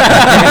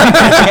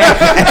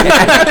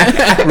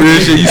guy. Real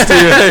shit. You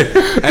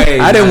still? Hey,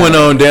 I didn't nah. want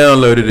on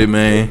downloaded it,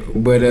 man.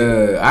 But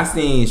I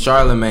seen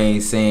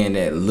Charlamagne saying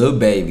that Lil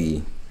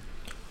Baby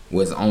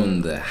was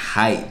on the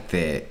height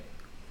that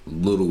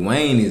Lil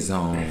Wayne is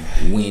on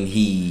when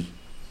he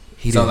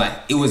so did. like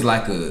it was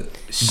like a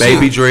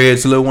Baby shift.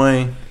 Dreads, Lil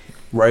Wayne.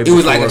 Right. It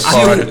was like a before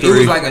Carter shift. It was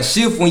 3. like a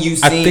shift when you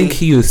I seen. think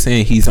he was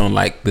saying he's on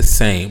like the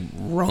same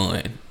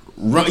run.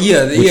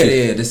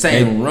 the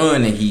same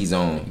run that he's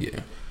on. Yeah.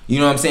 You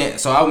know what I'm saying?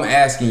 So I'm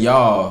asking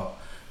y'all,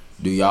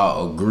 do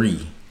y'all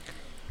agree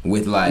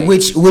with like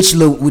Which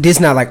this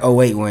not like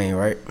 08 Wayne,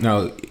 right?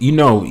 No, you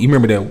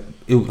remember that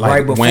it was like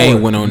Right before.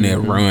 Wayne went on that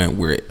run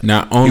where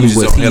not only was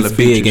was just on he hella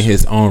big in features.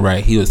 his own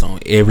right, he was on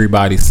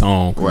everybody's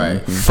song,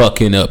 Right.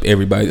 fucking up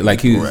everybody.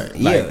 Like he was Right.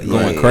 like Yeah,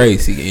 going yeah.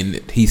 crazy, and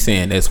he's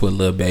saying that's what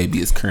Lil Baby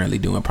is currently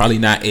doing. Probably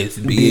not as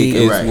big Big,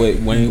 as right. what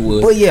Wayne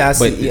was, Well, yeah, I but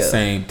see, the yeah.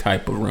 same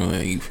type of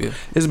run. You feel?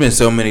 There's been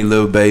so many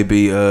Lil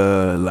Baby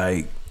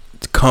like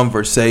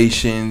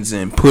conversations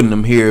and putting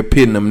them here,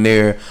 pitting them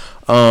there.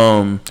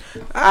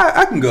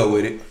 I can go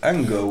with it. I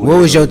can go with it. What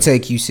was your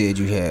take? You said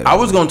you had. I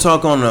was gonna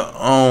talk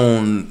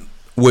on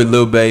with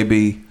Lil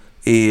Baby.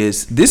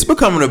 Is this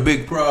becoming a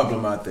big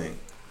problem? I think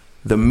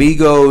the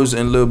Migos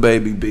and Lil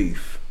Baby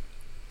beef.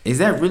 is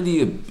that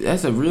really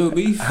that's a real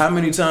beef? How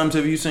many times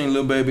have you seen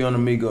Lil Baby on a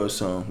Migos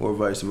song, or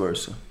vice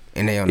versa?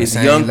 and they on the Is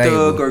same Young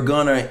label. Thug or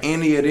Gunna,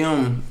 any of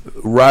them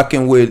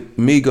rocking with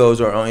Migos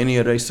or on any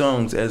of their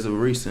songs as of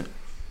recent?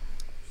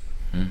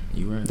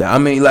 You right. I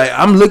mean, like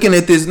I'm looking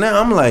at this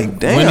now. I'm like,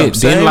 damn. When it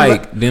same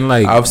then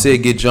like I've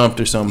said get jumped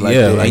or something like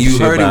Yeah, that. like and you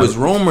shit heard it about was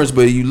rumors,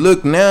 but you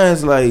look now,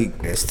 it's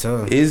like, That's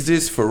tough. is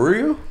this for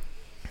real?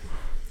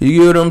 You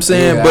get what I'm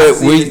saying? Yeah, I but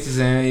see what you're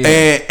saying,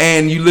 yeah.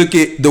 and you look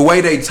at the way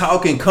they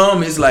talk and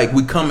come, it's like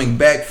we coming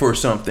back for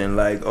something,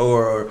 like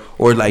or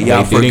like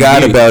y'all They didn't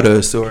forgot get it. about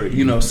us, or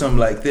something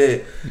like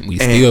that. We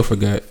And still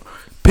forgot.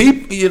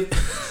 people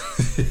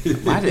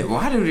Why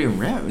do them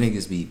rap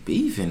niggas be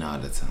beefing all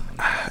the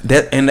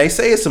time? and they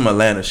say it's some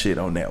Atlanta shit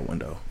on that one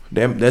though.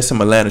 That's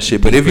some Atlanta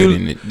shit. But if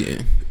you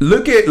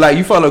look at like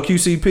you follow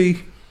QCP,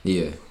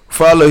 Yeah.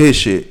 follow his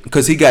shit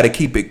because he got to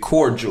keep it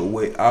cordial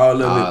with all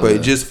of it.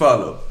 But just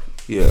follow,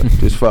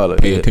 just follow.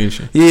 Pay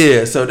attention.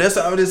 Yeah, so that's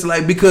all it's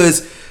like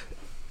because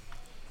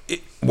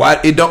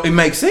it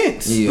makes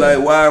sense. Yeah.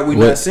 Like why are we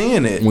not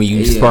seeing it? When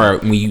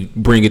you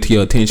bring it to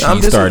your attention, I'm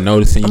you just- start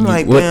noticing. I'm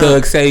like, what damn.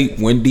 Thug say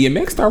when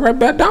DMX started rapping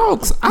about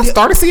dogs? I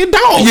started seeing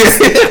dogs.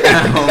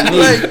 I'm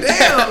like,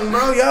 damn,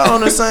 bro, y'all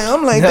on the same.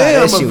 I'm like, Nah,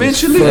 damn, that shit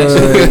was eventually.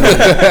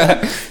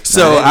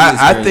 So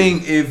I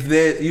think if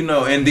that,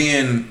 and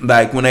then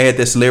like when they had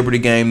that celebrity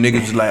game,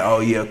 niggas was like, oh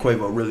yeah,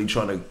 Quavo really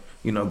trying to,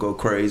 go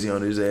crazy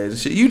on his ass and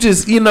shit. You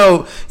just, you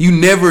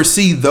never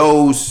see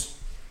those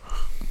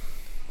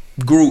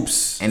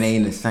groups. And they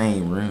in the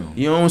same room.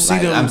 You don't see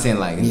them. I'm saying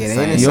like in the Yeah, same.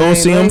 they in the You don't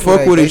same see 'em room, fuck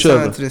like, with they each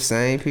other. signed to the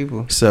same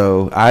people.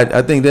 So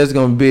I think that's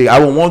gonna be. I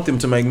would want them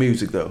to make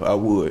music though. I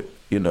would,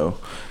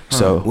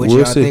 So What we'll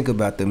y'all see. think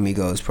about the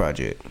Migos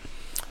project?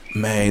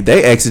 Man,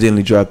 they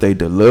accidentally dropped their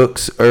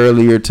deluxe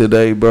earlier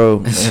today,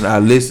 bro. And I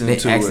listened They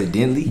to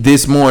accidentally? it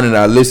this morning.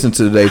 I listened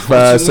to their What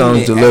 5 you songs mean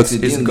they deluxe.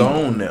 It's accidentally?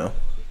 gone now.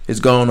 It's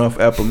gone off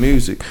Apple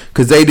Music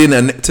because they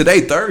didn't.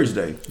 Today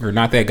Thursday. Or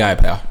not that guy,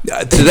 pal.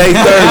 Today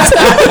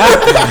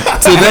Thursday.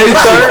 Today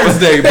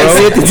Thursday,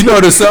 bro. You know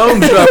the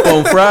songs drop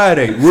on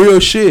Friday. Real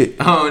shit.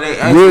 Oh, they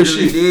Real accidentally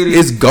shit. did it.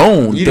 It's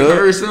gone. You dog. done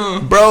heard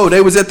some? Bro,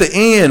 they was at the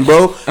end,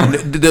 bro.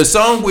 the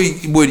song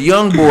with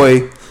Young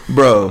Boy,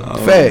 bro.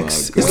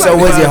 Facts. God. It's So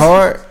like was it 5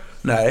 hard?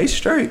 Nah, they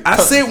straight. I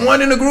sent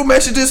one in the group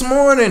message this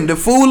morning. The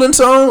Fooling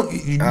song.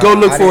 You go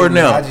look I for it didn't-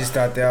 now. I just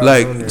thought that was on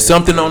Like there.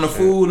 something on the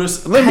Fool.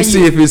 Let How me see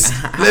you- if it's.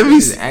 How Let you me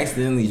just see.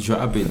 accidentally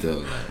drop it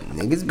though.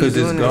 Niggas be Because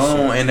it's doing that shit.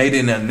 gone and they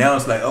didn't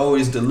announce like, oh,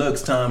 it's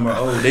deluxe time or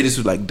oh, they just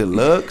was like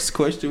deluxe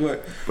question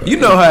mark. You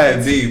know how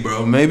it be,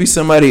 bro. Maybe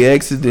somebody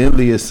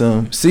accidentally or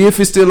something. See if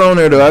it's still on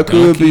there though. I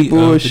could Donkey be of the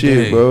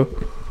bullshit, day. bro.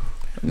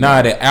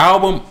 Nah, the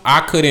album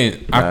I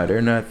couldn't. Nah,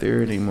 they're not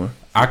there anymore.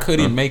 I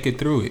couldn't make it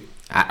through it.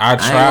 I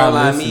ain't tried. gonna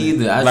lie, me listening.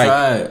 either. I Like,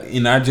 tried.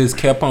 and I just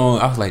kept on.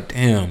 I was like,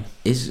 damn,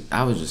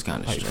 I was just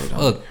kind of like, straight on.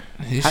 fuck,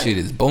 this shit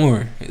is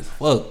boring as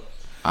fuck.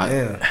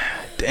 Yeah.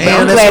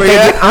 Damn, I'm that's glad,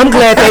 where I'm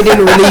glad they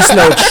didn't release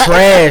no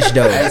trash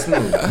though. Hey,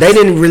 Smooth. They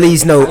didn't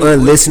release no What you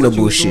unlistenable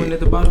was doing shit. at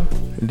the bottom?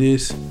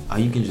 this. Oh,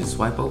 you can just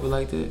swipe over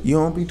like that. You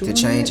don't be doing To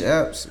change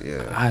that? apps,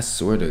 yeah. I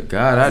swear to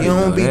God, I You didn't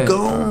don't know be that.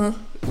 gone.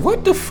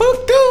 What the fuck,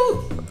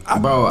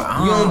 dude? Bro.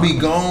 You don't be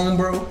gone,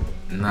 bro.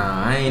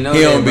 Nah, I ain't know He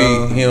that, don't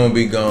bro. be. He don't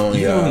be gone,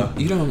 You y'all. don't.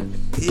 You don't.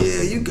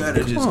 Yeah, you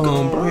gotta just on,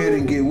 go bro. ahead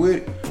and get with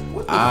it.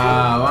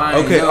 I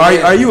ain't Okay, know are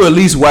that. are you at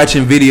least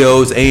watching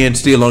videos and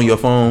still on your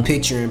phone?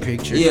 Picture in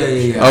picture.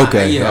 Yeah.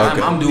 Okay, Yeah,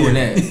 okay. I'm doing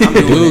that. I'm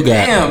doing Dude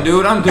that. got- Damn,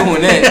 dude, I'm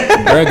doing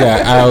that. Bro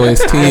got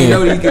iOS I didn't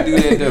know 10. you could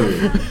do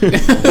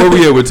that though. Where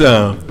we at with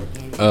time?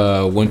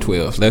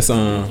 112. Let's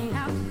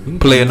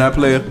Player, not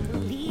player.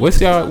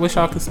 What's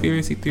y'all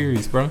conspiracy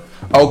theories, bro?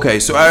 Okay,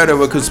 so I heard of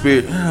a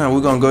conspiracy.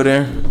 We're gonna go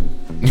there.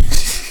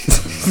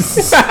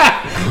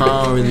 I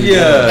don't really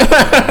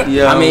know.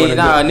 Yeah. I mean,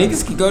 nah,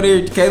 niggas can go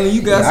there. Kaylin,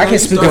 you got I can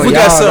something? speak You If on we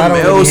start- got y'all, I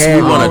something don't really else we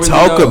have want any. to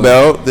talk I don't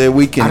about that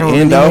we can I don't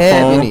end really off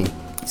have on. any.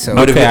 So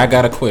But if Okay, it- I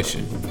got a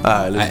question. Alright,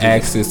 I let's do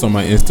asked this on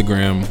my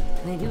Instagram.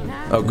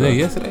 Okay.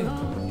 Yesterday.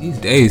 These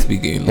days be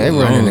getting they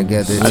long. running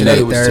together. I know Today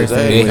it was Thursday.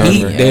 today. That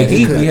heat, whatever. that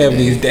heat It we have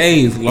these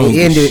days long. It as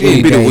ended- shit.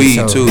 It be the days, weed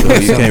so- too, though.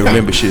 You can't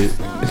remember shit.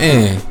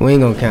 Man. We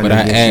ain't gonna count But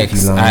it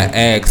against you long. I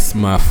asked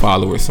my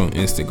followers on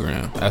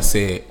Instagram. I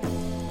said,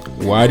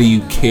 "Why do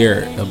you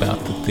care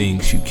about the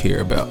things you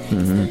care about?"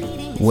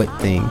 What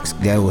things?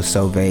 That was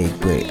so vague,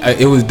 but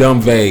It was dumb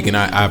vague, and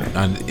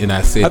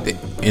I said that,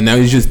 and I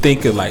was just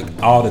thinking like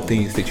all the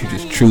things that you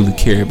just truly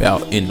care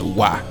about and the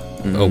why,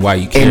 or why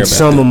you care and about.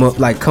 some of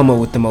them like come up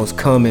with the most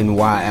common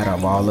why out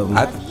of all of them.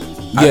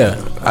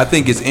 I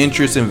think it's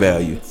interest and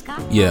value.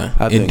 Yeah,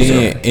 I and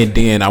think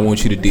then I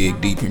want you to dig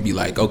deep and be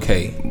like,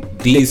 okay,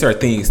 these are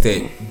things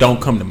that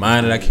don't come to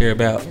mind that I care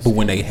about, but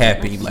when they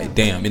happen, you like,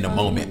 damn, in the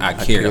moment I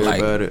care, care like,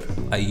 about it.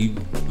 like you,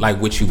 like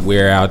what you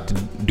wear out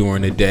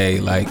during the day,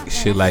 like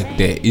shit like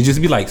that. It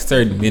just be like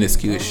certain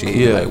minuscule shit.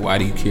 Yeah. Like, why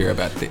do you care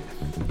about that?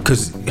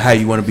 Cause how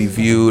you want to be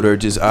viewed or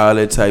just all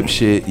that type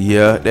shit.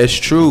 Yeah, that's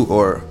true.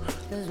 Or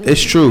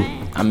it's true.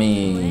 I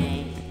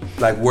mean,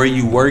 Like where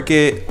you work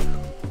at.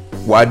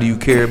 Why do you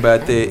care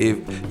about that?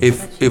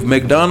 If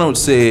McDonald's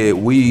said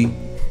we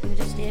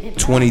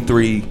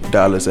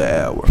 $23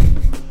 an hour,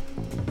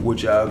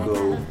 would y'all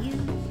go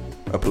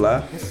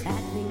apply?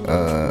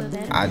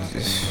 I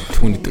just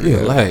 23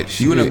 a lot.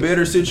 You in a shit.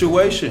 better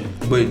situation,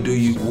 but do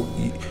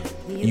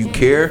you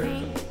care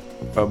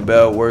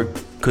about work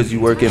because you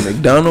work at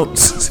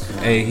McDonald's?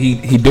 Hey,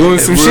 he doing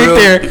some Real-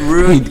 shit there.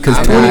 real- Because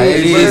I nah, 20,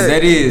 it is.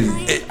 That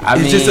is.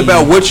 It's just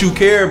about what you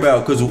care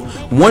about. Because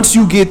once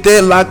you get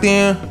that locked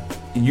in,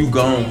 you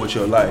gone with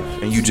your life,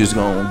 and you just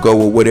gonna go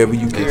with whatever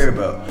you care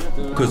about.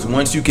 Because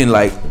once you can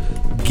like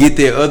get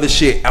that other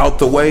shit out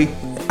the way,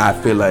 I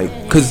feel like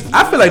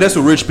that's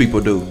what rich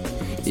people do.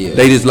 Yeah.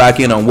 They just lock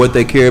in on what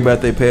they care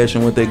about, their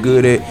passion, what they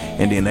good at,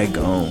 and then they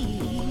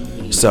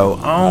gone. So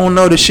I don't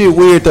know, the shit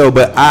weird though,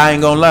 but I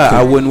ain't gonna lie,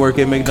 I wouldn't work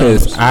at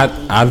McDonald's. Because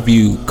I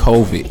view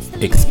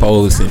COVID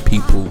exposing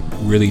people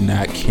really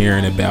not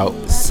caring about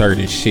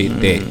certain shit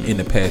that in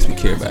the past we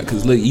care about.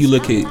 Because you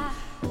look at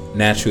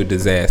natural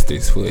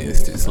disasters, for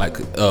instance, like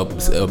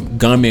a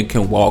gunman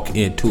can walk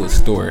into a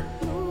store,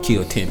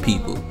 kill 10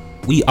 people.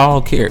 We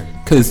all care,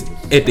 because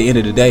at the end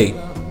of the day,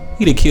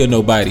 he didn't kill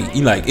nobody.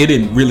 It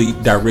didn't really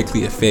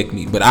directly affect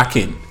me, but I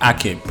can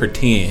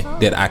pretend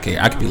that I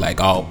care. I can be like,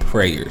 all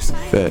prayers.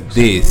 Facts.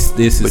 This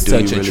is But do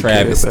such you a really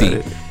travesty care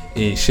about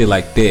and shit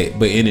like that.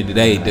 But end of the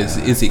day,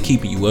 is it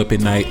keeping you up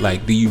at night?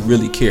 Like, do you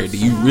really care? Do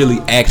you really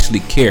actually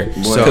care?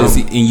 So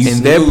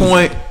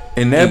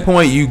in that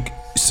point,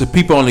 so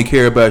people only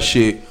care about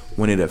shit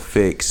when it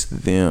affects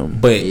them.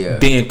 But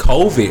then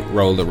COVID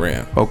rolled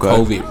around. Okay.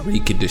 COVID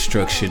wreaking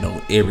destruction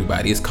on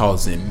everybody. It's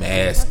causing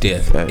mass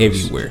death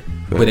everywhere.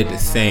 But at the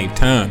same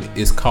time,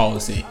 it's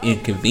causing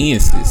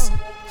inconveniences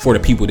for the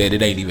people that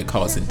it ain't even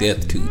causing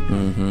death to.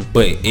 Mm-hmm.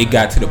 But it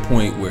got to the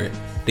point where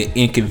the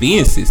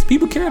inconveniences,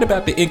 people cared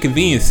about the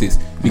inconveniences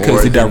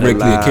because it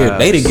directly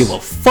cared. They didn't give a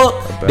fuck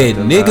that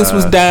niggas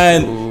was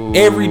dying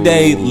every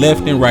day,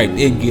 left and right. They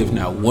didn't give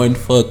not one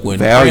fuck when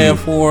praying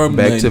for them.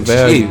 Back to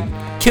value.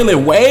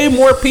 Killing way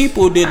more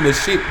people than the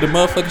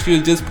motherfuckers you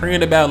was just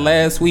praying about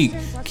last week.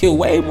 Kill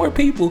way more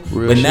people.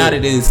 Real but shit. now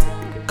that it's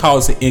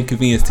causing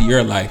inconvenience to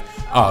your life,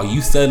 you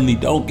suddenly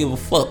don't give a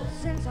fuck.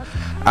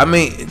 I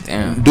mean,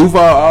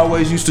 Duval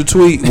always used to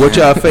tweet, what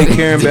y'all fake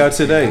caring about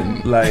today?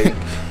 Like,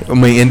 I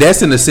mean, and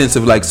that's in the sense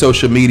of like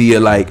social media,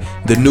 like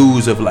the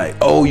news of like,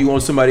 oh, you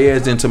want somebody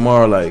else, then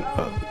tomorrow, like,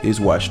 it's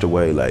washed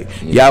away. Like,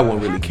 y'all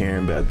weren't really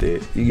caring about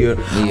that. You get,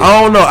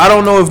 I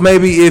don't know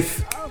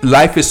if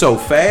life is so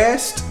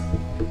fast,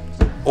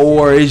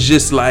 or it's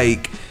just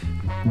like,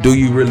 do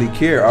you really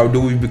care, or do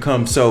we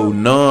become so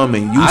numb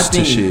and used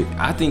to shit?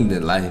 I think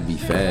that life be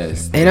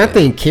fast. And I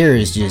think care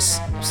is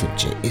just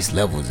it's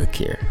levels of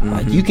care. Mm-hmm.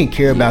 Like, you can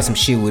care about some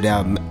shit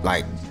without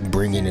like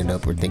bringing it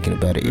up or thinking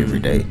about it every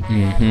day.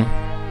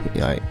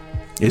 Like,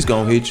 It's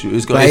gonna hit you.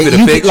 It's gonna, like, if it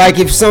affects like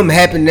you. if something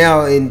happened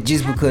now, and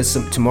just because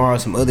tomorrow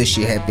some other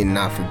shit happened, and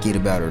I forget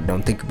about it or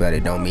don't think about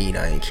it, don't mean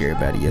I ain't care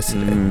about it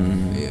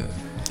yesterday. Yeah.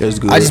 That's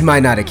good. I just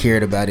might not have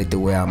cared about it the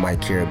way I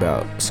might care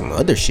about some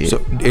other shit. So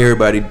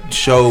everybody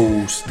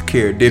shows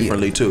care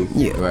differently too.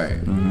 Yeah. Right.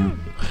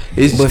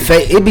 It's, But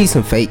it be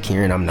some fake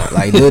caring. I'm not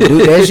like do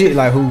that shit.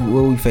 Like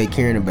what we fake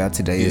caring about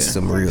today is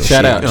some real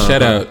Shout shit.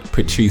 Shout out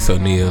Patrice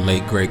O'Neal,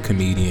 late great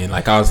comedian.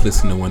 Like, I was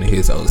listening to one of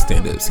his old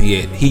stand-ups. He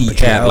had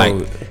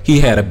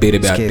a bit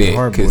about Kevin that,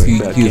 Hart because boy. he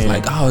was like,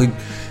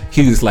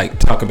 he was like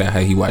talking about how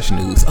he watched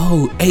news.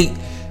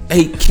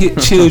 Eight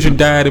children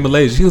died in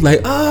Malaysia. He was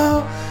like,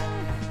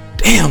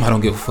 damn, I don't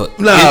give a fuck.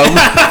 no,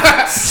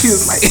 She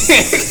was like,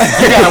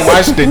 you gotta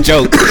watch the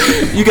joke.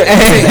 You got.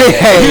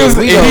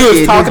 He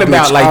was talking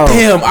about like,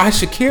 damn, I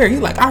should care. He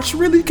like, I should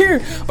really care,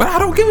 but I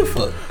don't give a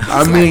fuck.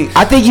 I mean,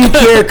 I think you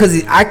care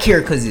because I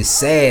care because it's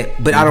sad,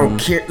 but I don't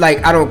care.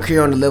 Like, I don't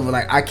care on the level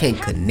like I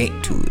can't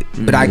connect to it,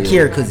 but I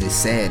care because it's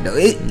sad though.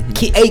 8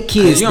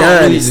 kids You don't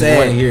dying really is just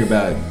want to sad. hear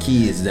about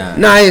kids dying.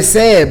 Nah, it's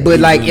sad, but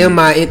like, am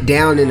I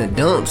down in the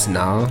dumps?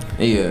 Nah.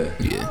 Yeah.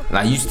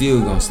 Like, you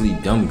still gonna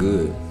sleep dumb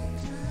good.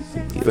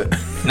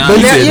 Nah, But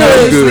you now, said yeah,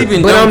 dumb good.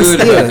 Sleeping but dumb I'm good.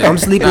 still, I'm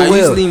sleeping Nah, you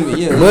well. sleeping-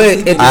 yeah,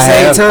 But at the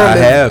same time, I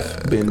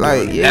have been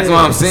like, doing yeah, That's what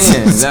I'm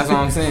saying. That's what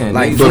I'm saying.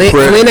 like Niggas-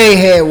 Flint ain't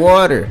had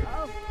water.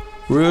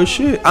 real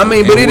shit. I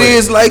mean, but it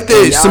is like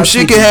that. Y'all Some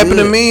shit sleeping can happen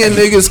to good. me, and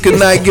niggas could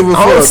not give a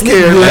I don't fuck. sleep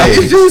Care. good. Like,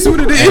 it's just what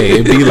it is. Hey,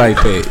 it be like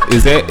that.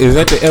 Is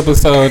that the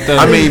episode?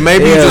 I mean,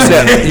 maybe you just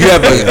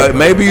have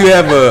maybe you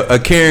have a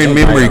Karen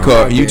memory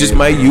card. You just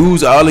might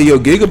use all of your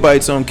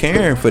gigabytes on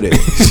Karen for that.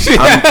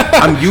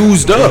 I'm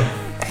used up.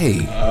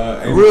 hey,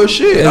 Real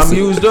shit. I'm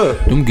used up,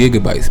 them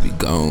gigabytes be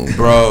gone,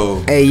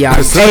 bro. Hey y'all,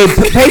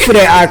 pay for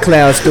that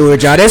iCloud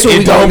storage, y'all. That's what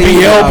we It don't gonna be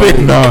need, y'all.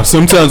 helping. No,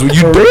 sometimes when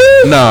you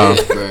nah,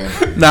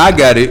 I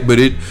got it, but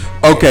it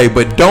okay.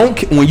 But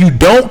when you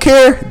don't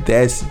care,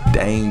 that's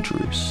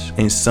dangerous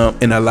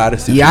in a lot of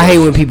situations. Yeah, I hate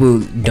when people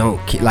don't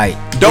like.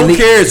 Don't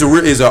care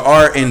is a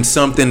art and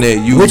something that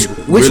you Which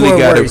really one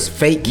gotta. worse,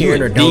 fake you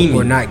caring a or don't demon.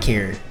 or not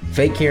caring?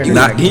 Fake caring or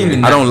Not not caring?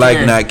 demon. I don't Not like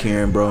caring. not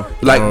caring, bro.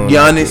 Like,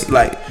 Giannis,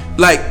 like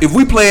if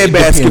we playing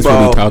depends what we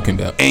basketball talking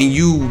about. and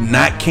you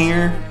not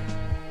caring,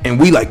 and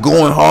we like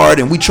going hard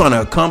and we trying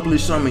to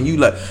accomplish something, and you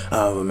like,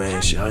 oh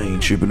man, shit, I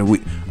ain't tripping a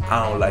week.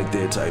 I don't like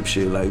that type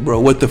shit. Like, bro,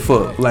 what the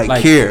fuck?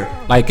 Like care.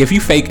 Like, if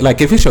you fake,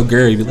 like if it's your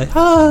girl, you be like,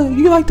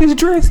 you like this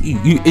dress? You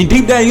and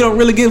deep down you don't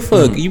really give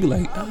a fuck. You be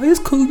like, it's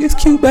cool, it's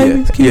cute, baby,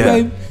 Yeah. it's cute, Yeah.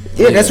 baby.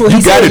 Yeah, that's what You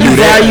he gotta said. do You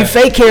that. value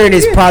fake caring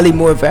is probably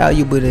more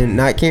valuable than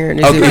not caring.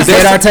 Is, Okay, is if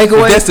that our If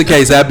takeaway? that's the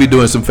case, I'd be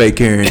doing some fake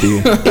caring,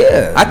 dude.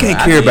 Yeah. I can't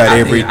care about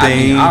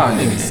everything. All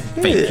niggas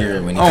fake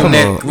pure when it On come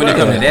that- when it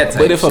come to that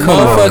type. But if a shit.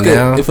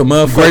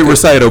 motherfucker, Great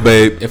recital,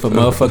 babe. if a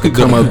motherfucker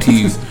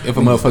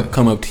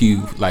come up to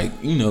you, like,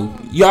 you know,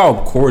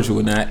 y'all cordial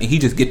or not, and he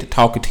just get to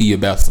talking to you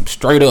about some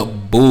straight up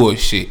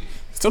bullshit.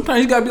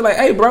 Sometimes you gotta be like,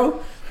 hey, bro,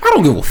 I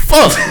don't give a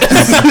fuck.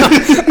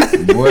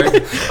 Boy,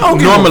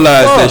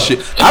 Normalize that shit.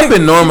 I've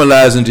been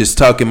normalizing just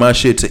talking my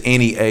shit to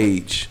any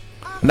age.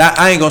 Now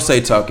I ain't gonna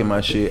say talking my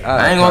shit.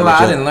 I ain't gonna lie, I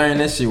apologize. didn't learn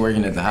that shit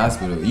working at the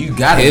hospital. You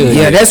gotta, Hell be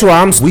Yeah, like, that's why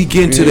I'm. We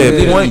getting to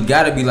that you point.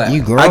 gotta be like,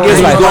 You grown. I guess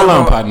It's like, we hold going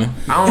on, partner.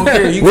 I don't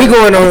care. You We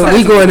going in the I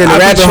be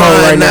rabbit hole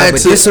trying right now, not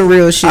but to- this some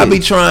real shit. I be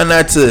trying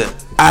not to.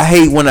 I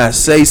hate when I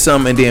say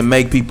something and then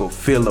make people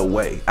feel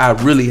away. I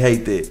really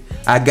hate that.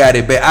 I got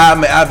it back.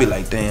 I be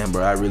like, damn,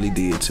 bro, I really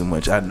did too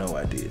much. I know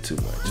I did too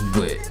much.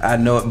 But I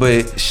know it,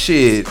 but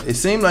shit, it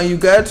seemed like you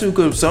got to,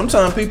 cause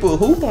sometimes people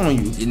hoop on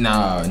you.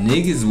 nah,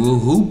 niggas will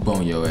hoop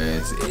on your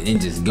ass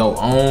and just go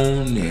on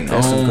and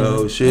That's on some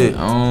cold shit.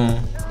 and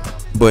on.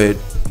 But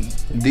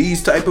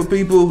these type of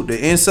people,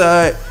 the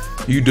inside,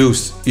 you do,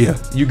 yeah,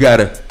 you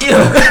gotta,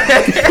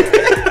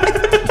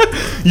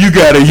 you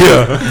gotta,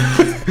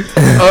 yeah.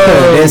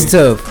 That's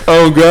tough.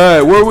 Oh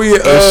God, where we?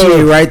 That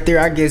shit right there.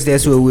 I guess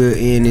that's what we'll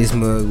end this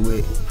mug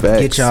with.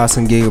 Facts. Get y'all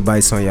some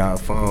gigabytes on y'all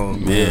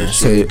phone. Yeah, to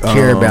shit.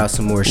 care about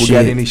some more We shit.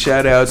 got any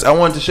shout outs? I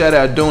wanted to shout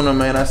out Duna,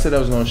 man. I said I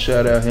was gonna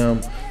shout out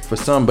him for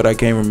some, but I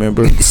can't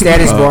remember.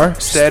 Status bar.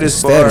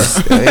 Status bar.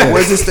 Yeah.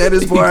 Was it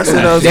status bar? I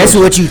said I was That's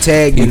gonna what you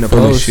tagged in the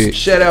full of post. shit.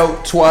 shout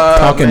out Twa.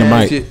 Talking to man.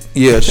 Mike.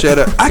 Yeah, shout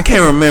out. I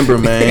can't remember,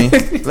 man.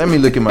 Let me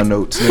look at my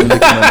notes. Let me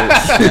look at my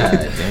notes.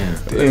 God damn.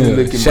 Let me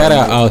look at Shout my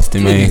out notes.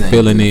 Austin, man,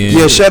 filling in.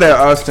 Yeah, shout out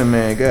Austin,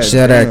 man. God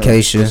Shout damn. out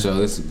Keisha.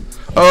 So it's We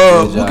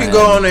can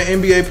go on the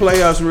NBA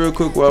playoffs real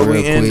quick while we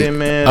Real ending, quick.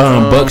 man.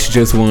 Bucks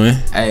just won.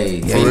 hey,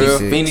 real?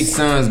 Phoenix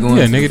Suns going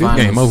Yeah, to nigga, the this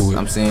finals. game over with.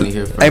 I'm saying it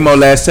here first. Hey, Mo,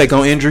 last take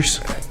on injuries.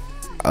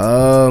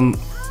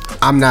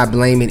 I'm not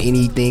blaming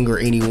anything or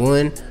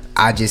anyone.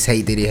 I just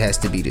hate that it has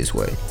to be this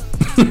way.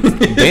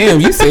 Damn,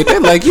 you said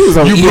that like you was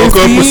on You broke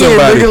up with ESPN,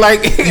 somebody. nigga,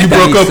 like You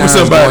broke up with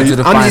Suns going somebody. to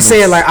the I'm finals. just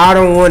saying, like, I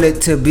don't want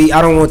it to be.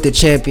 I don't want the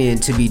champion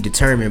to be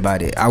determined by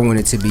that. I want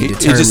it to be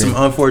It's just some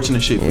determined.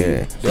 unfortunate shit for you.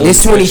 Yeah, That was it's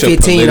such a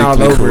 2015 all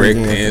politically over correct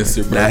again.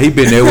 answer, bro. Nah, he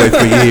been that way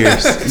for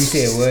years. You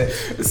said what? I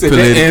said that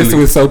politically- answer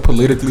was so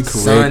politically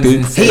Suns correct.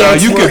 and He Nah,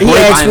 asked you for, could he break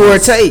asked for a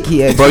finals. take.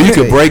 He asked Bro, for you a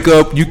could take. break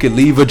up. You could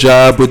leave a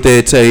job with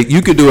that take.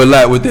 You could do a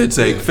lot with that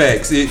take.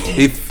 Facts.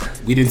 If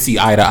We didn't see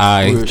eye to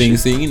eye. Real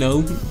Things that, you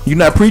know. you're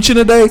not preaching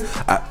today,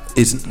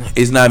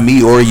 it's not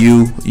me or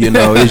you. You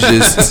know, it's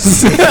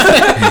just.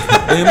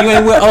 And you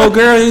ain't with old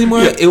girl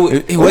anymore.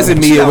 It wasn't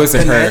me. It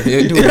wasn't her. Do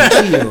it,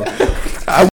 chill.